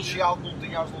Aquele não do tinha. Chiado não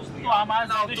tinha as luzes Não há ligadas. mais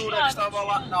Na luz do altura Chiado, que estavam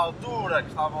lá, tinha. na altura que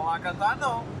estavam lá a cantar,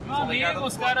 não. Meu Só ligada amigo,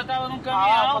 os depois. caras estavam num Ah,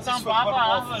 caminhão, mas isso foi tampava para a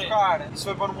não árvore. ofuscar. Isso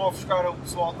foi para não ofuscar o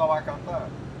pessoal que estava a cantar.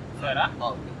 Será?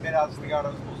 Era a desligar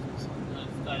as luzes, não sei.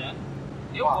 Tá vendo?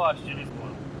 Eu Ah. gosto de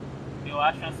Lisboa. Eu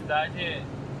acho uma cidade,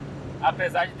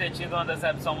 apesar de ter tido uma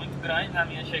decepção muito grande na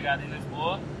minha chegada em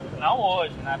Lisboa, não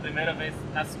hoje,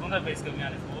 na segunda vez que eu vim a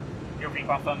Lisboa, eu vim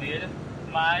com a família,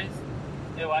 mas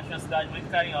eu acho uma cidade muito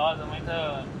carinhosa, muito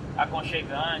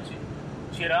aconchegante,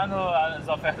 tirando as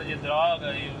ofertas de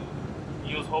droga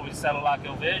e os roubos de celular que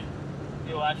eu vejo,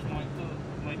 eu acho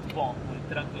muito bom, muito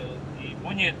tranquilo. E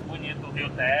bonito o Rio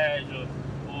Tejo,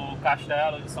 o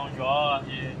Castelo de São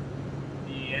Jorge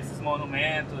e esses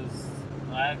monumentos,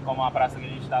 não é? Como a praça que a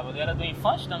gente estava ali. Era do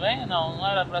Infante também? Não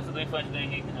era a praça do Infante do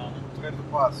Henrique, não, né? Terreiro do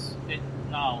Passo.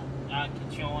 Não, aqui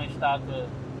tinha uma estátua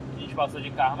que a gente passou de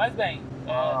carro, mas bem,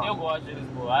 eu gosto de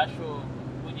Lisboa, acho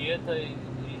bonita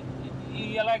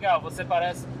e é legal, você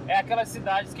parece, é aquelas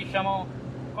cidades que chamam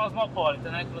cosmopolita,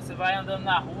 né? Que você vai andando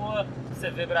na rua, você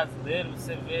vê brasileiro,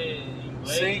 você vê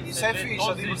inglês, Sim, você isso é vê fixe, todos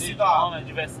a os diversidade. idiomas, a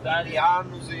diversidade.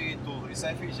 Indianos e tudo, isso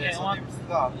é fixe, É essa uma-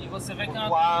 diversidade. E você vê que Porque é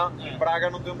lá uma... em Braga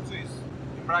não temos isso.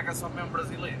 Em Braga são mesmo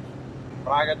brasileiros. Em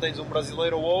Braga tens um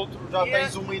brasileiro ou outro, já E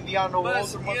tens um indiano ou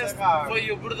Mas outro, mas é esse raro.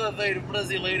 foi o verdadeiro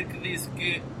brasileiro que disse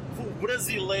que o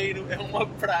brasileiro é uma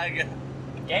praga.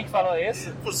 Quem que falou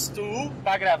isso? Fosse tu,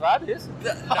 Tá gravado isso?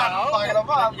 não, está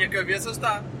gravado. na minha cabeça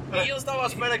está. E ele estava à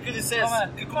espera que eu dissesse Como é?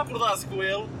 que concordasse com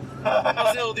ele,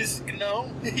 mas ele disse que não,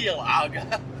 e ele,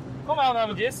 Como é o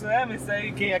nome disso, né? Não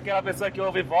sei quem é aquela pessoa que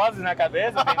ouve vozes na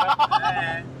cabeça.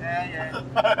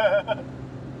 Tem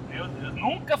Meu Deus,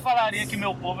 nunca falaria que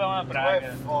meu povo é uma Tu praga.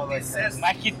 é foda, cara.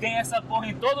 Mas que tem essa porra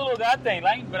em todo lugar, tem.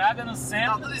 Lá em Braga, no não,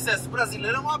 centro. tu dissesse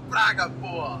brasileiro é uma praga,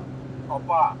 porra.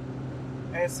 Opa,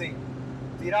 é assim,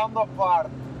 tirando a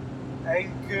parte em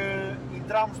que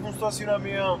entramos num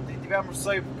estacionamento e tivemos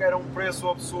sair porque era um preço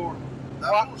absurdo,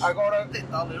 agora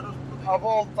 30 euros por dia. a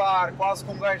voltar quase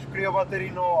que um gajo queria bater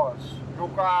em nós no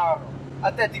carro,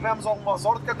 até tivemos alguma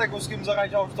sorte que até conseguimos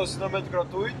arranjar um estacionamento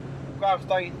gratuito, o carro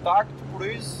está intacto, por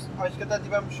isso acho que até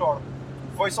tivemos sorte.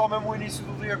 Foi só mesmo o início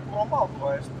do dia que correu mal, do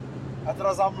resto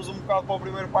atrasámos-nos um bocado para o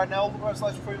primeiro painel, do resto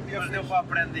acho que foi um dia Mas deu fixe. para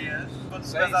aprender. Quando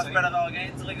Sim, estás à sim. espera de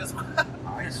alguém, desliga-se.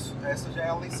 Essa já é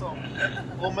a lição.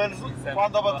 Pelo menos é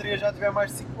quando a muito bateria já tiver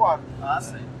mais de 5 anos. Ah,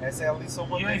 sim. Essa é a lição E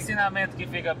o mantém. ensinamento que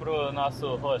fica pro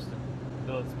nosso rosto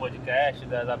dos podcasts,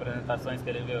 das apresentações que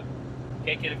ele viu. O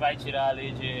que é que ele vai tirar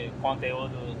ali de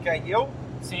conteúdo? Quem eu?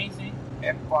 Sim.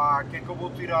 Epá, o que é que eu vou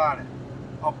tirar?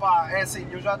 Opa, é assim,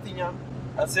 eu já tinha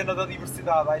a cena da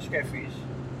diversidade, acho que é fixe.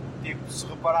 Tipo, se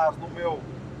reparares no meu,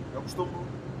 eu costumo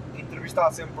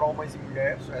entrevistar sempre homens e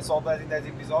mulheres, é só 10 em 10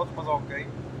 episódios, mas ok.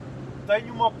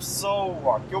 Tenho uma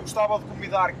pessoa que eu gostava de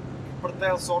convidar que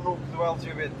pertence ao núcleo do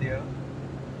LGBT,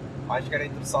 acho que era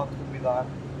interessante convidar.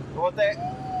 Eu até,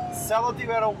 se ela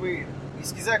tiver a ouvir e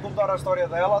se quiser contar a história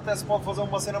dela, até se pode fazer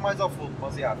uma cena mais a fundo,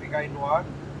 mas fica aí no ar.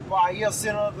 Pá, e a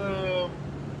cena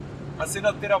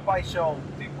de ter a paixão,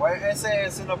 tipo, essa é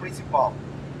a cena principal.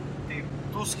 Tipo,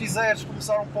 tu se quiseres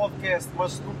começar um podcast,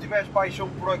 mas se não tiveres paixão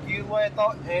por aquilo, é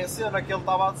a cena que ele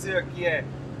estava a dizer, que é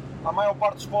a maior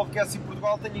parte dos podcasts em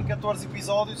Portugal têm 14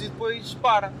 episódios e depois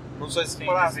para. Não sei se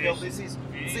reparaste que ele disse isso.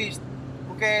 Desiste.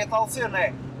 Porque é tal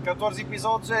cena, 14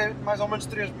 episódios é mais ou menos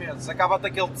 3 meses, acaba-te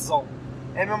aquele tesão.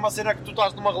 É a mesma cena que tu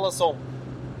estás numa relação.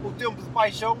 O tempo de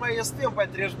paixão é esse tempo, é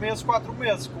 3 meses, 4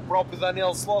 meses, que o próprio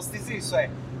Daniel Sloss diz isso,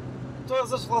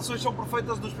 todas as relações são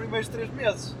perfeitas nos primeiros 3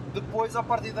 meses, depois a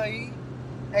partir daí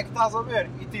é que estás a ver.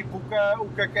 E tipo, o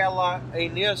que aquela, a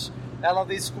Inês, ela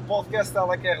disse que o podcast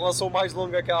dela que é a relação mais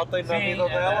longa que ela tem na vida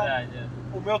dela. Verdade.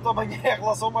 O meu também é a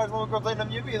relação mais longa que eu tenho na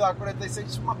minha vida, há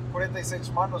 46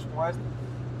 semanas com esta.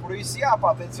 Por isso,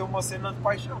 tem de ser uma cena de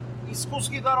paixão. E se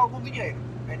conseguir dar algum dinheiro,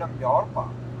 ainda melhor, pá.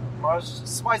 Mas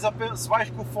se vais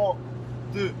com o foco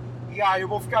de eu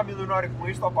vou ficar milionário com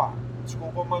isto,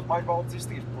 desculpa, mas mais vale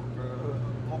desistir, porque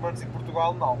pelo menos em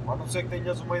Portugal não. A não ser que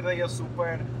tenhas uma ideia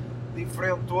super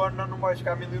diferentona, não vais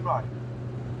ficar milionário.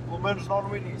 Pelo menos não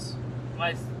no início.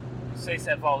 Mas não sei se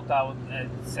é voltar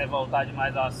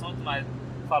demais ao assunto, mas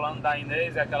falando da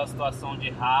Inês, é aquela situação de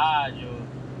rádio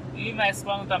e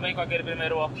mesclando também com aquele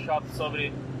primeiro workshop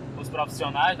sobre os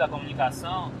profissionais da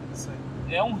comunicação. Sim.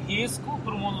 É um risco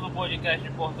para o mundo do podcast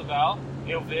em Portugal,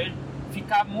 eu vejo,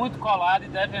 ficar muito colado e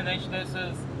dependente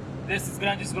desses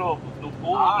grandes grupos, do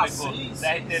público,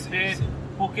 da RTP, sim.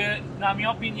 Porque, na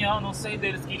minha opinião, não sei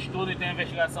deles que estudam e têm uma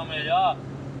investigação melhor,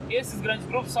 esses grandes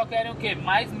grupos só querem o quê?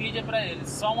 Mais mídia para eles,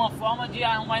 só uma forma de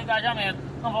arrumar engajamento.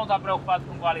 Não vão estar preocupados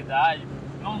com qualidade,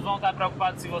 não vão estar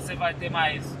preocupados se você vai ter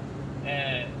mais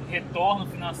retorno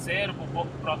financeiro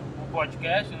para o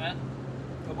podcast, né?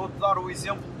 Eu vou-te dar o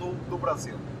exemplo do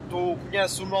Brasil. Tu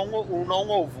conheces o Não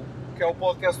Ovo, que é o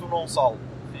podcast do Não Sal.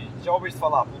 Sim. Já ouviste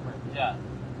falar, pelo menos? Já.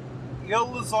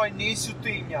 Eles ao início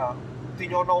tinha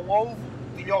o Não Ovo,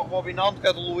 tinha o Rebobinando, que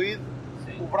é do Luís.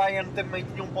 O Brian também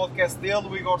tinha um podcast dele,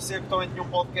 o Igor Seco também tinha um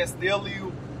podcast dele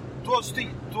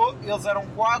e eles eram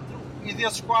 4 e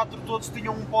desses 4 todos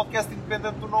tinham um podcast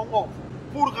independente do Não Ovo.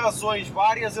 Por razões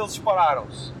várias eles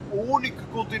separaram-se. O único que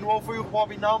continuou foi o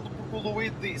Rebobinando, porque o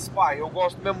Luís disse, eu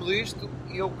gosto mesmo disto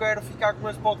e eu quero ficar com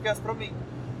este podcast para mim.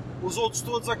 Os outros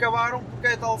todos acabaram porque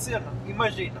é tal cena.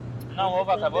 Imagina. Não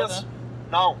Ovo acabou, né?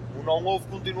 Não, o Não Ovo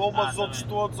continuou, mas os outros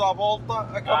todos à volta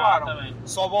acabaram.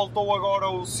 Só voltou agora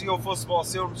o Se Eu Fosse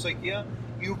Você, ou não sei o quê,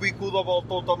 e o Bicuda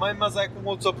voltou também, mas é com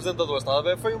outros apresentadores, está a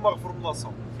ver? Foi uma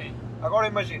reformulação. Sim. Agora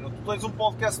imagina, tu tens um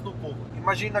podcast no público,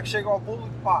 imagina que chega ao público,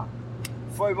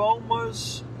 foi bom,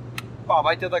 mas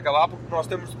vai ter de acabar porque nós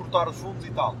temos de cortar os fundos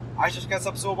e tal. Achas que essa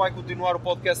pessoa vai continuar o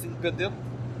podcast independente?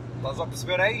 Estás a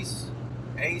perceber? É isso.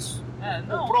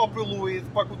 O próprio Luís,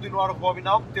 para continuar o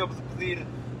Rebobinado, teve de pedir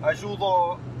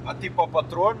ajuda a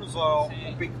patronos, ao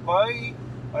PicPay,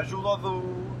 ajuda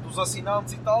dos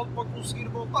assinantes e tal, para conseguir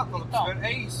voltar, estás a perceber?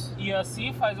 É isso. E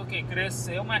assim faz o quê?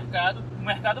 Crescer o mercado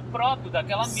próprio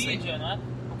daquela mídia, né?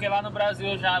 Porque lá no Brasil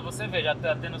você vê, já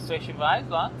está tendo os festivais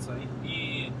lá. Sim.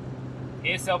 E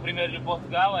esse é o primeiro de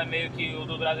Portugal, é meio que o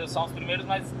do Brasil são os primeiros,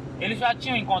 mas eles já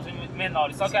tinham encontros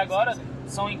menores, só que agora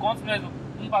são encontros mesmo,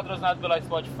 um patrocinado pela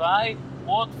Spotify,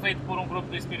 outro feito por um grupo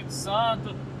do Espírito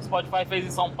Santo. Spotify fez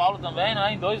em São Paulo também,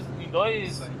 né? Em dois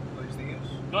dias.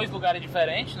 2 lugares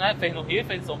diferentes, né? Fez no Rio,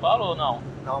 fez em São Paulo ou não?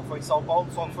 Não, foi em São Paulo,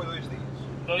 só que foi 2 dias.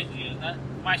 2 dias, né?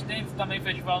 Mas tem também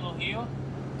festival no Rio.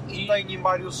 E tem em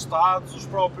vários estados os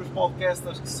próprios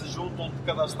podcasters que se juntam de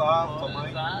cada estado também.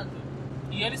 Exato.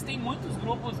 E eles têm muitos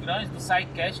grupos grandes, do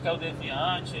SciCast, que é o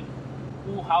Deviante,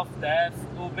 o Half Death,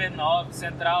 o B9,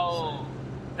 Central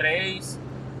 3.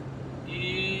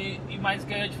 E mais o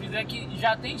que eu ia te dizer é que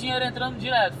já tem dinheiro entrando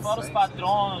direto, fora os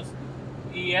patronos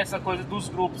e essa coisa dos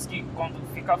grupos que quando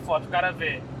fica forte o cara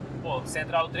vê,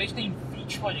 Central 3 tem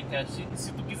 20 podcasts,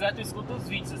 se tu quiser tu escuta os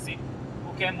 20, assim,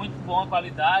 porque é muito bom a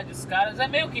qualidade, os caras, é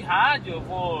meio que rádio, eu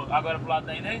vou agora pro lado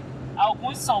da Inês,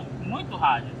 alguns são muito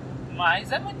rádio,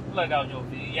 mas é muito legal de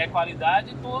ouvir, e é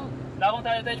qualidade, tu dá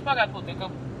vontade até de pagar,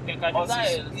 tem que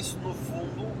ajudar eles. Isso no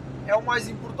fundo é o mais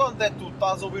importante, tu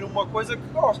estás a ouvir uma coisa que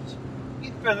gostes.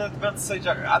 Independentemente se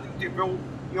seja rádio, tipo,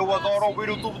 eu adoro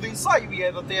ouvir o tubo de ensaio e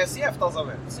é da TSF, estás a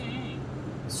ver? Sim.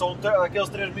 São aqueles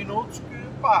 3 minutos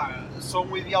que, são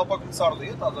um ideal para começar o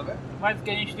dia, estás a ver? Mas o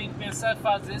que a gente tem que pensar é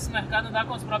fazer esse mercado andar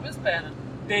com as próprias pernas.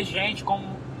 Ter gente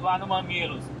como lá no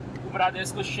Mamilos, o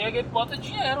Bradesco chega e bota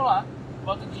dinheiro lá.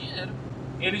 Bota dinheiro.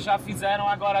 Eles já fizeram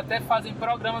agora, até fazem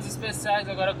programas especiais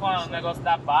agora com o negócio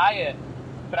da Baia,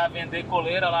 para vender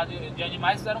coleira lá de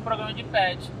animais, fizeram um programa de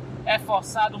pet. É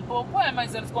forçado um pouco? É,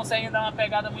 mas eles conseguem dar uma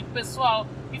pegada muito pessoal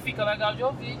e fica legal de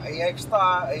ouvir. Aí é que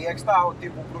está.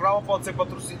 Tipo, o programa pode ser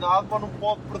patrocinado, mas não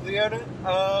pode perder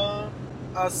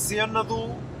a cena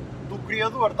do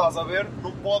criador, estás a ver?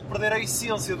 Não pode perder a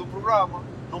essência do programa.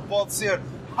 Não pode ser,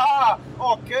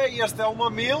 ok, este é o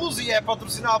Mamilos e é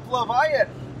patrocinado pela Bayer.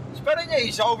 Esperem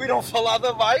aí, já ouviram falar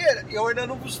da Bayer? Eu ainda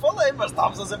não vos falei, mas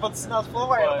estávamos a ser patrocinados pela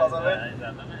Bayer, estás a ver?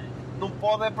 Exatamente. Não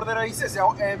pode é perder a essência.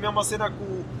 É a mesma cena que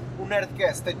o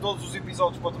Nerdcast tem todos os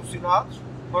episódios patrocinados,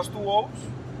 mas tu ouves,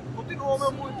 continua o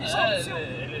mesmo episódio.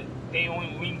 Ele tem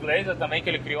um inglês também, que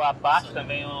ele criou à parte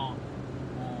também.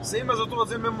 Sim, mas eu estou a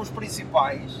dizer mesmo os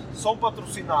principais, são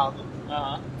patrocinados,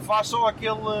 faz só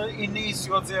aquele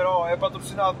início a dizer, é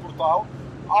patrocinado por tal.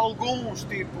 Alguns,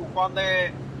 tipo, quando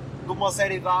é de uma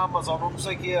série da Amazon, ou não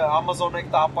sei o que, a Amazon é que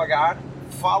está a pagar,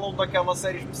 falam daquela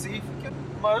série específica,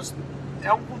 mas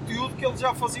é um conteúdo que eles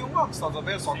já faziam antes, estás a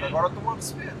ver? Só que agora estão a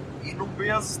receber. E não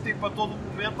penses, tipo, a todo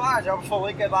momento, já vos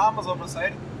falei que é da Amazon, na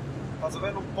série. Estás a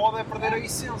ver? Não pode é perder a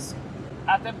essência.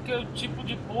 Até porque o tipo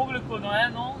de público, não é?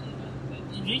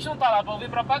 A gente não tá lá para ouvir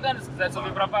propaganda. Se quisesse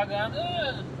ouvir propaganda,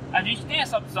 a gente tem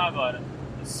essa opção agora.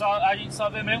 A gente só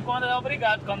vê mesmo quando é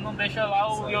obrigado. Quando não deixa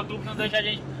lá, o YouTube não deixa a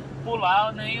gente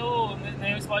pular, nem o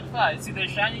Spotify. Se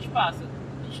deixar, a gente passa.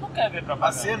 A gente não quer ver propaganda.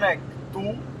 A cena é que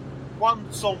tu,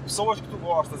 quando são pessoas que tu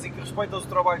gostas e que respeitas o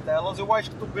trabalho delas, eu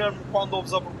acho que tu mesmo, quando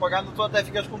ouves a propaganda, tu até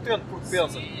ficas contente, porque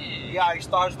pensas, isto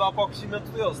está a ajudar para o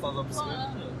crescimento deles, estás a perceber?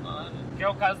 Claro. Que é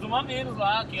o caso do Mamilos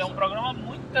lá, que é um programa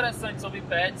muito interessante sobre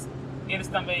pets. Eles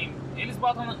também,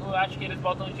 eu acho que eles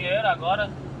botam dinheiro agora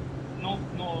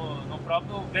no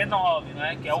próprio B9,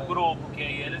 né? Que é o grupo, que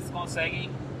aí eles conseguem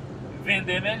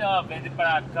vender melhor, vende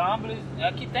para Cambridge,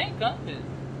 aqui tem Cambridge,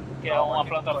 que é uma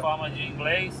plataforma de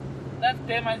inglês. Deve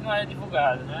ter, mas não é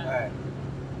divulgado, né?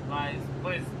 Mas,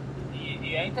 pois,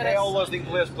 e é interessante. É aulas de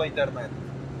inglês pela internet.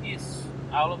 Isso,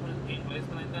 aula de inglês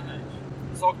pela internet.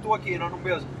 Só que tu aqui não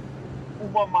vês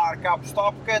uma marca a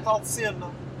apostar porque é tal de cena.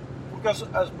 Porque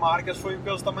as marcas, foi o que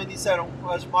eles também disseram,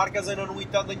 as marcas ainda não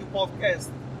entendem o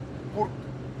podcast. Porque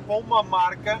para uma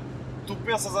marca, tu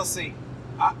pensas assim,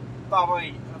 está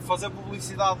bem, fazer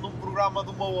publicidade num programa de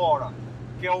 1 hora,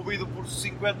 que é ouvido por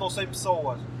 50 ou 100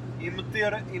 pessoas, e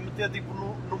meter tipo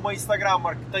numa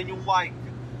Instagramer que tem um like,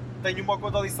 tem uma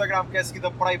conta de Instagram que é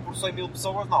seguida por aí por 100 mil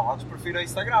pessoas, não, antes prefiro a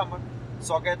Instagramer.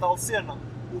 Só que é tal cena.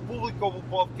 O público que ouve o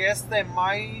podcast é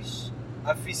mais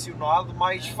aficionado,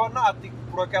 mais fanático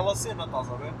por aquela cena, estás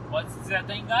a ver? Pode-se dizer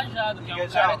até engajado, que é um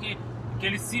cara que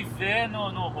ele se vê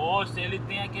no rosto, ele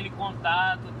tem aquele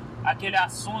contato, aquele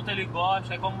assunto ele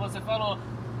gosta, é como você falou.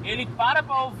 Ele para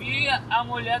ouvir a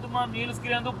mulher do Mamilos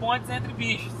criando pontes entre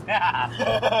bichos.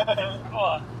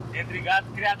 Pô, entre gato,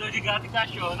 criador de gato e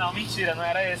cachorro. Não, mentira, não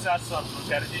era esse o assunto. Não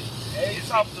quero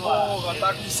Eita porra, está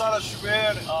a começar a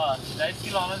chover. 10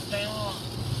 km tem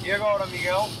um... E agora,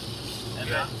 Miguel?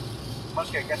 Mas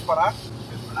o quê? Queres parar?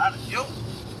 Queres parar? Eu?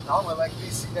 Não, ele é que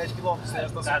disse 10 km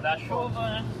por causa da chuva,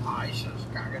 né? Ai,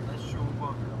 caga na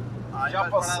chuva. Já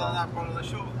passou. Na porra da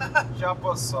chuva? Já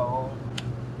passou.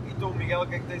 E tu, Miguel, o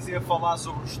que é que tens a falar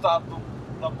sobre o estado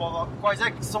da podosfera? Quais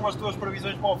é que são as tuas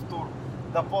previsões para o futuro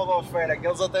da podosfera? Que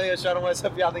eles até acharam essa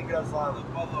piada engraçada.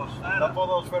 Da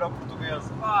podosfera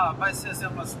portuguesa. Vai ser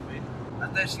sempre a subir.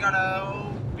 Até chegar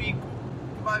ao pico,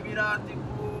 que vai virar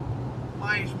tipo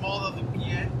mais moda do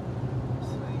que é.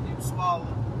 E o pessoal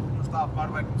que não está a par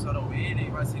vai começar a ouvir e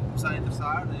vai começar a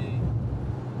interessar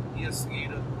e a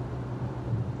seguir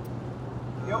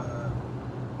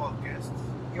podcast.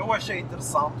 Eu achei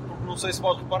interessante porque não sei se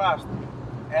vós reparaste,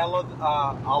 ela,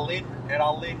 a Aline, era a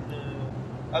Aline,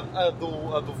 a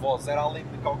do Voz, era a Aline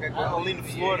de qualquer coisa, Aline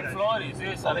Flores,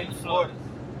 isso, Aline Flores.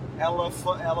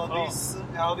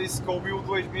 Ela disse que ouviu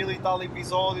 2000 e tal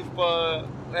episódios,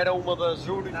 era uma das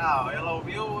júris. Não, ela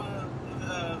ouviu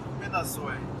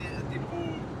recomendações, tipo...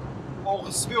 Ou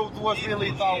recebeu 2000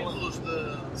 e tal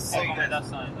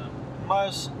recomendações,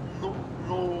 mas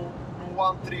no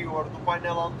anterior, no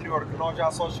painel anterior, que nós já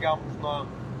só chegámos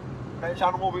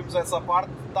já não ouvimos essa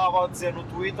parte, estava a dizer no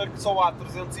Twitter que só há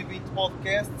 320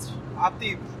 podcasts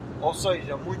ativos. Ou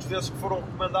seja, muitos desses que foram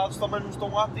recomendados também não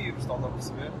estão ativos, estás a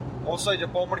perceber? Ou seja,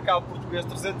 para o mercado português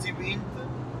 320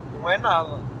 não é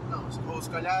nada. Não, ou se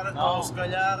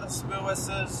calhar recebeu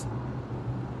essas...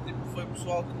 Tipo, foi o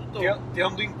pessoal que notou.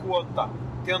 Tendo em conta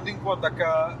tendo em conta que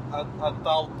a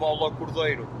tal Paula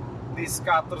Cordeiro disse que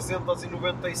há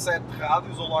 397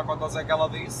 rádios, ou lá quantas é que ela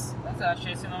disse. Mas eu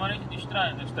achei esse número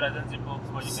estranho, dos 300 e poucos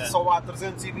podcasts. Só há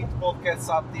 320 podcasts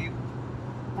ativos,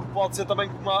 porque pode ser também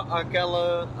como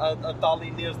a tal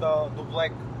Inês do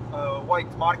Black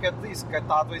White Market disse, que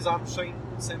está há 2 anos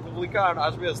sem publicar,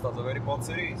 às vezes, estás a ver? E pode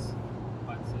ser isso.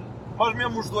 Pode ser. Mas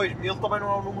mesmo os 2000 também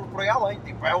não é um número por aí além,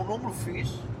 tipo, é um número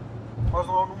fixe, mas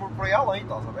não é um número por aí além,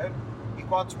 estás a ver? E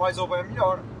quantos mais houver,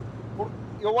 melhor. Porque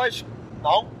eu acho que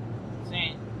não.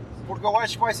 Sim. Porque eu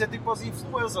acho que vai ser tipo as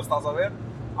influências, estás a ver?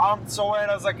 Antes só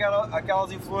eras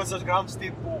aquelas influências grandes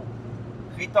tipo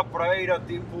Rita Pereira,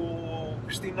 tipo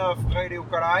Cristina Ferreira e o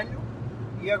caralho,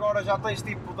 e agora já tens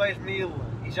tipo 10 mil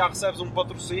e já recebes um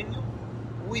patrocínio.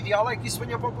 O ideal é que isso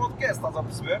venha para o podcast, estás a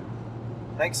perceber?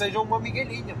 Nem que seja uma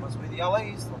migalhinha, mas o ideal é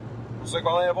isso. Não sei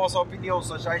qual é a vossa opinião,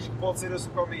 se achais que pode ser esse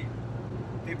o caminho.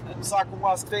 Tipo, começar com um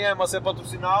AskTM a ser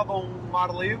patrocinado ou um ar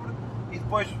livre e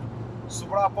depois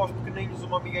sobrar para os pequeninos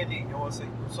uma migalhinha ou assim,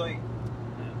 não sei.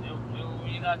 Eu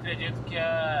ainda acredito que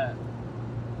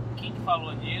quem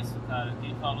falou nisso, cara,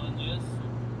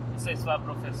 não sei se foi a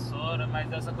professora,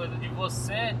 mas essa coisa de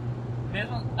você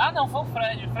mesmo... Ah não, foi o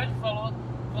Fred falou,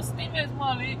 você tem mesmo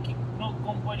ali que,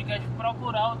 como podcast,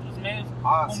 procurar outros meios,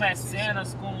 com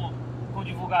mecenas, com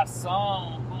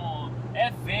divulgação, com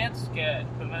eventos, que é,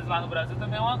 pelo menos lá no Brasil,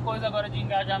 também é uma coisa agora de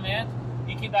engajamento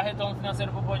e que dá retorno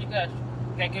financeiro para o podcast.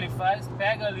 O que é que ele faz?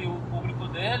 Pega ali o público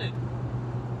dele,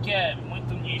 que é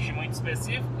muito nicho, muito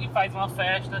específico, e faz uma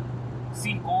festa,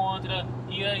 se encontra,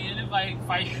 e aí ele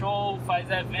faz show, faz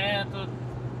evento.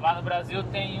 Lá no Brasil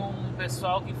tem um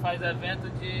pessoal que faz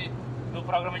evento do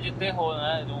programa de terror,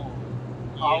 né?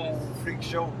 O Freak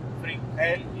Show.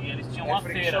 E eles tinham uma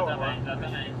feira show, também,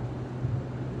 exatamente.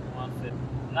 Uma feira.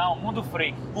 Não, Mundo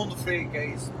Freak. Mundo Freak, é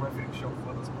isso, não é Freak Show,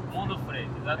 foda-se. Mundo Freak,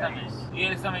 exatamente. E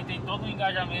eles também têm todo um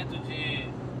engajamento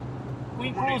com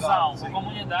inclusão, com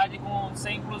comunidade, com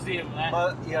ser inclusivo, né?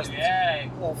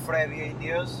 O Fred e a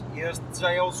Inês, este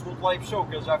já é o segundo live show,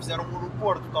 que eles já fizeram um no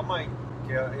Porto também.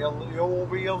 Que eu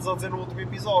ouvi eles a dizer no último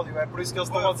episódio, é por isso que eles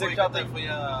estão a dizer que já tem. Foi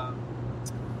a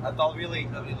tal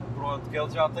Vilinha, pronto, que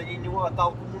eles já têm a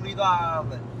tal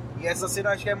comunidade. E essa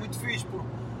cena acho que é muito fixe, porque,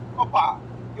 opá,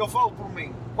 eu falo por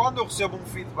mim, quando eu recebo um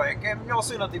feedback, é a melhor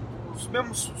cena, tipo,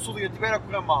 mesmo se o dia estiver a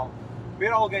correr mal,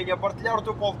 ver alguém a partilhar o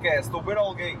teu podcast, ou ver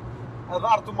alguém a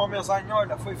dar-te uma mensagem,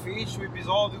 olha, foi fixe o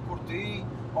episódio, curti,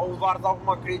 ou dar-te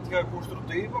alguma crítica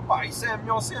construtiva, pá, isso é a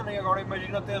melhor cena. E agora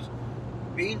imagina teres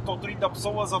 20 ou 30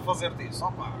 pessoas a fazer-te isso,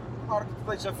 opá, claro que te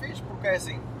deixa fixe, porque é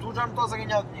assim, tu já não estás a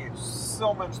ganhar dinheiro, se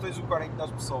ao menos tens o carinho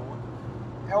das pessoas,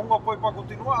 é um apoio para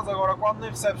continuares. Agora, quando nem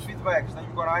recebes feedbacks, nem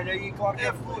o caralho, aí claro que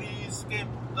é por isso que é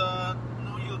importante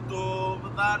no YouTube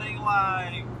darem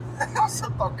like.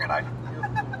 Nossa, tá o caralho com o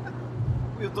YouTube.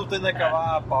 O YouTube tem de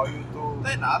acabar, pá, o YouTube.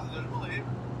 Tem nada, Deus me livre.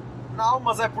 Não,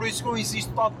 mas é por isso que eu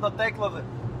insisto tanto na tecla de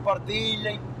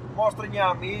partilhem, mostrem a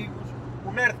amigos.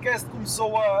 O Nerdcast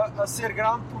começou a ser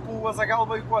grande porque o Azaghal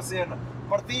veio com a cena.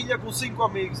 Partilha com 5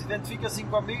 amigos, identifica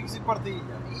 5 amigos e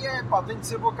partilha. E é pá, tem de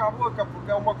ser boca a boca, porque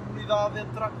é uma comunidade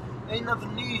ainda de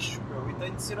nicho, meu, e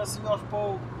tem de ser assim aos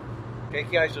poucos. O que é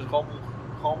que achas,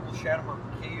 Rómulo Sherman?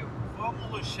 Rio?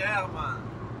 Rómulo Sherman.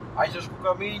 Achas que o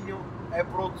caminho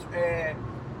é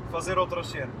fazer outras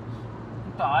cenas?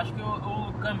 Então, acho que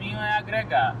o caminho é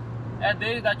agregar. É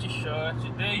desde a t-shirt,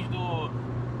 desde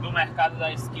do mercado da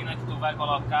esquina que tu vai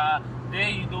colocar,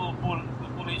 desde do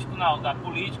político, não, da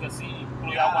política, assim,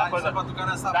 incluir alguma coisa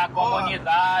da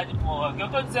comunidade, porra. O que eu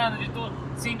tô dizendo, de tu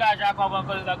se engajar com alguma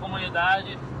coisa da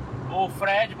comunidade. O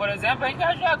Fred, por exemplo, é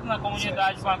engajado na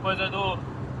comunidade com a coisa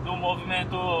do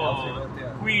movimento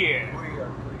queer.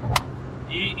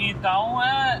 E então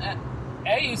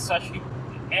é isso, acho que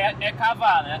é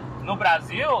cavar, né? No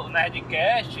Brasil, o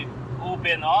Nerdcast, o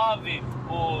B9,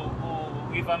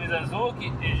 o Ivan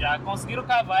Mizanzuki já conseguiram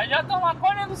cavar e já estão lá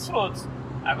colhendo os frutos.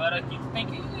 Agora aqui tu tem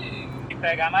que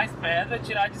pegar mais pedra,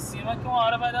 tirar de cima, que uma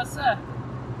hora vai dar certo.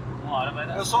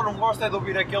 Eu só não gosto é de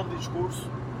ouvir aquele discurso,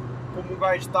 como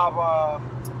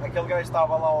aquele gajo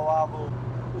estava lá ao lado,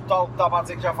 o tal que estava a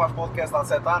dizer que já faz podcast há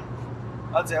 7 anos,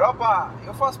 a dizer, opá,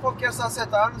 eu faço podcast há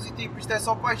 7 anos e tipo, isto é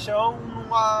só paixão,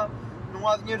 não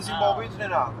há dinheiros envolvidos nem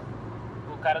nada.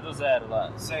 O cara do Zero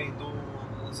lá. Sim,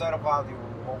 do Zero Rádio,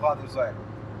 ou Rádio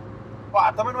Zero.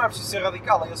 Pá, também não é preciso ser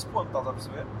radical a esse ponto, estás a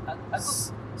perceber?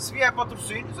 Se vier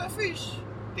patrocínios é fixe.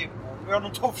 Tipo, eu não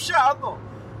estou fechado.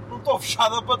 Não estou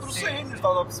fechado a patrocínios,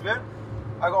 estás a perceber?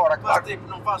 Agora, claro. Mas tipo,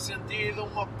 não faz sentido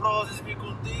uma Prozis vir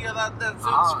contigo a dar 10% de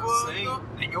desconto. Sim,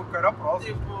 nem eu quero a Prozis.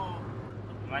 Tipo...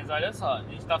 Mas olha só, a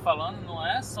gente está falando, não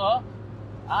é só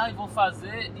vou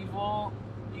fazer e vou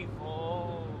e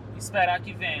vou esperar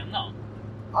que venha. Não.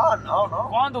 Não.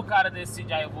 Quando o cara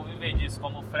decide, eu vou viver disso,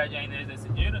 como o Fred e a Inês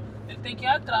decidiram, ele tem que ir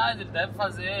atrás, ele deve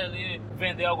fazer ali,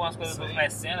 vender algumas coisas dos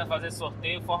mecenas, fazer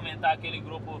sorteio, fomentar aquele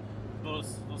grupo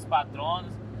dos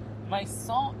patronos. Mas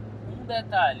só um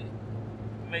detalhe,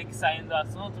 meio que saindo do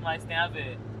assunto, mas tem a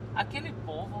ver. Aquele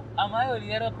povo, a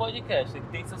maioria era podcast, que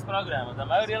tem seus programas, a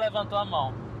maioria levantou a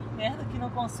mão. Merda que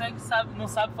não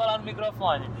sabe falar no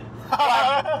microfone.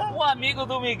 O amigo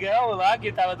do Miguel lá,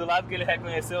 que tava do lado, que ele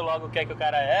reconheceu logo o que é que o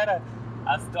cara era,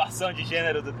 a situação de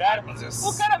gênero do cara.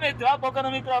 O cara meteu a boca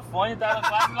no microfone, tava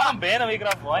quase lambendo o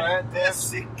microfone.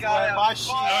 Esse cara é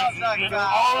machista,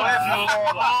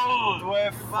 Tu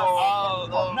é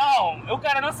foda. Não, o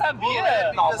cara não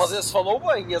sabia. Não, mas esse falou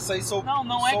bem, esse aí sou.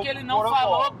 Não é que ele não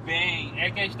falou bem,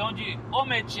 é questão de ou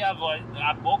meter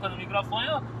a boca no microfone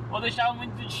ou deixava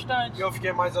muito distante. Eu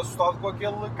fiquei mais assustado com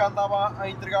aquele que andava a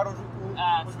entregar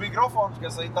os microfones, que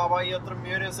esse aí estava aí a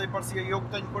tremer, esse aí parecia eu que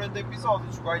tenho 40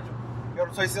 episódios. O gajo, eu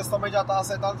não sei se esse também já está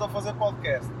aceitado a fazer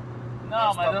podcast.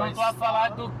 Não, mas eu não estou a falar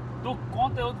do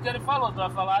conteúdo que ele falou, estou a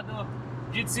falar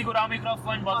de segurar o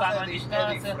microfone, botar numa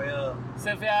distância.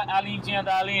 Você vê a lindinha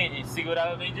da Aline,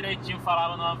 segurava bem direitinho,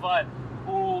 falava numa voz.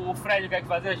 O Fred, o que é que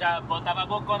fazia? Já botava a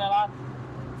bocona lá,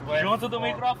 junto do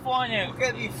microfone. Porque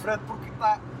é diferente, porque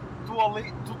tu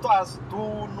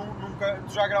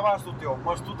já gravaste o teu,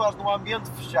 mas tu estás num ambiente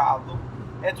fechado,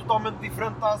 é totalmente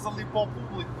diferente, estás ali para o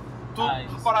público. Tu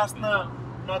reparaste na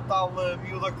tal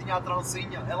miúda que tinha a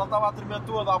trancinha, ela estava a tremer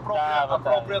toda, a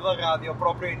própria da rádio, a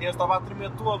própria Inês estava a tremer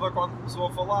toda quando começou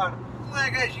a falar. Não é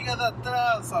gajinha da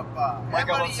trança, pá. Como é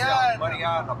que ela se chama?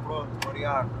 Mariana, pronto,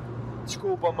 Mariana.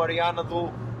 Desculpa, Mariana do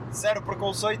Zero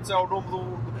Preconceitos é o nome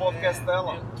do podcast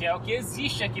dela. Que é o que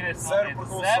existe aqui nesse Zero momento.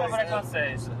 Preconceitos. Zero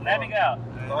Preconceitos. Né, Miguel?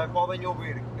 Também podem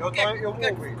ouvir. Eu vou ouvir.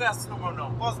 ouvir. Focasse no meu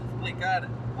nome? Posso me explicar?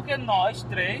 Porque nós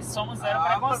três somos Zero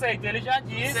Preconceito. Ele já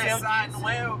disse, eu disse. Não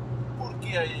é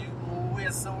porque o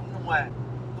esse não é.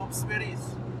 Estou a perceber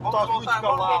isso. Vamos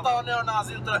voltar ao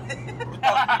neonazi outra vez.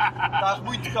 Estás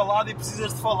muito calado e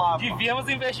precisas de falar. Devíamos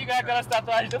investigar aquelas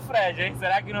tatuagens do Fred, hein?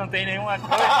 Será que não tem nenhuma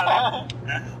coisa, né?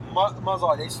 Mas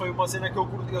olha, isso foi uma cena que eu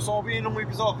curti. Eu só ouvi num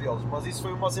episódio deles, mas isso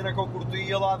foi uma cena que eu curti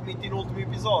e ele admitiu no último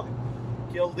episódio.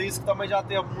 Que ele disse que também já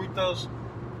teve muitas.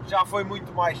 Já foi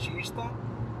muito machista,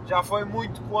 já foi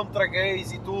muito contra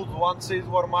gays e tudo, antes de sair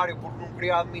do armário porque não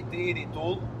queria admitir e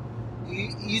tudo.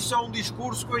 E isso é um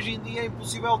discurso que hoje em dia é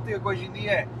impossível ter, que hoje em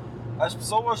dia as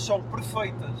pessoas são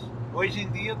perfeitas. Hoje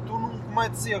em dia tu não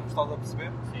cometes erros, estás a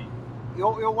perceber? Sim.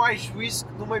 Eu acho isso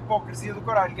numa hipocrisia do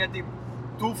caralho, que é tipo,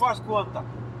 tu faz conta.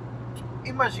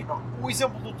 Imagina, o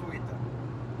exemplo do Twitter.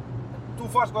 Tu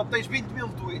faz conta, tens 20 mil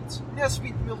tweets. Nesses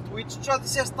 20 mil tweets tu já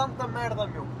disseste tanta merda,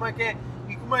 meu. Como é que é?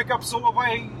 E como é que a pessoa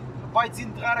vai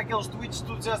desenterrar aqueles tweets que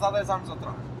tu disseste há 10 anos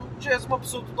atrás? Tu já és uma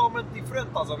pessoa totalmente diferente,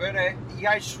 estás a ver? E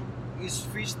acho isso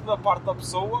fixe da parte da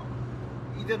pessoa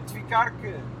identificar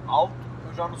que, alto,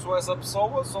 eu já não sou essa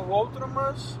pessoa, sou outra,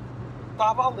 mas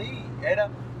estava ali.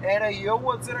 Era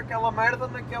eu a dizer aquela merda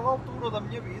naquela altura da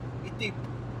minha vida. E tipo,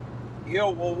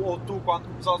 eu ou tu, quando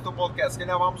começaste o teu podcast, se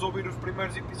calhar vamos ouvir os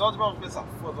primeiros episódios, vamos pensar,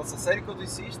 foda-se, a sério que eu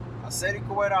disse isto? A sério que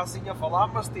eu era assim a falar?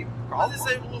 Mas tipo, calma. Mas isso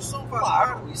é evolução, faz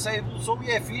claro, parte. isso é evolução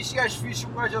e é fixe, e acho fixe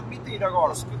um gajo admitir.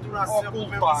 Agora, se continuar sempre o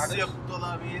mesmo sempre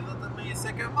toda a vida, também isso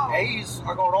é que é mau. É isso,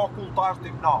 agora ocultar,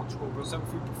 tipo, não, desculpa, eu sempre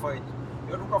fui perfeito,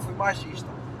 eu nunca fui machista,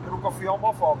 eu nunca fui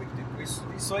homofóbico, tipo,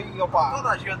 isso aí, opá. Toda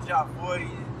a gente já foi.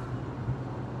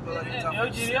 Eu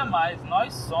diria mais,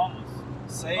 nós somos.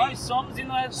 Sei. Nós somos e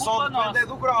não é culpa só depende nossa.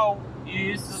 do grau.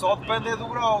 Isso. Só depende do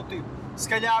grau, tipo, se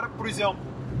calhar, por exemplo,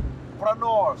 para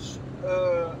nós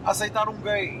aceitar um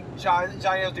gay já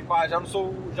é tipo,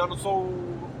 já não sou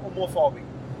homofóbico,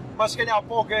 mas se calhar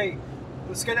para o gay,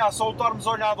 se calhar só o estarmos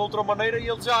a olhar de outra maneira e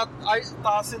ele já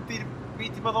está a sentir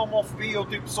vítima da homofobia, ou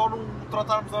tipo, só não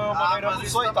tratarmos da mesma maneira, não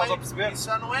sei, estás a perceber? Isso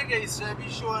já não é gay, isso é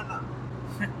bichona.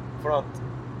 Pronto,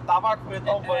 estava a correr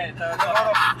tão bem.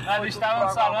 Agora nós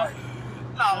estávamos falando.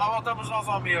 Não, lá voltamos nós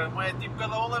ao mesmo, é tipo,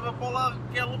 cada um leva para o lado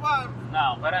que quer levar.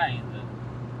 Não, para ainda.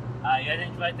 Aí a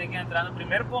gente vai ter que entrar no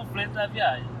primeiro conflito da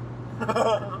viagem.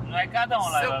 Não é cada um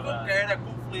leva. Se eu não quero é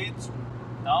conflitos.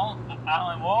 Então,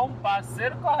 arrumou um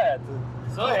parceiro correto.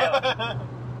 Sou eu.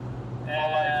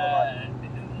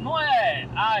 Não é,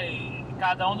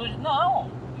 cada um dos... Não,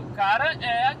 o cara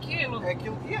é aquilo. É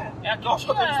aquilo que é. É aquilo nós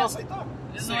que temos que é. aceitar.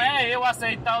 Não é eu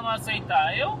aceitar ou não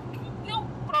aceitar.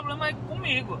 O problema é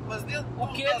comigo. Mas dentro o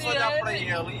tu que estás a olhar para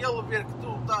ele e ele ver que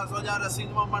tu estás a olhar assim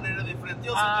de uma maneira diferente,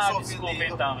 ele sente-se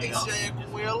ofendido. Então, isso já é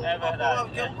com ele, é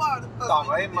verdade. Tá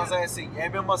bem, mas é assim, é a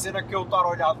mesma cena que eu estar a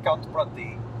olhar de canto para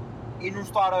ti e não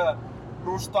estar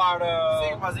não estar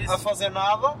Sim, mas isso... a fazer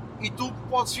nada e tu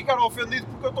podes ficar ofendido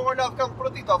porque eu estou a olhar de canto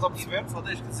para ti, estás a perceber? Só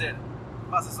tens que dizer,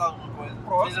 faça-se alguma coisa,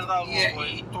 Pronto. precisas de alguma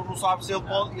coisa. E tu não sabes se ele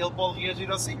pode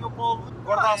reagir assim ou pode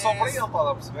guardar só para ele, estás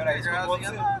a perceber? É isso que eu estou a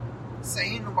dizer.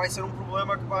 Sim, não vai ser um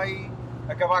problema que vai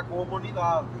acabar com a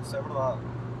humanidade, isso é verdade.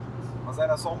 Mas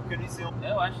era só um pequeno exemplo.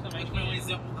 Eu acho também que foi um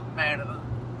exemplo de merda.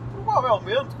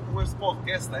 Provavelmente, como este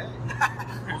podcast é.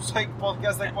 Não sei que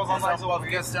podcast é que possa mais ouvir.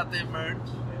 podcast já tem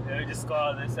merch. Eu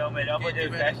discordo, esse é o melhor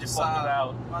podcast de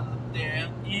Portugal.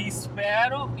 E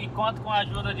espero e conto com a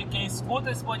ajuda de quem escuta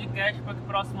esse podcast para que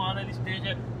próximo ano ele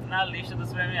esteja na lista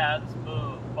dos premiados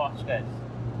do podcast.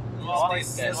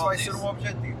 Esse vai ser um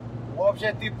objetivo. O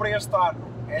objetivo para este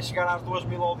ano é chegar às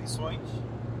 2000 audições.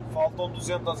 Faltam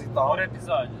 200 e tal. Por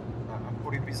episódio?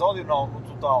 Por episódio não, no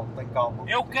total, tem calma.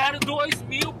 Eu quero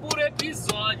 2000 por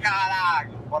episódio.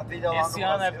 Caralho! Partilha lá. Esse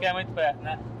ano é porque é muito perto,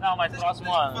 né? Não, mas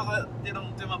próximo ano. Ter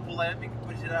um tema polémico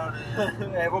para gerar...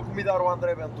 vou convidar o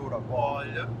André Ventura.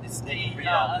 Olha, isso aí.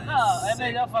 Não, é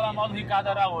melhor falar mal do Ricardo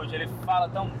Araújo. Ele fala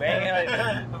tão bem.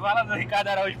 Fala do Ricardo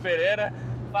Araújo Pereira,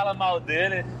 fala mal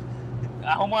dele.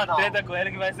 Arruma uma treta com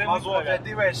ele que vai ser muito legal. Mas o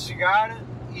objetivo é chegar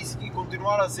e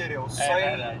continuar a ser eu.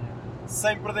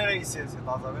 Sem perder a essência,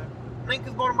 estás a ver? Nem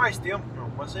que demore mais tempo,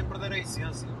 mas sem perder a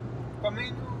essência. O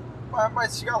caminho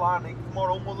vai-se chegar lá, nem que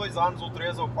demore 1 ou 2 anos, ou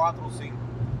 3 ou 4 ou 5.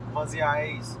 Mas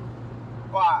é isso.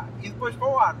 E depois para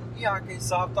o ano, quem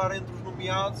sabe estar entre os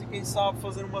nomeados e quem sabe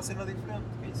fazer uma cena diferente,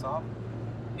 quem sabe?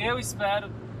 Eu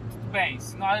espero, bem,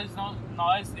 se nós,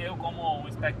 eu como um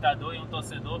espectador e um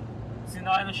torcedor, se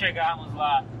nós não chegarmos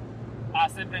lá a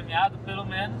ser premiado, pelo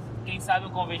menos, quem sabe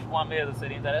um convite para uma mesa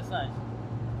seria interessante.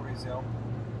 Por exemplo.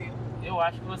 Eu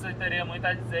acho que você teria muito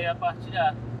a dizer e a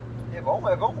partilhar. É bom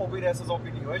ouvir essas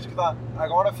opiniões que dá.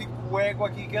 Agora fico com o ego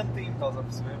aqui quentinho, estás a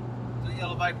perceber? E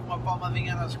ele vai com uma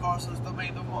palmadinha nas costas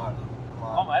também do mundo.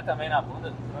 Claro. Como é também na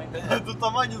bunda? Não entendo. Do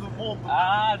tamanho do mundo.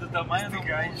 Do tamanho do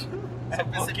gajo. É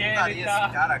porque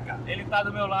ele tá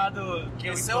do meu lado que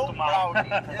eu escuto mal.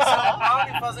 Esse é o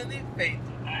Brownie fazendo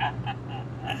efeito.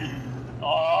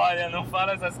 Olha, não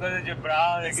fala essas coisas de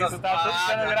Brownie, que isso tá tudo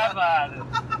sendo gravado.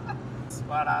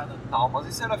 Parada. Não, mas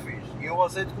isso era fixe. E eu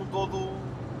aceito com todo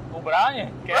o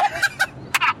Brownie? Quer?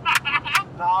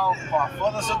 Não, pá,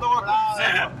 foda-se, eu estou a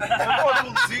conduzir. Eu estou a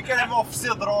conduzir, querem-me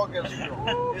oferecer drogas,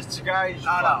 meu. Estes gajos.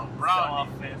 Não, Brownie.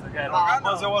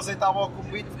 Mas eu aceitava o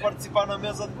convite de participar na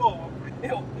mesa de boa.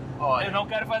 Eu não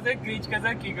quero fazer críticas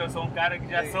aqui, que eu sou um cara que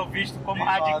já sou visto como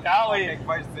radical e... O que é que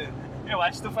vais dizer? Eu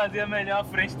acho que tu fazia melhor à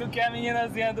frente do que a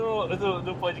meninazinha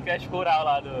do podcast rural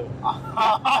lá do...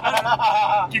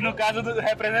 que no caso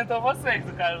representou vocês,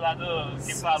 do cara lá do...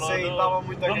 que falou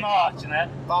do norte, né?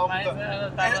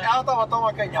 Ela estava tão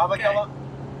acanhada que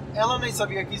ela nem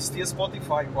sabia que existia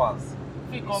Spotify quase.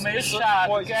 Ficou meio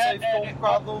chato. Isso aí ficou um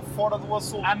bocado fora do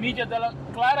assunto. A mídia dela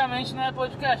claramente não é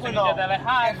podcast, a mídia dela é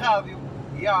rádio. É rádio.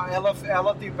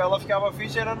 Ela ficava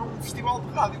fixe, era num festival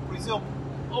de rádio, por exemplo.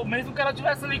 Ou mesmo que ela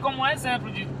tivesse ali como um exemplo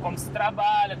de como se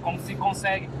trabalha, como se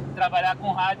consegue trabalhar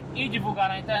com rádio e divulgar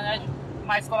na internet,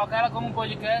 mas colocar ela como um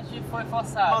podcast foi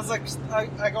forçado.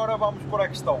 Mas agora vamos por a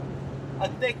questão.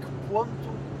 Até que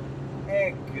ponto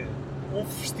é que um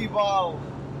festival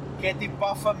que é tipo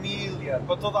para a família,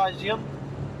 para toda a gente,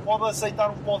 pode aceitar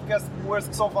um podcast como este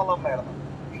que só fala merda?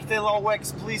 E que tem lá o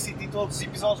explicit e todos os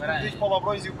episódios que diz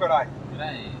palavrões e o caralho.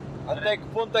 Até que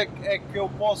ponto é que eu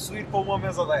posso ir para uma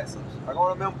mesa dessas?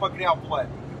 Agora mesmo para criar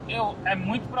polémica. É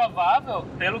muito provável,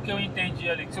 pelo que eu entendi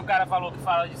ali, que se o cara falou que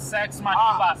fala de sexo,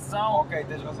 masturbação... Ok,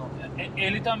 tens razão.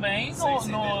 Ele também,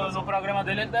 no programa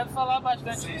dele, ele deve falar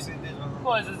bastante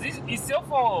coisas. E se eu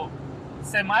for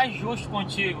ser mais justo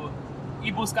contigo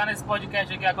e buscar nesse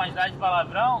podcast aqui a quantidade de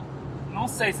palavrão, não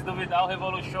sei se duvidar o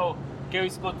Revolution que eu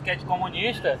escuto que é de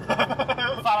comunista,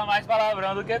 fala mais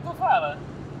palavrão do que tu fala.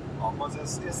 Mas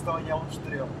esse também é um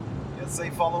extremo. Esse aí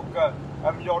falam que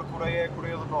a melhor Coreia é a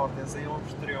Coreia do Norte. Esse aí é um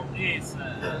extremo. Isso,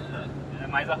 é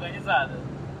mais organizada.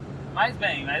 Mas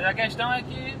a questão é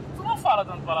que tu não fala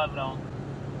tanto palavrão.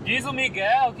 Diz o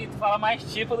Miguel que tu fala mais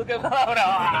tipo do que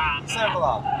palavrão. Isso é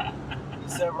verdade.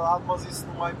 Isso é verdade, mas isso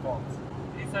não é hipótese.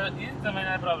 Isso também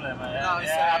não é problema.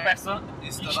 A pessoa...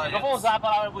 Eu vou usar a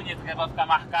palavra bonita, que é pra ficar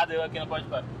marcado eu aqui no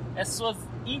podcast. É suas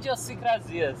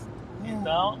idiosincrasias.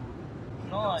 Então...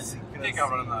 O que é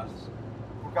verdade?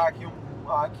 Porque há aqui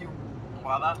um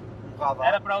radar.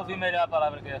 Era para ouvir melhor a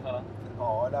palavra que eu ia falar.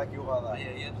 Olha aqui o radar.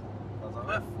 É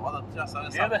foda, tu já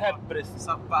sabes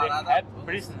essa parada. The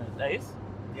Happiness, é isso?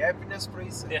 The Happiness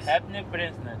Princess. The Happiness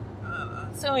Princess.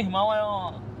 Seu irmão é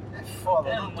um... É foda,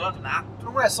 É não muito. tô nada.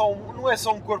 Não é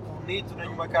só um corpo bonito, nem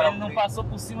uma cara Ele não bonita. passou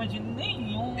por cima de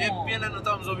nenhum É pena não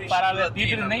estamos ouvindo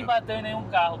paralelepípedo, nem bateu em nenhum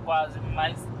carro quase,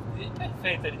 mas é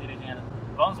perfeito ele dirigindo.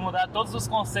 Vamos mudar todos os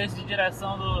conceitos de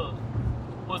direção do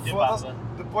Puto de Foda-se, Barba.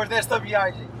 depois desta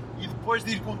viagem e depois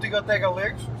de ir contigo até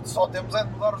Galegos, só temos é de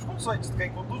mudar os conceitos de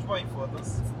quem conduz bem,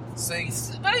 foda-se.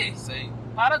 Peraí,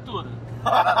 para tudo.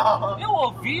 Eu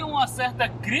ouvi uma certa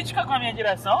crítica com a minha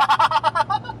direção.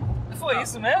 Foi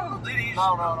isso mesmo? Não dirige.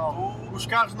 Não. Os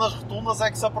carros nas rotundas é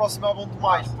que se aproximavam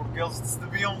demais, porque eles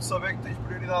deviam saber que tens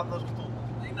prioridade nas rotundas.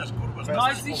 E nas curvas.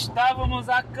 Nós estávamos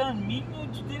a caminho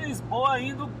de Lisboa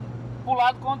indo pro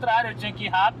lado contrário. Eu tinha que ir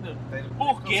rápido,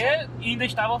 porque ainda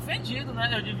estava ofendido, né?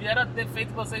 Eu devia ter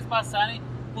feito vocês passarem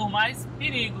por mais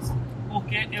perigos,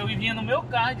 porque eu vinha no meu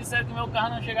carro e disseram que o meu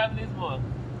carro não chegava em Lisboa.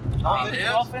 Não,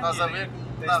 Estás a ver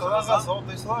como tens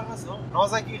toda a razão.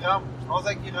 Nós é que erramos.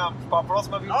 Para a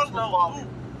próxima vimos no Palio.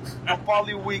 No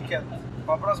Palio Weekend.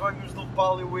 Para a próxima vimos no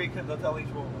Palio Weekend até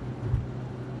Lisboa.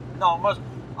 Não, mas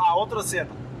outra cena.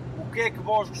 O que é que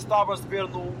vós gostavas de ver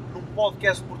num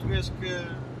podcast português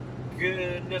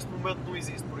que neste momento não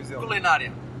existe, por exemplo?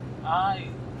 Culinária.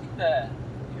 Ai, que ideia.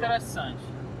 Interessante.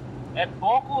 É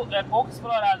pouco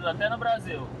explorado até no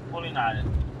Brasil, culinária.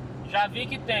 Já vi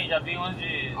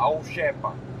onde... Há o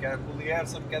Shepa, que é a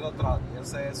Colierson, que é da Trade.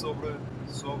 Esse é sobre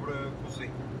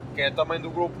cozinha. Que é também do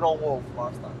grupo Não Ovo,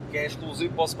 lá está. Que é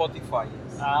exclusivo para o Spotify.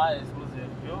 Esse. É exclusivo,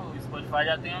 viu? O Spotify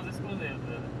já tem uns exclusivos.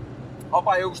 Né?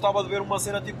 Eu gostava de ver uma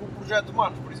cena tipo um Projeto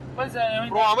Humanos, por exemplo. Pois é, eu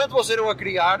provavelmente vou ser eu a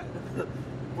criar,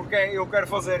 porque eu quero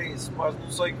fazer isso, mas não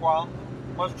sei quando.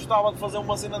 Mas gostava de fazer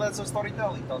uma cena dessa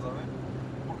storytelling, estás a ver?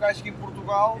 Porque acho que em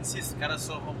Portugal... Se esse cara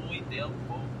só roubou muito tempo,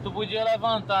 pô. Tu podia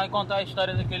levantar e contar a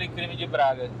história daquele crime de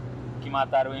Braga, que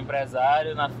mataram o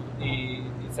empresário e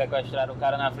sequestraram o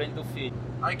cara na frente do filho.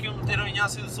 Que o meteram em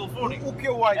ácido sulfúrico. O que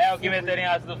eu acho o que meteram em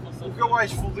ácido sulfúrico. O que eu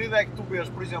acho fodido é que tu vês,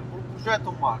 por exemplo, o Projeto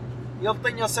Humanos, ele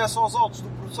tem acesso aos autos do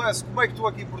processo. Como é que tu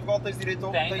aqui em Portugal tens direito a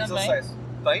tens também. acesso?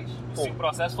 Tens? Se o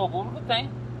processo for público, tem.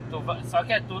 Só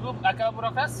que é tudo aquela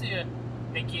burocracia.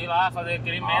 Tem que ir lá, fazer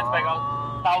requerimento, pegar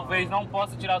talvez não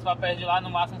possa tirar os papéis de lá, no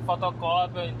máximo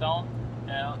fotocópia, então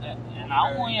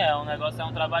na unha, o negócio é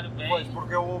um trabalho bem... Pois,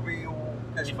 porque eu ouvi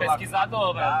de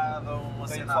pesquisador, né?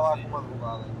 Tem que falar com uma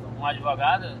advogada, então. Um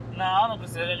advogado? Não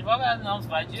precisa de advogado, não, você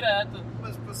vai direto.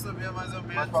 Mas para saber mais ou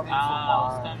menos... Mas para me informar.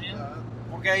 Os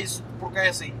caminhos... Porque é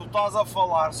assim, tu estás a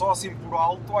falar só assim por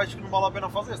alto, tu achas que não vale a pena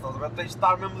fazer, estás a ver? Tens de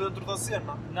estar mesmo dentro da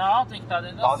cena. Não, tem que estar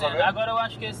dentro da cena. Agora eu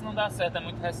acho que esse não dá certo, é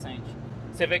muito recente.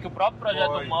 Você vê que o próprio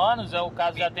Projeto Humanos, o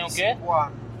caso já tem o quê? 25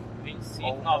 anos.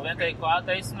 25,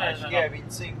 94, é isso mesmo. Acho que é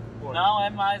 25. Pô. Não, é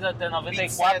mais até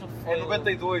 94. 27, foi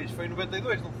 92, foi em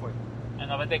 92, não foi? Em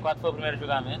 94 foi o primeiro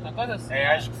julgamento, uma coisa assim.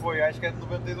 Acho que é de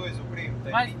 92 o crime,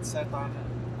 tem 27 anos.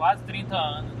 Quase 30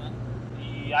 anos, né?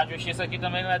 E a justiça aqui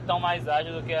também não é tão mais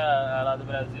ágil do que a lá do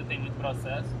Brasil, tem muito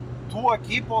processo.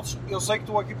 Eu sei que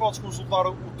tu aqui podes consultar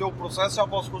o teu processo, já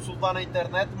podes consultar na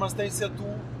internet, mas tens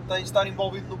de estar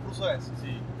envolvido no processo.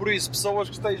 Sim. Por isso, pessoas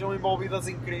que estejam envolvidas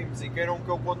em crimes e queiram que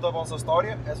eu conte a vossa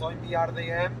história, é só enviar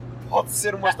DM, pode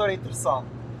ser uma história interessante.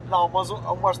 Não, mas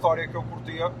uma história que eu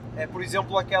curtia é, por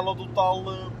exemplo, aquela do tal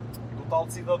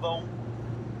cidadão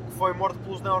que foi morto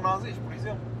pelos neonazis, por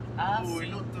exemplo. Ui,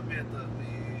 não te metas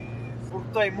nisso.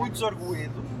 Porque tem muitos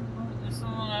arguídos. Isso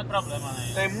não é problema,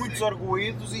 né? Tem muitos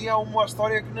arguídos e é uma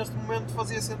história que neste momento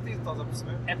fazia sentido, estás a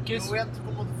perceber? É porque eu entro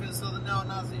como defensor de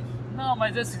neonazis. Não,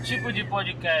 mas esse tipo de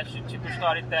podcast, tipo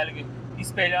storytelling,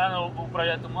 espelhando o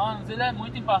Projeto Humanos, ele é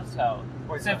muito imparcial.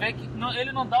 Você vê que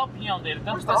ele não dá a opinião dele,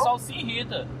 tanto que o pessoal se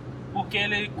irrita. Porque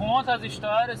ele conta as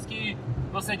histórias que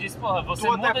você diz, porra, você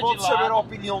muda de lado. Tu até podes saber a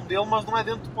opinião dele, mas não é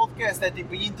dentro do podcast. É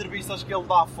tipo em entrevistas que ele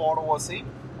dá fora ou assim,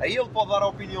 aí ele pode dar a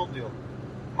opinião dele.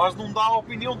 Mas não dá a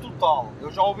opinião total.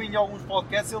 Eu já ouvi em alguns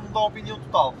podcasts, ele não dá a opinião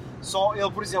total. Só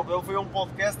ele, por exemplo, ele foi a um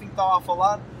podcast em que estava a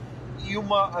falar e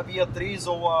a Beatriz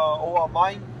ou a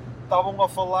mãe estavam a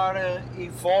falar em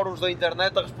fóruns da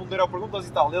internet a responder a perguntas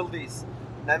e tal. Ele disse: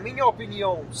 na minha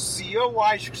opinião, se eu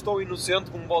acho que estou inocente,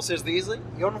 como vocês dizem,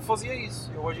 eu não fazia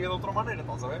isso. Eu agia de outra maneira,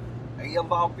 estás a ver? Aí ele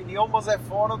dá a opinião, mas é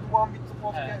fora do âmbito do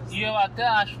podcast. E eu até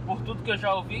acho, por tudo que eu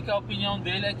já ouvi, que a opinião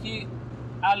dele é que,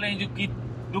 além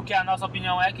do que a nossa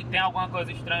opinião é, que tem alguma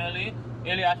coisa estranha ali,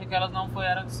 ele acha que elas não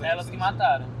foram elas que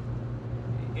mataram.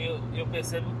 Eu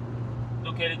percebo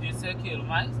do que ele disse aquilo,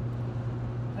 mas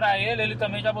pra ele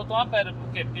também já botou uma pedra.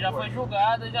 Por quê? Porque já foi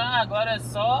julgado, agora é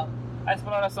só a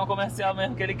exploração comercial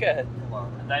mesmo que ele quer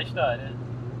da história.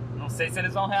 Não sei se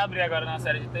eles vão reabrir agora na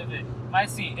série de TV.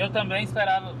 Mas sim, eu também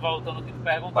esperava, voltando ao que tu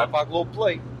perguntou. Vai pra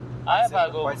Globoplay. É pra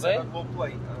Globoplay? Vai ser pra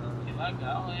Globoplay. Que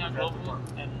legal, hein? A Globo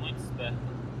é muito esperta.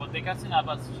 ter que assinar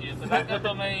pra assistir. Apesar que eu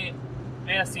tô meio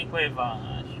assim com o Ivan.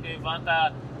 Acho que o Ivan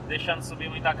tá deixando subir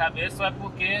muito a cabeça, ou é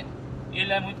porque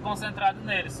ele é muito concentrado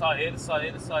nele. Só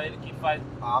ele que faz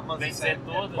vencer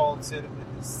tudo. Pode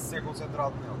ser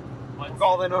concentrado nele. Por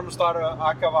causa de não estar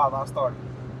acabada a história.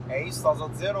 É isso que estás a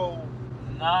dizer ou...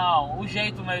 Não, o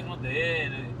jeito mesmo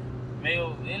dele.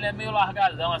 Ele é meio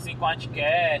largadão assim com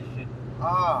anticast.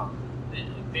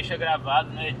 Deixa gravado,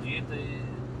 não edita.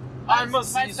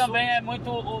 Mas isso... também é muito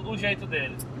o jeito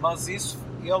dele. Mas isso,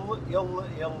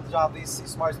 ele já disse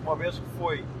isso mais de uma vez, que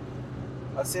foi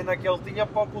a cena que ele tinha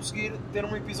para conseguir ter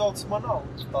um episódio semanal.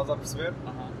 Estás a perceber?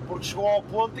 Porque chegou ao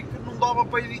ponto em que não dava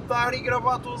para editar e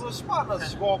gravar todas as semanas.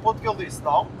 Chegou ao ponto que ele disse,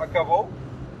 não, acabou,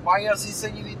 vai assim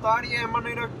sem editar e é a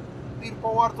maneira de ir para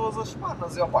o ar todas as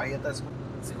semanas. E até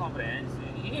se compreende,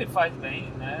 sim. E ele faz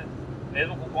bem, né?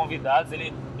 Mesmo com convidados,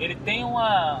 ele tem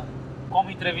como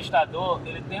entrevistador,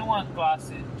 ele tem uma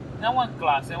classe, não uma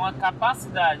classe, é uma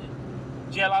capacidade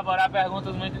de elaborar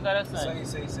perguntas muito interessantes.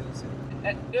 Sim.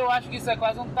 Eu acho que isso é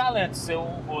quase um talento, ser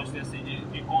um host, assim,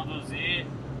 de conduzir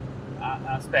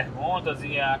as perguntas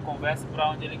e a conversa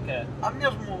para onde ele quer.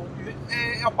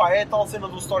 É tal cena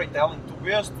do storytelling. Tu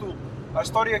vês, a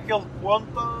história que ele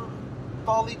conta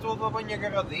está ali toda bem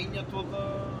agarradinha, toda...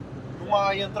 Não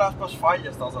há, entre aspas,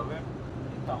 falhas, estás a ver?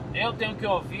 Então, eu tenho que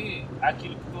ouvir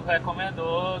aquilo que tu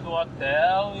recomendou do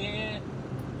hotel e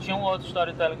tinha um outro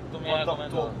storytelling que tu me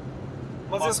recomendou.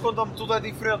 Mas esse Conta-me Tudo é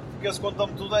diferente, porque esse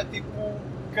Conta-me Tudo é tipo,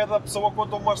 cada pessoa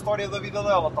conta uma história da vida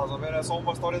dela, estás a ver? É só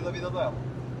uma história da vida dela.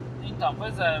 Então,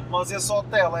 pois é. Mas esse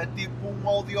hotel é tipo um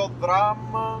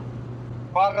audiodrama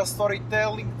 /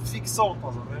 storytelling de ficção,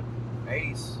 estás a ver? É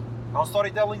isso. É um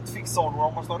storytelling de ficção, não é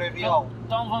uma história real.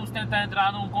 Então vamos tentar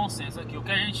entrar num consenso aqui. O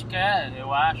que a gente quer,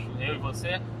 eu acho, eu e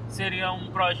você, seria um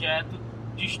projeto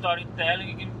de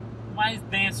storytelling mais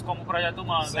denso como o Projeto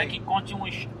Humano, né? Que conte uma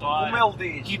história, como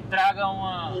ele diz, que traga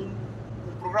uma... Um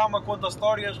programa conta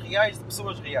histórias reais de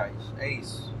pessoas reais, é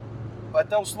isso.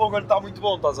 Até o slogan está muito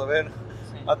bom, estás a ver?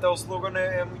 Sim. Até o slogan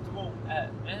é muito bom.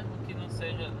 Mesmo que não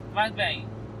seja... Mas bem,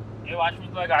 eu acho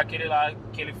muito legal aquele lá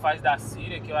que ele faz da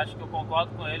Síria, que eu acho que eu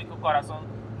concordo com ele, que o coração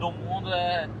do mundo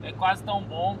é quase tão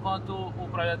bom quanto o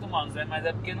Projeto Humanos, né? Mas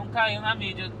é porque não caiu na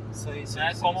mídia,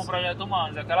 né? Como o Projeto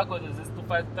Humanos, aquela coisa, às vezes tu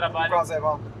faz trabalho... No caso é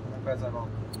bom.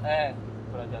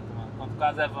 Projeto Humano, quanto o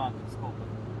caso é Evandro, desculpa.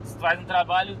 Você faz um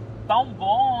trabalho tão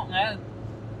bom, né?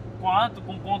 Quanto,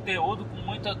 com conteúdo, com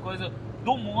muita coisa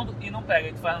do mundo e não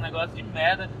pega. Tu faz um negócio de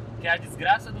merda, que é a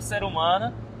desgraça do ser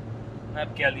humano, né?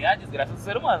 Porque ali é a desgraça do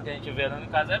ser humano, que a gente vê no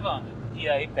caso é Evandro. E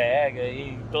aí pega,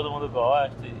 e todo mundo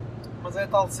gosta. Mas é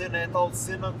tal cena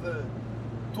de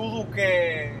tudo o que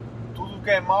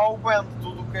é mau vende,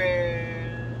 tudo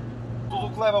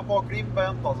que leva para o crime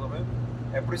vende, estás a ver?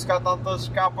 É por isso que há tantas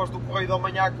capas do Correio da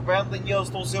Manhã que vendem e eles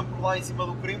estão sempre lá em cima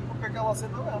do crime, porque aquela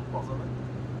cena vende, estás a ver?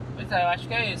 Pois é, eu acho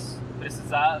que é isso.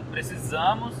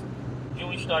 Precisamos de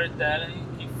um storytelling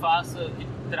que faça, que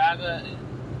traga...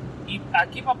 E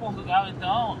aqui para Portugal,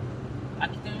 então,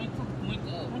 aqui tem muita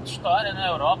história, né?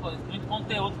 Europa, muito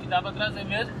conteúdo que dá para trazer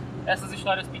mesmo. Essas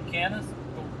histórias pequenas,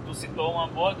 tu citou uma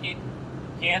boa que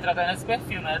entra até nesse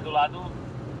perfil, né? Do lado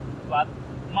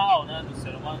mal, né? Do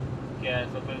ser humano. Que é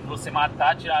essa coisa de você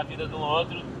matar, tirar a vida do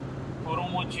outro por um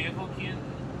motivo que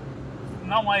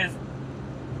não é...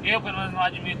 Eu, pelo menos, não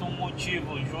admito um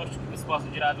motivo justo que você possa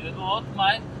tirar a vida do outro,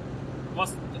 mas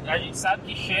a gente sabe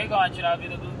que chegam a tirar a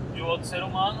vida de outro ser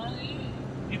humano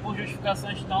e por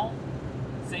justificações tão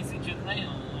sem sentido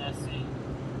nenhum. Não é assim,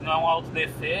 não é uma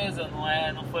autodefesa,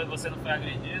 você não foi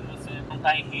agredido, você não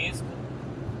está em risco.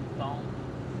 Então...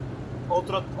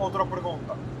 Outra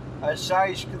pergunta.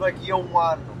 Achais que daqui a um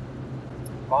ano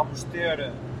vamos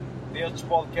ter destes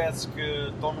podcasts que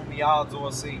estão nomeados ou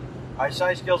assim,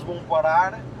 achais que eles vão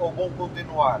parar ou vão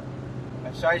continuar?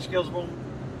 Achais que eles vão,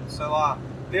 sei lá,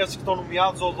 desses que estão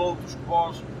nomeados ou de outros que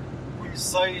vós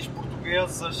conheceis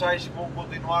portugueses, achais que vão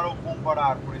continuar ou vão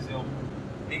parar, por exemplo?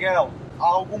 Miguel, há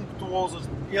algum que tu ousas?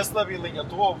 Esse da Vilinha,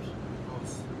 tu ouves?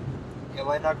 Ouço. Ele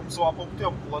ainda começou há pouco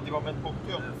tempo, relativamente pouco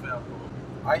tempo. Foi há pouco.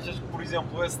 Achas que, por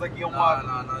exemplo, esse daqui a um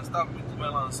ano... Não, está muito bem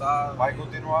lançado. Vai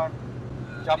continuar?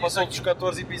 Já passou dos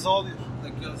 14 episódios?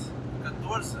 Daqueles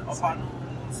 14? Opa,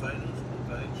 não sei, não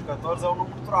escutei. Os 14 é o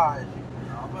número trágico.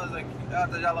 Não, mas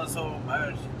aqui já lançou o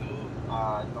merch e tudo.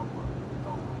 Então.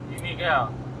 E Miguel?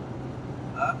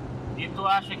 Hã? E tu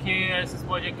acha que esses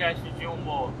podcasts de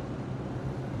humor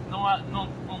não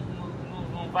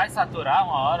vai saturar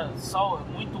uma hora? Só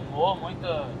muito humor,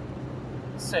 muita...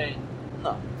 Não sei.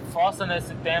 Não. Força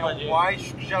nesse tema de... Eu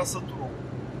acho que já saturou.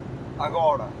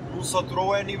 Agora, não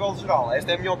saturou é a nível geral.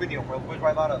 Esta é a minha opinião, ele depois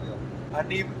vai dar a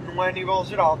dele. Não é a nível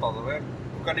geral, estás a ver?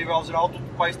 porque a nível geral tu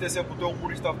vais ter sempre o teu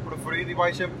humorista preferido e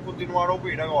vais sempre continuar a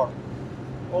ouvir. Agora,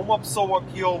 ou uma pessoa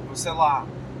que ouve, sei lá,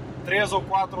 3 ou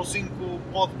 4 ou 5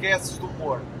 podcasts de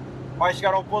humor, vai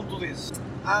chegar ao ponto disso.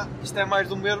 Isto é mais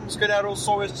do mesmo, se calhar ou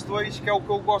só estes dois que é o que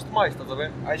eu gosto mais, estás a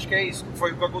ver? Acho que é isso, que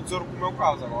foi o que aconteceu no meu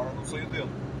caso, agora não sei o dele.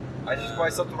 Achas que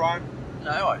vai saturar?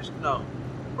 Não, eu acho que não.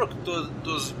 Porque todos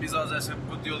os episódios é sempre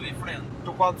conteúdo diferente.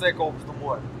 Tu quantos é que ouves de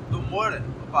humor? Do humor,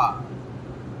 opá,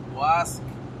 o Ask,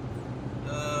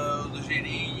 o do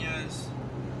Geirinhas,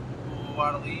 o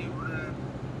Ar Livre,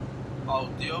 o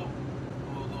teu,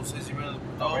 o do 6 e meia do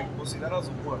Portão. Também consideras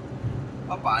humor?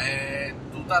 Opá,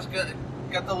 tu estás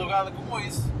catalogado como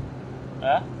isso.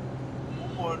 É?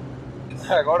 Como humor.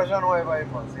 Agora já não é bem,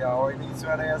 mas ao início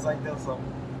era essa a intenção.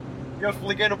 Eu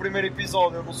expliquei no primeiro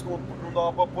episódio, eu no segundo, porque não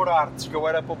dava para pôr artes, que eu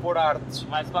era para pôr artes.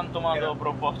 Mas quando tu mandou para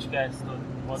o podcast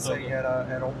todo? Sim,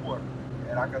 era humor.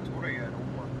 Era a categoria, era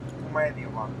humor. Comédia,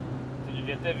 mano. Tu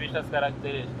devia ter visto as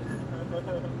características.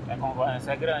 A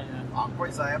concorrência é grande, né?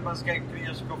 Pois é, mas o que é que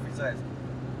querias que eu fizesse?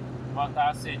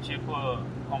 Botasse tipo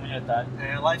comunitário.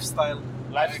 É lifestyle.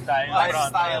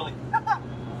 Lifestyle.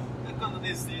 É quando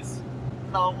disse isso.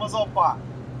 Não, mas opá,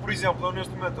 por exemplo, eu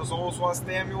neste momento eu só ouço o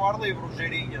ACTM e o Ar Livre, os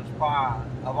Geirinhas, pá,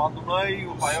 abandonei,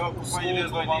 o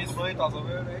segundo abandonei, estás a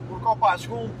ver? Porque opá,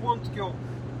 chegou um ponto que eu...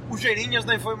 O Geirinhas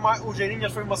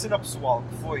foi uma cena pessoal,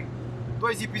 que foi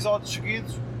 2 episódios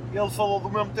seguidos, ele falou do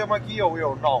mesmo tema que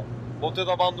eu não, vou ter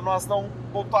de abandonar, senão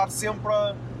vou estar sempre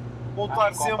a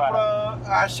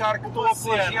achar que estou a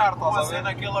plagiar, estás a ver?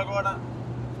 Cena que ele agora,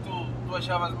 tu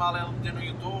achavas mal ele meter no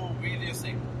YouTube, o vídeo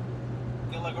assim,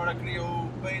 que ele agora criou o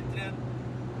Patreon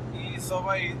e só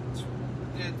vai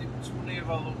ter tipo,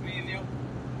 disponível o vídeo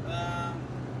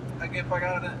a quem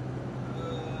pagar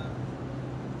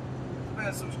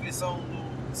a subscrição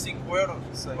de 5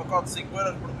 euros, um pacote de 5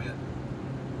 euros por mês.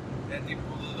 É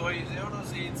tipo de 2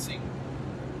 euros e de 5.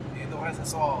 E do resto é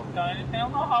só áudio. Então ele tem um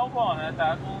know-how bom, né?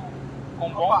 Tá com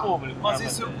um bom público. Mas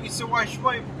isso eu acho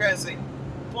bem, porque é assim,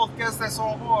 o podcast é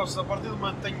só a voz, a partir do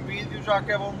momento que tem vídeo já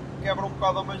quebra um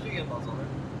bocado a magia, estás a ver?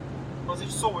 Mas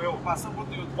isto sou eu, passa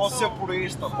conteúdo. Posso ser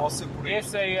purista.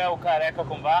 Esse aí é o Careca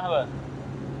com Barba?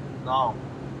 Não.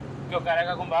 Porque o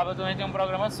Careca com Barba também tem um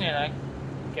programa assim, né?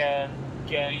 Que é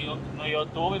no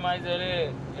YouTube, mas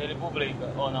ele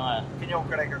publica, ou não é? Quem é o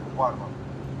Careca com Barba?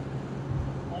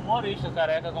 Um humorista,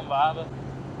 Careca com Barba.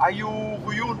 Aí o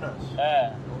Rui Unas?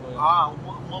 É.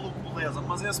 O maluco beleza,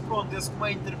 mas esse como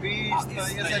é entrevista,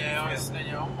 esse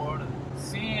é humor.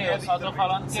 Sim, eu só estou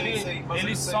falando que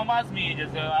eles são as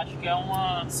mídias, eu acho que é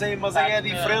uma... Sim, mas aí é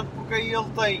diferente porque aí ele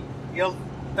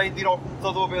tem de ir ao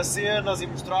computador ver cenas e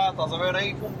mostrar, estás a ver?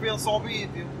 Aí compensa o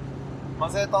vídeo.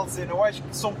 Mas é tal cena, eu acho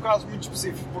que são casos muito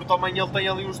específicos, porque também ele tem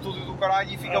ali um estúdio do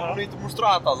caralho e fica bonito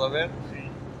mostrar, estás a ver? Sim.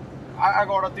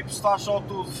 Agora, tipo, se estás só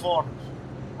tu de fones,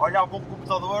 olhar para um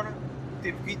computador,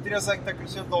 tipo, que interesse é que te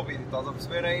acrescenta ao vídeo, estás a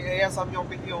perceber? É essa a minha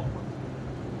opinião,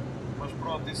 mas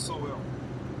pronto, isso sou eu.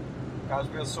 Que às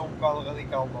vezes sou um bocado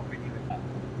radical na opinião.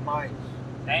 Mais.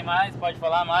 Tem mais? Pode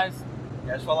falar mais?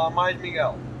 Queres falar mais,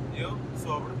 Miguel? Eu?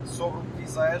 Sobre o que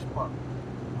quiseres, pá.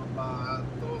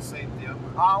 Estou sem tempo.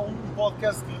 Há um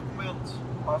podcast que recomendes?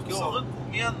 Que eu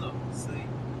recomendo? Sim.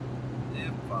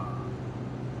 Epá.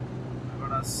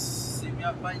 Agora se me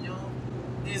apanham,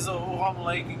 diz o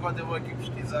Romley enquanto eu vou aqui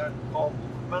pesquisar.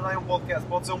 Manda aí um podcast,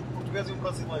 pode ser um português e um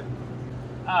brasileiro.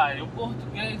 E o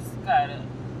português, cara,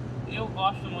 eu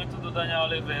gosto muito do Daniel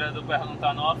Oliveira do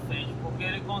Perguntar Não Ofende, porque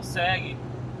ele consegue,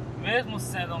 mesmo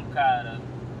sendo um cara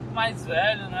mais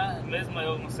velho, né? Mesmo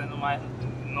eu não sendo mais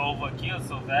novo aqui, eu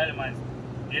sou velho, mas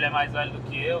ele é mais velho do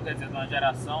que eu, quer dizer, de uma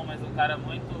geração, mas um cara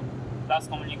muito das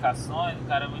comunicações, um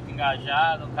cara muito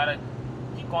engajado, um cara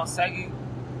que consegue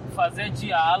fazer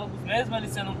diálogos, mesmo ele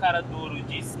sendo um cara duro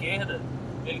de esquerda,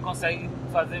 ele consegue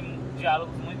fazer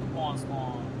diálogos muito bons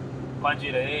com a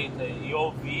direita e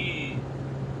ouvir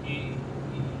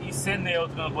e ser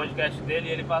neutro no podcast dele.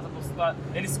 E ele passa por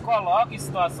ele se coloca em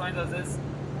situações às vezes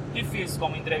difíceis,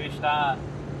 como entrevistar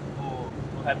o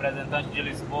representante de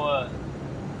Lisboa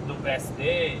do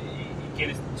PSD e que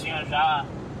eles tinham já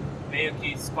meio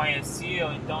que se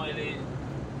conheciam, então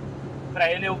pra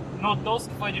ele notou-se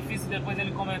que foi difícil. Depois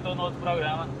ele comentou no outro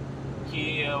programa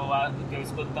que eu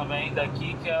escuto também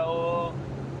daqui, que é o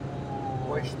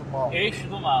Eixo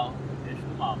do Mal.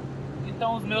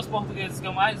 Então os meus portugueses que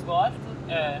eu mais gosto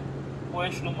é o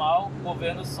Eixo do Mal,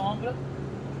 Governo Sombra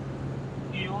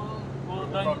e o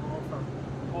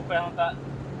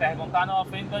Perguntar Não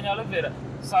Ofende, Daniel Oliveira.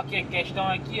 Só que a questão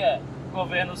aqui é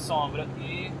Governo Sombra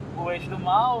e o Eixo do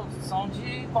Mal são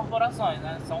de corporações,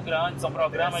 né? São grandes, são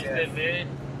programas de TV.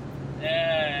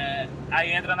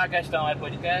 Aí entra na questão, é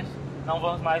podcast? não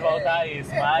vamos mais voltar a isso.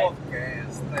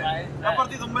 Podcast. A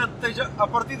partir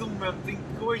do momento em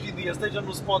que hoje em dia esteja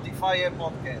no Spotify, é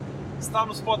podcast. Se está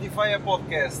no Spotify, é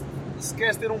podcast. Se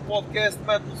queres ter um podcast,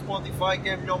 mete no Spotify, que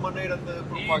é a melhor maneira de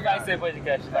propagar. E vai ser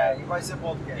podcast, vai. E vai ser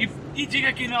podcast. E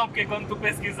diga que não, porque quando tu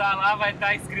pesquisar lá vai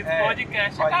estar escrito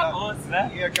podcast. Acabou-se,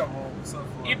 né? E acabou.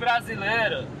 E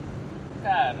brasileiro,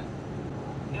 cara,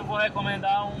 eu vou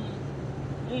recomendar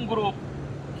um grupo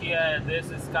que é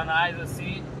desses canais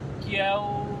assim, que é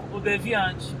o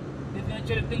Deviante. O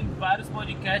Deviante ele tem vários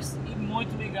podcasts e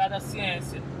muito ligado à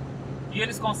ciência. E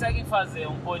eles conseguem fazer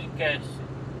um podcast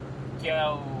que é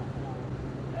o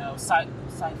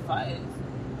sci-fi.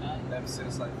 Né? Deve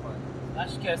ser sci-fi.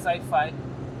 Acho que é sci-fi.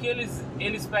 Que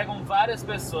eles pegam várias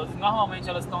pessoas, e normalmente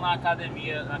elas estão na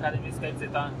academia, isso quer dizer,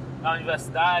 tá na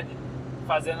universidade,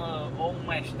 fazendo ou um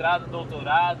mestrado, um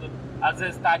doutorado, às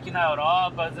vezes está aqui na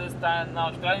Europa, às vezes está na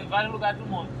Austrália, em vários lugares do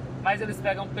mundo. Mas eles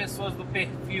pegam pessoas do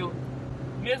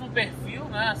mesmo perfil,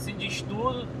 né, assim, de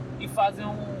estudo, e fazem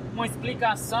uma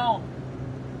explicação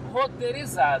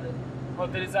roteirizada.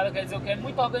 Roteirizada quer dizer que é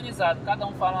muito organizado, cada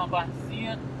um fala uma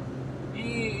partezinha,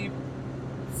 e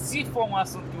se for um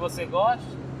assunto que você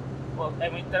gosta,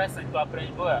 é muito interessante, tu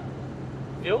aprende, pô.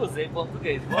 Eu usei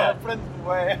português, pô. Aprende,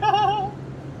 ué.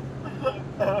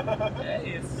 É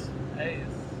isso.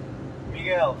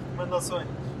 Miguel, recomendações?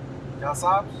 Já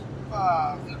sabes?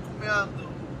 Recomendo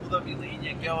o da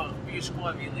Vilinha, que é o Arrepios com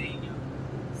a Vilinha,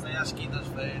 sai às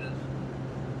quintas-feiras.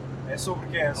 É sobre o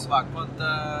que é?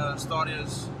 Conta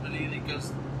histórias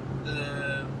verídicas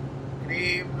de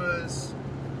crimes,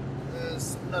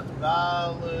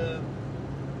 natural,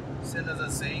 cenas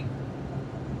assim.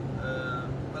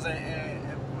 Mas é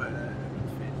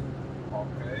muito fixe.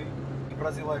 Ok. E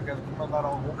brasileiro, queres recomendar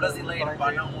algum? Brasileiro,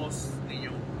 não ouço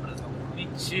nenhum brasileiro.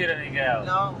 Mentira, Miguel.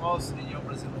 Não ouço nenhum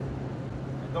brasileiro.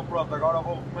 Então pronto, agora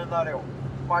vou recomendar eu.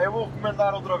 Eu vou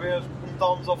recomendar outra vez, como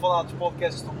estávamos a falar dos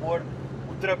podcasts de humor,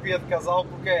 o Terapia de Casal,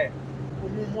 porque é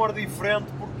um humor diferente,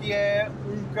 porque é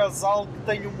um casal que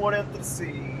tem humor entre si,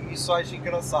 e isso acho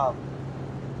engraçado.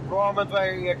 Provavelmente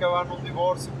vai acabar num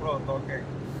divórcio, pronto, ok.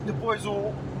 Depois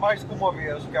o Mais que Uma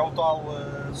Vez, que é o tal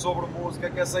sobre música,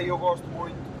 que esse aí eu gosto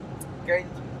muito, que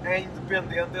é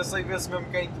independente, esse aí vê-se mesmo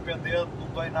que é independente, não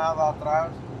tem nada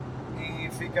atrás,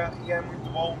 e é muito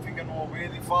bom, fica no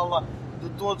ouvido e fala de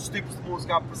todos os tipos de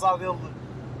música, apesar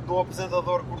do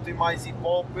apresentador curtir mais hip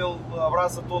hop, ele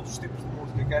abraça todos os tipos de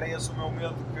música, que era esse o meu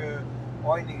medo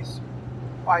ao início.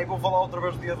 E vou falar outra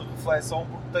vez do dia de reflexão,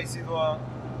 porque tem sido a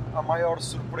maior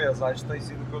surpresa, acho que tem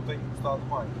sido o que eu tenho gostado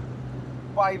mais.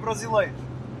 E brasileiros?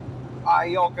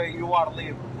 E o Ar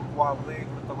Livre, porque o Ar Livre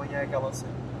também é aquela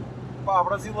cena.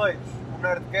 Brasileiros, o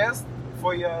Nerdcast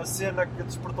foi a cena que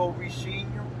despertou o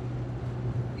bichinho,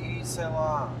 e sei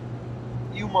lá,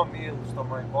 e o Mamilos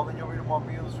também, podem ouvir o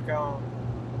Mamilos,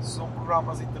 que são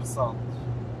programas interessantes.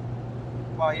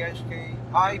 Acho que é...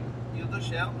 E o do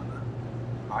Sherman, né?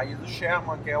 E o do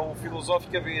Sherman, que é o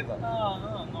Filosófica Vida.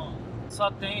 Não. Só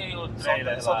tem o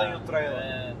trailer. Só tem o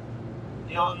trailer.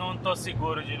 Eu não estou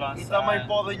seguro de lançar. E também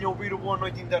podem ouvir o Boa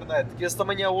Noite Internet, que esse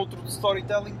também é outro de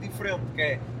storytelling diferente, que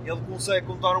é, ele consegue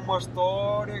contar uma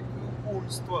história que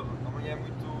une-se toda. Também é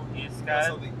muito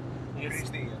engraçadinho. O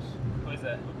Cris Dias. Pois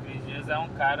é, o Cris Dias é um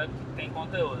cara que tem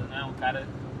conteúdo, né? Um cara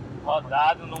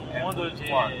rodado no mundo de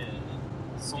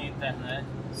internet.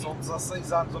 São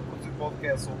 16 anos a produzir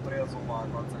podcast, ou 13 ou lá,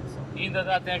 quantos anos são? Ainda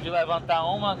dá tempo de levantar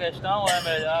uma questão ou é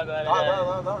melhor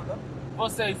agora? Dá.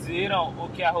 Vocês viram o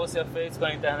que a Rússia fez com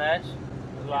a internet?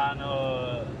 Lá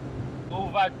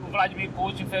o Vladimir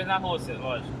Putin fez na Rússia,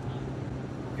 lógico.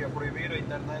 O que é proibir a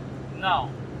internet? Não.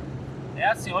 É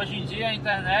assim, hoje em dia a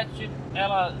internet,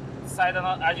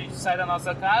 a gente sai da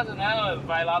nossa casa, né?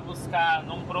 Vai lá buscar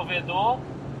num provedor,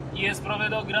 e esse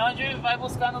provedor grande vai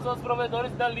buscar nos outros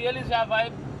provedores, dali ele já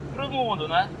vai pro mundo,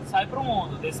 né? Sai pro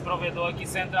mundo desse provedor aqui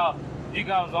central.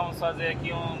 Digamos, vamos fazer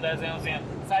aqui um desenhozinho.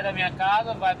 Sai da minha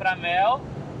casa, vai pra Mel,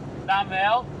 da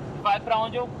Mel, vai pra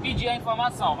onde eu pedi a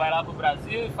informação. Vai lá pro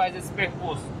Brasil e faz esse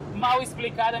percurso. Mal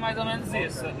explicado é mais ou menos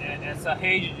isso, essa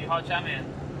rede de roteamento.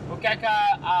 O que é que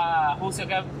a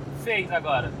Rússia fez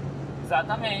agora?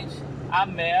 Exatamente. A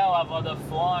Mel, a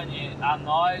Vodafone, a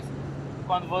nós,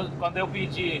 quando eu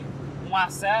pedir um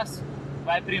acesso,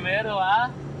 vai primeiro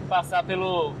lá, passar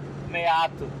pelo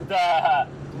meato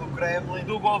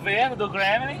do governo, do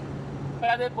Kremlin,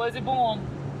 para depois ir para o mundo.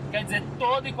 Quer dizer,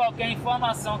 toda e qualquer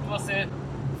informação que você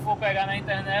for pegar na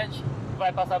internet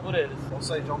vai passar por eles. Ou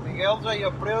seja, o Miguel já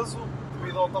ia preso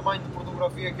devido ao tamanho de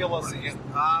pornografia que ele assiste.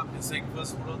 Pensei que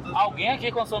fosse por outra. Alguém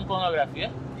aqui consome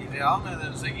pornografia? Ideal, né?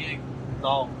 Não sei quem.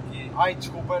 Não.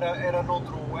 Desculpa, era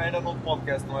noutro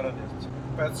podcast, não era neste.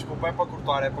 Peço desculpa, é para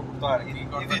cortar.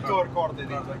 Editor, corta.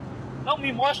 Não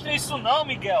me mostra isso não,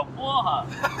 Miguel, porra!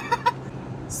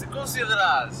 Se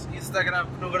considerares Instagram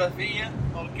pornografia,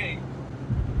 ok.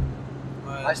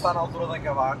 Mas... Aí está na altura de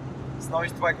acabar, senão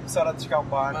isto vai começar a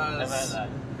descambar. Mas... É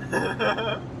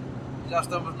verdade. Já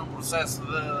estamos num processo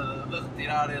de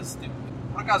retirar esse tipo.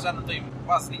 Por acaso já não tem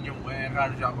quase nenhum, é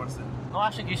raro já aparecer. Não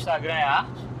acha que Instagram é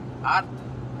arte? Arte?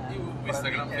 E o Para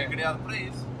Instagram mim foi é. criado para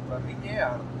isso. Para mim é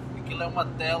arte. Aquilo é uma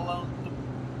tela onde tu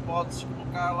podes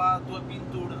colocar lá a tua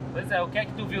pintura. Pois é, o que é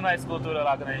que tu viu na escultura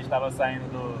lá quando a gente estava saindo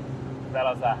do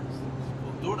Belas Artes?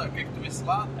 Escultura? O que é que tu visse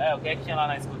lá? É, o que é que tinha lá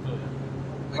na escultura?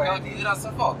 Aquela que tirasse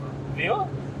a foto. Viu?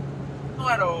 Não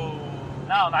era o...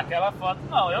 Não, naquela foto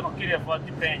não, eu não queria foto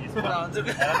de pênis. Pô. Não,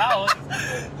 Era na outra.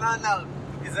 não.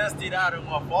 Se quisesse tirar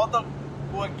uma foto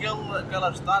com aquela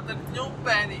estátua que tinha um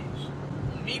pênis.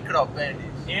 Um micro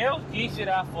pênis. Eu quis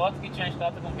tirar a foto que tinha a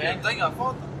estátua com Eu pênis. tenho a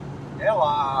foto. É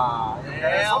lá, eu quero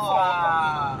essa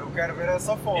lá. foto. Eu quero ver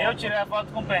essa foto. Eu tirei a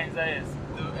foto com pênis, é esse.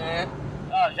 É.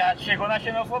 Ó, já chegou na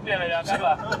xenofobia, melhor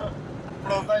acabar.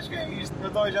 Pronto, acho que é isto.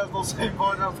 Eu também já estou sem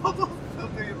voz, já estou todo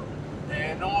fodido.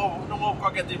 É, não houve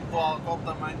qualquer tipo de álcool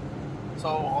também.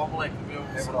 Só o moleque que bebeu.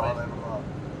 É verdade.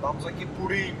 Estamos aqui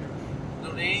purinhos.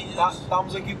 Durinhos.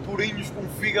 Estamos aqui purinhos com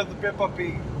fígado de Peppa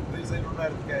Pig, dizem no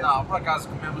Nerdcast. Não, por acaso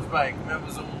comemos bem.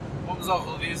 Fomos ao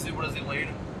rodízio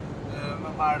brasileiro.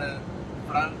 Mamar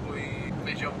frango e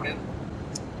feijão preto.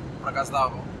 Por acaso estava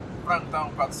bom. O frango está um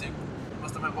bocado seco.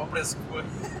 Mas também para o preço que foi.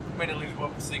 Comer em Lisboa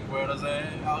por 5€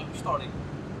 é algo histórico.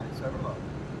 Isso é verdade.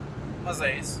 Mas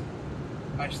é isso.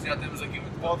 Acho que já temos aqui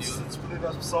muito Pode-se conteúdo. despedir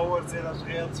das pessoas, dizer às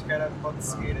redes que era para te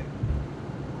seguirem.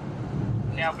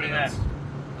 Quem é o primeiro?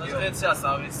 Nas redes já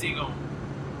sabem, sigam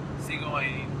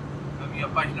aí a minha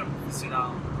página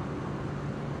profissional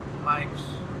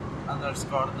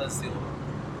Mikes_da Silva.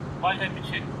 Pode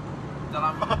repetir. Está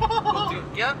lá conteúdo.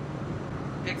 O que é?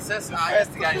 O que é que se é?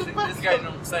 Este gajo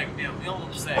não me segue mesmo, ele não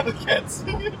me segue. Esquece.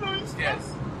 Como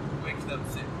é que isto é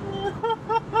possível?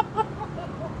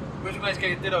 Depois o gajo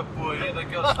quer ter apoio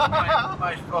daqueles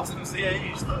mais próximos e é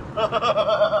isto.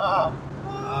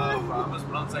 Mas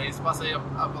pronto, é isso. Passa aí a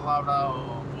palavra ao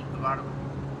puto de barba.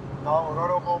 Não,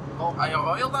 agora eu vou.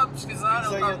 Ele está a pesquisar,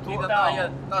 ele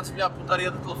está a desviar a putaria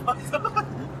do telefone.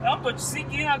 Não, tô te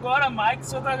seguindo agora, Mike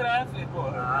Fotografe,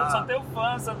 porra. Eu sou teu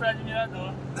fã, sou teu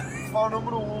admirador. Fã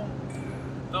número 1.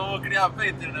 Então vou criar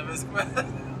Patreon, na vez que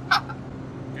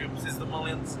eu preciso de uma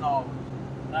lente nova.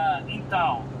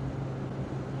 Então,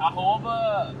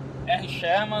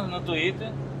 @RSherman no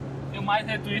Twitter. Eu mais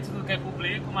retweet do que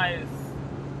publico, mas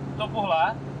tô por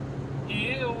lá.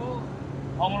 E o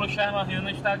Romulo Sherman Rio no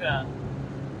Instagram.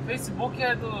 Facebook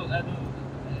é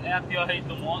a pior rede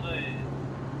do mundo e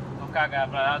vou cagar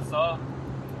pra lá só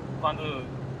quando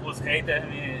os haters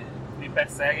me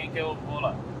perseguem que eu vou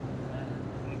lá.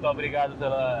 Muito obrigado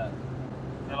pela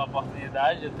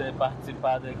oportunidade de ter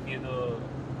participado aqui do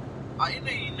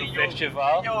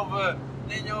festival.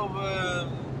 Nem houve.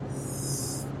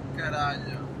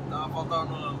 Caralho, estava a faltar o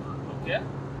nome. O quê?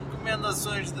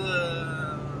 Recomendações de.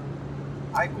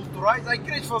 Culturais?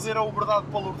 Queres fazer a Uberdade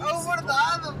para Lourdes? A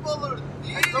Uberdade para Lourdes!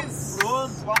 Então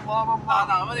pronto, vamos lá.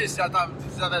 Não, mas isso já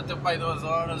deve ter pai 2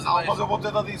 horas. Mas eu vou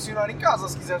ter de adicionar em casa,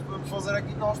 se quiseres podemos fazer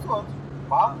aqui nós todos.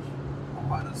 Vamos?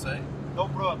 Não sei. Então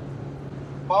pronto.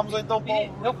 Vamos então para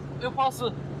o... Eu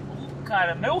posso...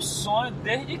 Cara, meu sonho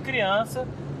desde criança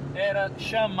era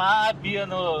chamar a Bia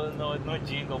no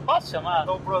jingle. Posso chamar?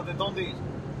 Então pronto, então diz.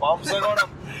 Vamos agora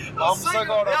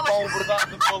para o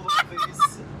Uberdade para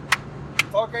Lourdes.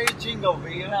 Toca aí o jingle,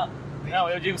 Bia. Não,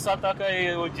 eu digo só toca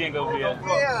aí o jingle, Bia.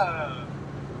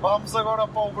 Vamos agora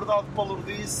para o Verdade para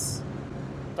Lourdes.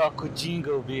 Toca o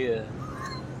jingle, Bia.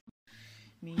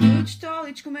 Miúdos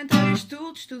tólitos, comentários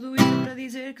estúpidos, tudo isso para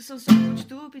dizer que são só muito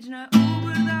estúpidos na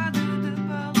Uberdade de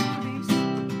Palodice.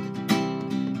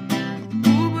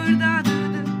 Uberdade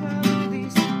de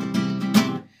Palodice.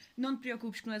 Não te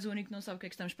preocupes que não és o único que não sabe o que é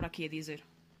que estamos para aqui a dizer.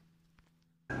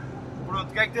 Pronto,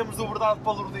 o que é que temos do Verdade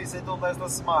para Lourdes então desta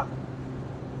semana?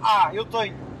 Eu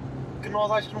tenho, que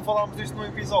nós acho que não falámos disto no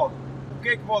episódio. O que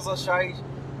é que vós achais?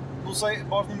 Não sei,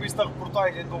 vós não viste a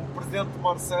reportagem do presidente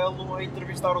Marcelo a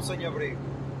entrevistar o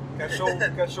sem-abrigo? Que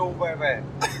achou o bebê.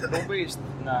 Não viste?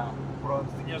 Não.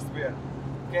 Pronto, tinhas de ver.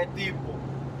 Que é tipo,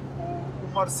 o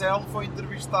Marcelo foi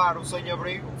entrevistar o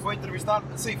sem-abrigo. Foi entrevistar,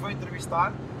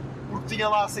 porque tinha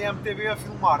lá a CMTV a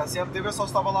filmar. A CMTV só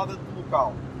estava lá dentro do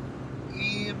local.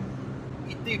 E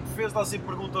tipo, fez-lhe assim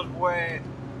perguntas bué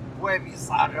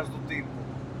bizarras do tipo: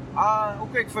 o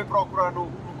que é que foi procurar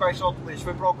no caixote de lixo?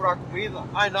 Foi procurar comida?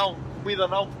 Não, comida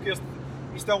não, porque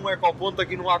isto é um ecoponto,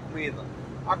 aqui não há comida.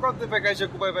 há quanto tempo é que acha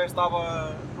que o bebê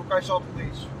estava no caixote de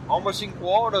lixo? Há umas 5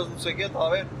 horas, não sei o quê, está a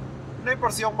ver? Nem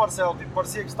parecia o Marcelo, tipo,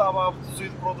 parecia que estava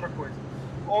abduzido por outra coisa.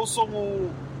 Ouçam o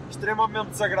extremamente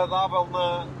desagradável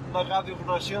na Rádio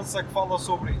Renascença que fala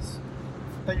sobre isso.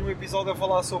 Tenho um episódio a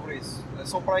falar sobre isso.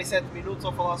 São para aí 7 minutos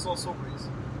a falar só sobre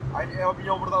isso. É a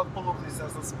minha verdade para o Lourdes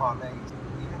esta semana, é isso.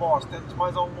 E vós, temos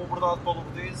mais alguma verdade para o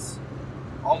Lourdes?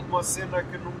 Alguma cena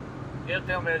que não... Eu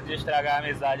tenho medo de estragar a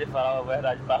amizade e falar a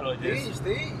verdade para o Lourdes.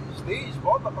 Diz,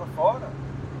 bota para fora.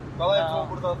 Qual é a tua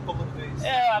verdade para o Lourdes?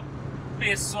 É a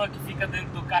pessoa que fica dentro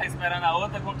do carro esperando a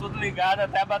outra com tudo ligado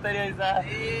até baterializar.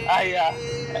 Aí, ó.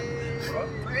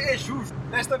 É justo.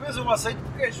 Desta vez eu aceito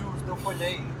porque é justo, eu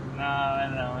falhei.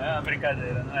 Não, é uma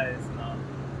brincadeira, não é isso não.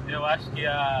 Eu acho que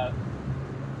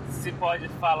se pode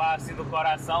falar assim do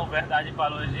coração, verdade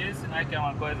para Lourdes, né, que é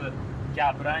uma coisa que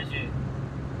abrange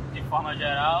de forma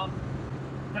geral.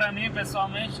 Para mim,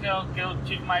 pessoalmente, o que eu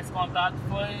tive mais contato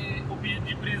foi o pedido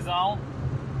de prisão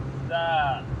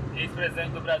da ex-presidente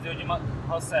do Brasil, Dilma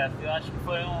Rousseff. Eu acho que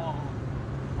foi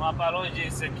uma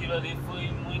parodice. Aquilo ali foi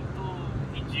muito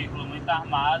ridículo, muito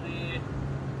armado e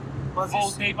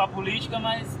voltei para a política,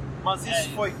 mas isso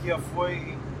foi que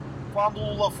foi quando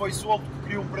o Lula foi solto que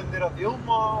queriam prender a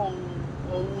Dilma ou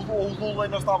o Lula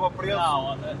ainda estava preso?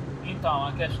 Não, então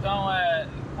a questão é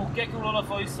por que o Lula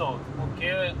foi solto?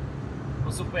 Porque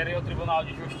o Superior Tribunal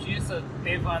de Justiça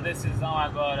teve uma decisão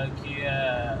agora que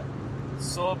é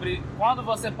sobre quando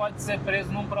você pode ser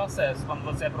preso num processo, quando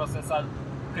você é processado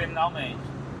criminalmente.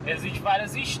 Existem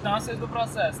várias instâncias do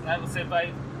processo, né? Você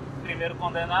vai primeiro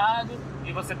condenado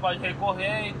e você pode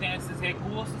recorrer e tem esses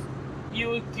recursos. E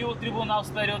o que o Tribunal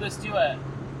Superior decidiu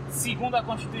segundo a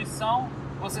Constituição,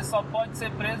 você só pode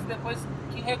ser preso depois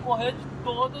que recorrer de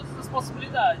todas as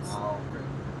possibilidades.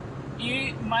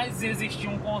 Mas existe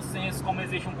um consenso, como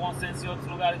existe um consenso em outros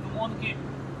lugares do mundo, que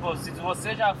se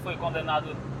você já foi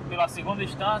condenado pela segunda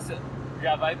instância,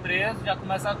 já vai preso, já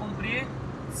começa a cumprir.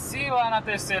 Se lá na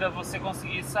terceira você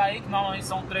conseguir sair, que normalmente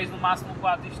são 3, no máximo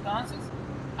 4 instâncias,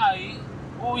 aí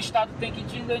o Estado tem que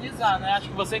te indenizar, né? Acho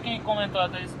que você quem comentou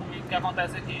até isso comigo, que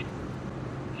acontece aqui.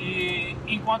 E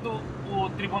enquanto o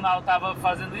tribunal estava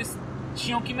fazendo isso,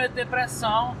 tinham que meter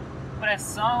pressão,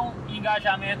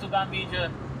 engajamento da mídia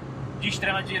de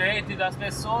extrema direita e das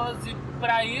pessoas, e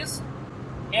para isso,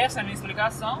 essa é a minha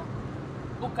explicação,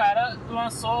 o cara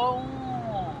lançou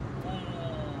um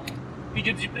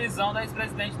pedido de prisão da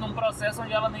ex-presidente num processo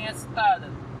onde ela nem é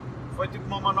citada. Foi tipo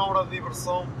uma manobra de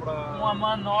diversão para... Uma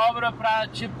manobra para,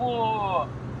 tipo,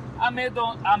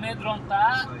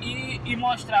 amedrontar e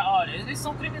mostrar, olha, eles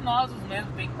são criminosos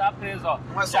mesmo, tem que estar preso, ó.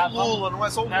 Não é só o Lula, não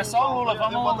é só o Lula,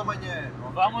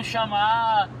 vamos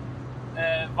chamar,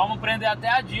 vamos prender até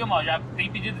a Dilma, ó, já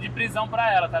tem pedido de prisão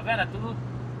para ela, tá vendo? É tudo,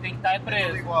 tem que estar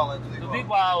preso. É tudo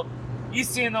igual. E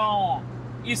se não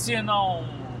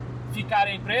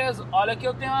ficarem presos, olha que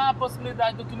eu tenho a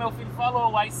possibilidade do que meu filho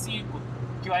falou, o AI-5,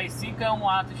 que o AI-5 é um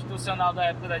ato institucional da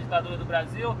época da ditadura do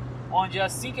Brasil, onde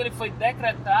assim que ele foi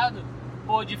decretado,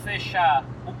 pôde fechar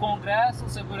o Congresso, o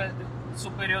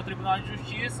Superior Tribunal de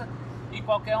Justiça, e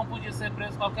qualquer um podia ser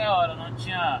preso qualquer hora, não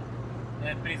tinha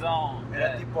prisão...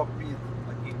 Era tipo a PID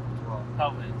aqui em Portugal.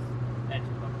 Talvez,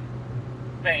 tipo a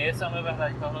PID. Bem, esse é o meu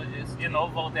verdade falou disso. De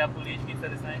novo, voltei à política,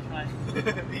 infelizmente, mas...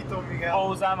 Então,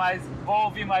 Miguel... Vou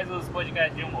ouvir mais os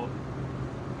podcasts de humor.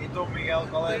 Então, Miguel,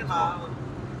 qual é a tua...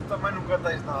 Também nunca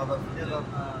tens nada, filha da...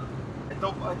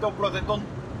 Então pronto,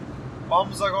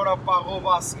 vamos agora para a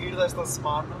arroba a seguir desta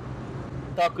semana.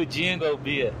 Toca o jingle,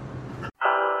 Bia.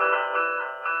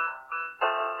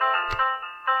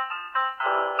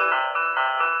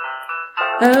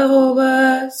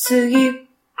 Arroba seguir.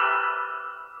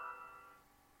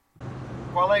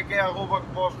 Qual é que é a arroba que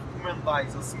vós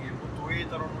recomendais a seguir? No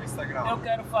Twitter ou no Instagram? Eu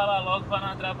quero falar logo para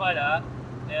não atrapalhar.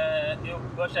 Eu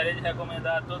gostaria de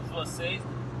recomendar a todos vocês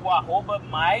o arroba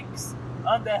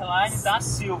Mikes_da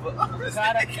Silva. O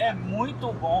cara é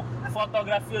muito bom,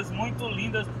 fotografias muito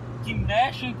lindas que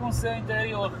mexem com o seu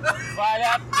interior. Vale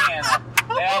a pena.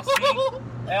 É assim,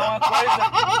 é uma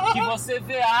coisa que você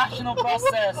vê arte no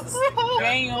processo.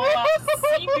 Tem uma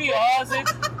simbiose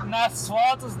nas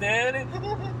fotos dele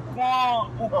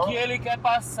com o que ele quer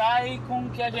passar e com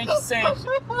o que a gente sente.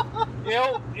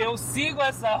 Eu sigo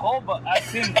essa arroba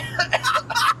assim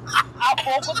há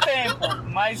pouco tempo,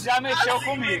 mas já mexeu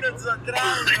comigo.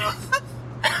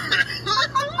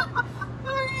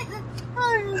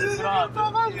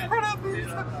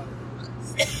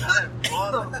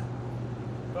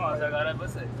 Pronto, agora é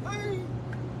você.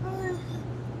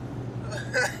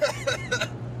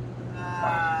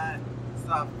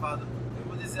 Safado. Eu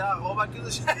vou dizer a arroba aqui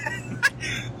do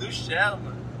Shell,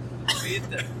 mano.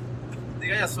 Twitter.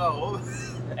 Diga aí a sua arroba.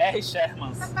 R.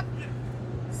 Shermans.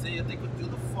 Sim, eu tenho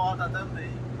conteúdo foda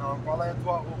também. Não, qual é a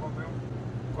tua arroba, meu?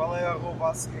 Qual é a arroba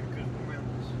a seguir que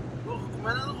recomendas? Eu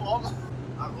recomendo a do Roma.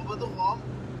 A arroba do Roma.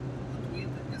 No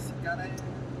Twitter, que esse cara é...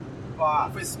 Pá,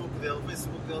 O Facebook dele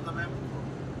também é muito bom.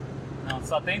 Não,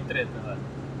 só tem treta, velho.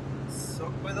 Só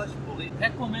coisas políticas.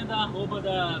 Recomenda a arroba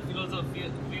da Filosófica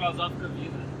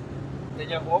Vida.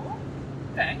 tem arroba?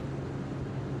 Tem.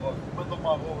 Ó, manda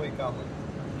uma arroba aí, Carla.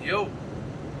 Eu?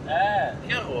 É.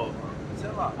 Que arroba?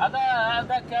 Sei lá. A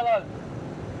daquela.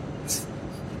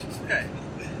 Ok.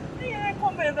 Me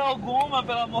recomenda alguma,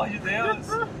 pelo amor de Deus.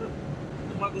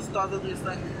 Uma gostosa do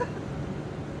Instagram.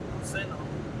 Não sei não.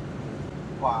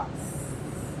 Pá,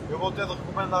 eu vou ter de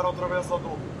recomendar outra vez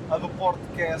a do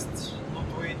podcast no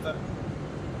Twitter,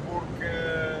 porque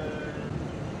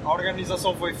a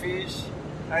organização foi fixe,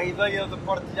 a ideia de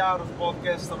partilhar os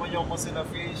podcasts também é uma cena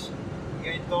fixe, e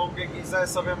então quem quiser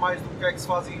saber mais do que é que se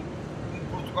faz em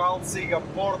Portugal, siga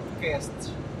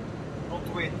podcasts no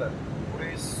Twitter. Por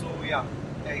isso,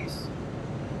 é isso.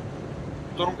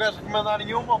 Tu não queres recomendar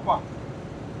nenhuma, pá?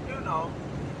 Eu não.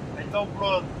 Então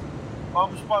pronto,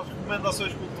 vamos para as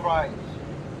recomendações culturais.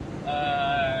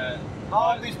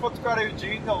 Não, diz para tocar aí o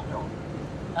jingle, meu.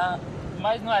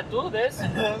 Mas não é tudo esse?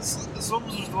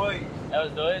 Somos os dois. É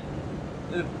os dois?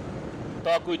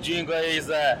 Toca o jingle aí,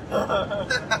 Zé.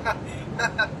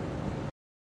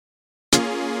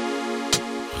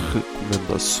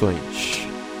 Recomendações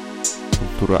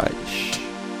culturais.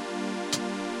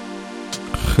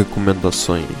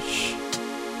 Recomendações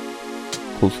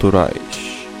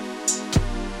culturais.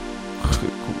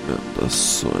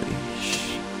 Recomendações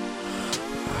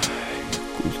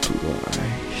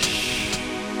culturais.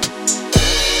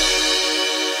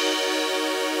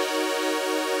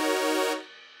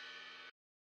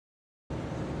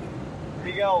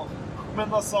 Miguel,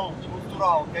 recomendação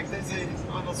cultural. O que é que tens aí de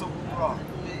recomendação cultural?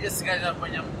 Esse gajo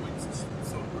apanha muito de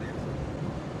surpresa.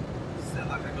 Sei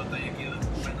lá o que é que eu tenho aqui de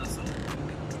recomendação.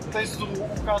 Tens o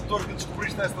cantor que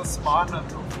descobriste esta semana,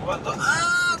 meu.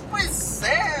 Pois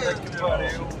é! Que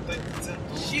pariu, tenho que dizer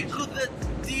tudo. Chico da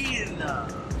Tina!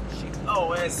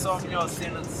 Oh, é só a melhor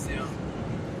cena de sempre.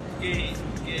 Quem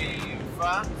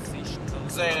vá,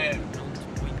 Zé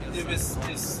teve esse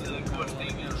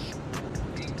gostinho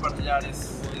em partilhar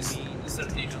esse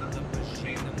artista.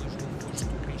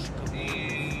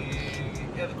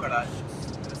 E é do caralho.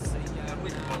 É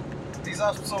muito bom. Diz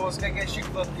às pessoas o que é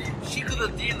Chico da Tina. Chico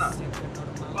da Tina!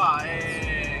 Pá,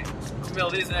 é. Como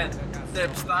ele diz, é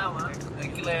trap style, né?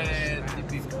 Aquilo é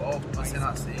tipo hip hop, uma cena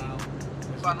assim.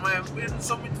 Pá, não é, eu não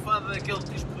sou muito fã daquele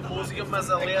tipo de música, mas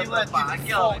a letra, Aquilo é pá, tipo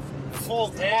aquela.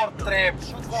 folklore trap.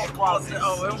 Quase. É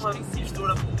uma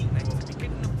mistura muito boa.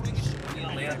 E a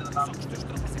letra dá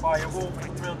muito. Pá, eu vou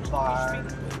recomendar.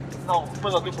 Não,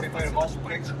 recomenda tu primeiro, vamos. O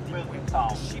que é que recomendo? Então,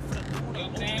 eu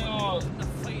tenho.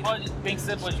 Tem que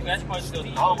ser podcast, pode ser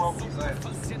outro. Não, não quiser.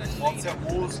 Pode ser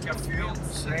música, filme,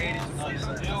 séries,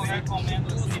 Eu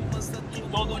recomendo que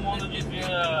todo mundo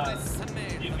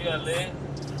devia ler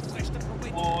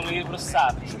o livro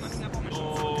Sapiens,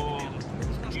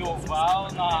 do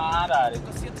Yuval Noah Harari,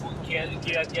 que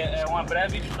é uma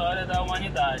breve história da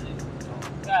humanidade.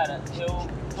 Cara, eu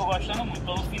tô gostando muito,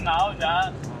 tô no final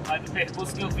já, mas o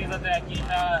percurso que eu fiz até aqui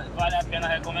já vale a pena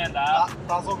recomendar.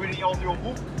 Estás a ouvir em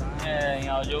audiobook? É, em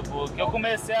audiobook. Eu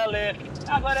comecei a ler,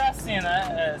 agora é assim,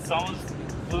 né? Somos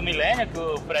do milênio, que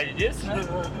o Fred disse, né?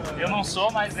 Eu não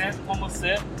sou, mas entro como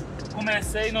ser.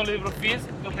 Comecei no livro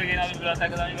físico, que eu peguei na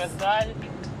biblioteca da universidade,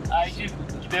 aí tive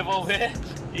que devolver,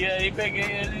 e aí peguei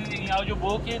ele em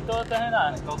audiobook e estou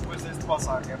terminando. Então depois tens de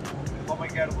passar, que é porque eu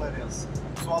também quero ler esse. O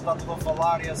pessoal está tudo a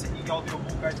falar e assim, em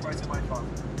audiobook acho que vai ser mais fácil.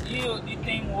 E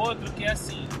tem um outro que é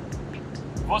assim,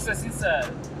 vou ser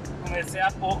sincero, comecei há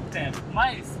pouco tempo,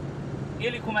 mas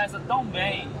ele começa tão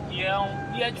bem e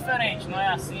é diferente, não é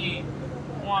assim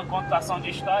uma contação de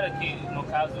história, que no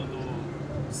caso do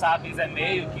Sapiens é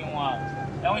meio que uma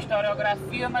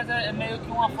historiografia, mas é meio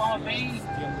que uma forma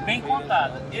bem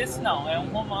contada. Esse não, é um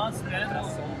romance mesmo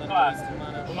clássico.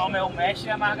 O nome é O Mestre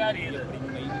e a Margarida,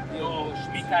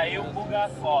 do Mikhail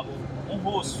Bulgakov, um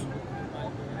russo.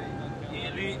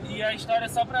 E a história,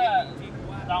 só pra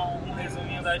dar um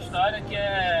resuminho da história, que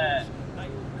é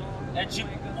tipo,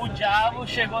 o diabo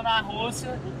chegou na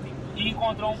Rússia e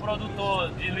encontrou um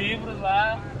produtor de livros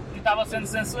lá que estava sendo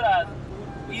censurado.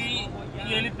 E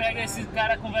ele pega esse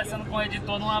cara conversando com o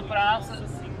editor numa praça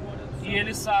e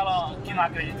eles falam que não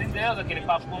acredita em Deus, aquele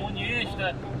papo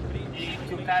comunista, e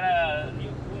que o cara,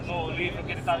 no livro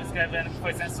que ele estava escrevendo, que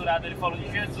foi censurado, ele falou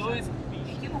de Jesus,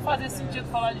 e que não fazia sentido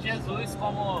falar de Jesus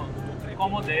como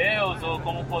como Deus ou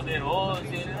como poderoso,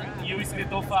 e o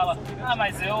escritor fala,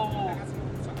 mas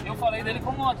eu falei dele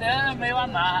como até meio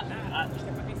na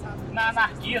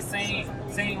anarquia, sem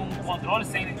um controle,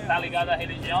 sem estar ligado à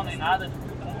religião nem nada,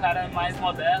 um cara mais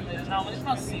moderno. Ele, não,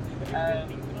 mesmo assim,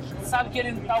 sabe que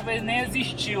ele talvez nem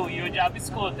existiu, e o diabo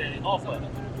escuta ele, opa,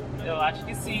 eu acho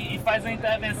que sim, e faz uma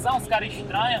intervenção, os caras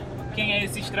estranham quem é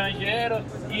esse estrangeiro,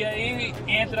 e aí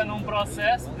entra num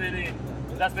processo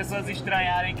das pessoas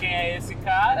estranharem quem é esse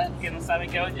cara, porque não sabem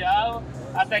que é o diabo,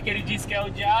 até que ele diz que é o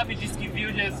diabo e diz que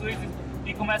viu Jesus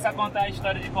e começa a contar a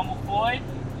história de como foi,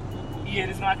 e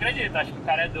eles não acreditam, acham que o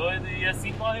cara é doido, e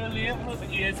assim corre o livro,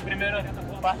 e essa primeira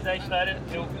parte da história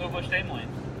eu gostei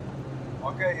muito.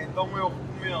 Ok, então eu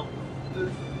recomendo The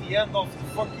End of the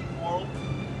Fucking World,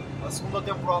 a segunda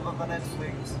temporada da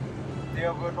Netflix.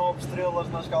 Teve 9 estrelas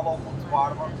na escala ao ponto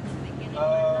barba.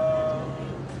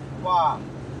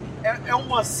 É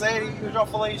uma série, eu já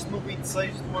falei isto no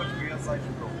 26 duas vezes, acho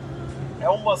que é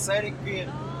uma série que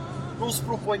não se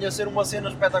propõe a ser uma cena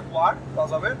espetacular,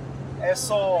 estás a ver? É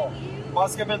só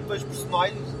basicamente 2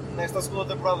 personagens, nesta segunda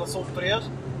temporada são 3,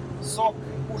 só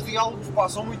que os diálogos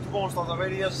são muito bons, estás a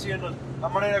ver? E as cenas, a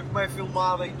maneira como é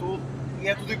filmada e tudo, e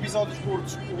é tudo episódios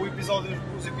curtos.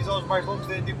 Os episódios mais longos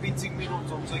têm tipo 25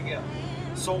 minutos ou não sei o que é.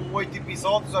 São 8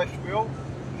 episódios, acho eu,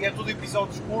 e é tudo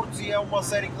episódios curtos e é uma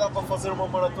série que dá para fazer uma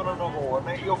maratona na boa,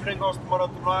 né? Eu que nem gosto de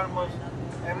maratonar, mas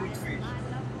é muito fixe.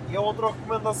 E a outra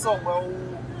recomendação é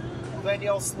o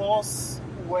Daniel Sloss,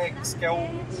 o X, que é o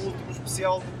último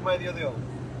especial de comédia dele,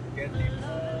 que é tipo,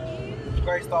 o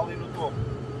gajo está ali no topo.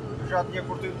 Eu já tinha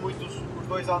curtido muito os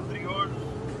 2 anteriores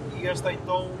e este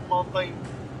então mantém,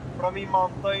 para mim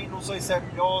mantém, não sei se é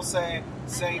melhor, se é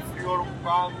inferior um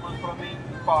bocado, mas para mim,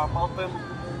 mantém-lo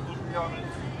como um dos melhores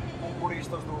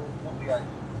humoristas do mundial.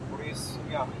 Por isso,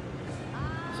 não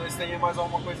sei se têm mais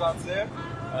alguma coisa a dizer.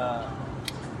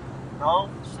 Não?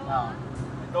 Não.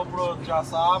 Então pronto, já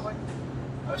sabem.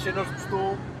 As cenas de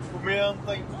costume,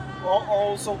 comentem,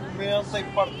 ouçam, comentem,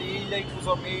 partilhem com os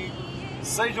amigos.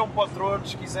 Sejam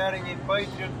patronos se quiserem em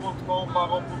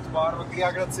patreon.com/.barba. Queria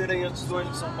agradecer a estes 2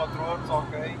 que são patronos,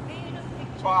 ok?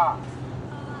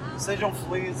 Sejam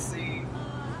felizes e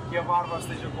que a barba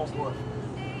esteja convosco. O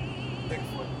que é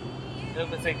que foi? Eu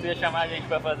pensei que tu ia chamar a gente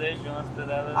para fazer junto.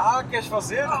 Queres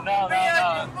fazer? Não.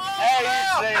 É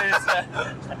isso.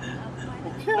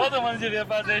 Todo mundo devia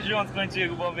fazer junto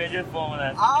contigo, bombinha de fumo,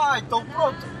 né? Então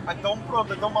pronto. Então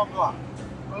vamos lá.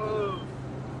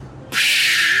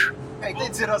 Tem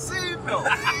de ser assim, meu.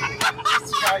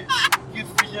 Esse gajo, que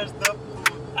filhas da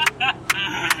puta.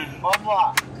 Vamos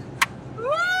lá.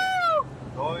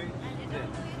 2,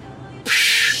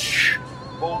 3.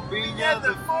 Bombinha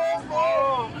de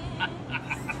fumo.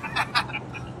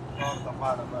 Pronto,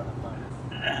 para.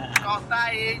 Corta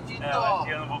aí, editor.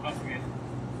 Eu não vou conseguir.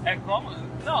 É como?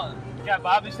 Não, que a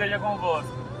barba esteja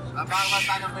convosco. A barba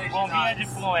está no meio. Bombinha de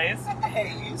fumo, é esse? É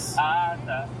isso.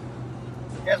 Tá.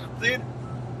 Queres repetir?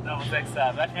 Não, você que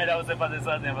sabe. Acho melhor você fazer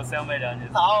sozinho, você é o melhor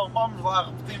nisso. Não, vamos lá,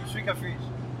 repetimos, fica fixe.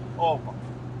 Opa.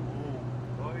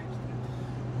 1, 2,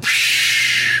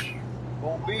 3.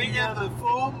 Bombinha de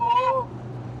fumo.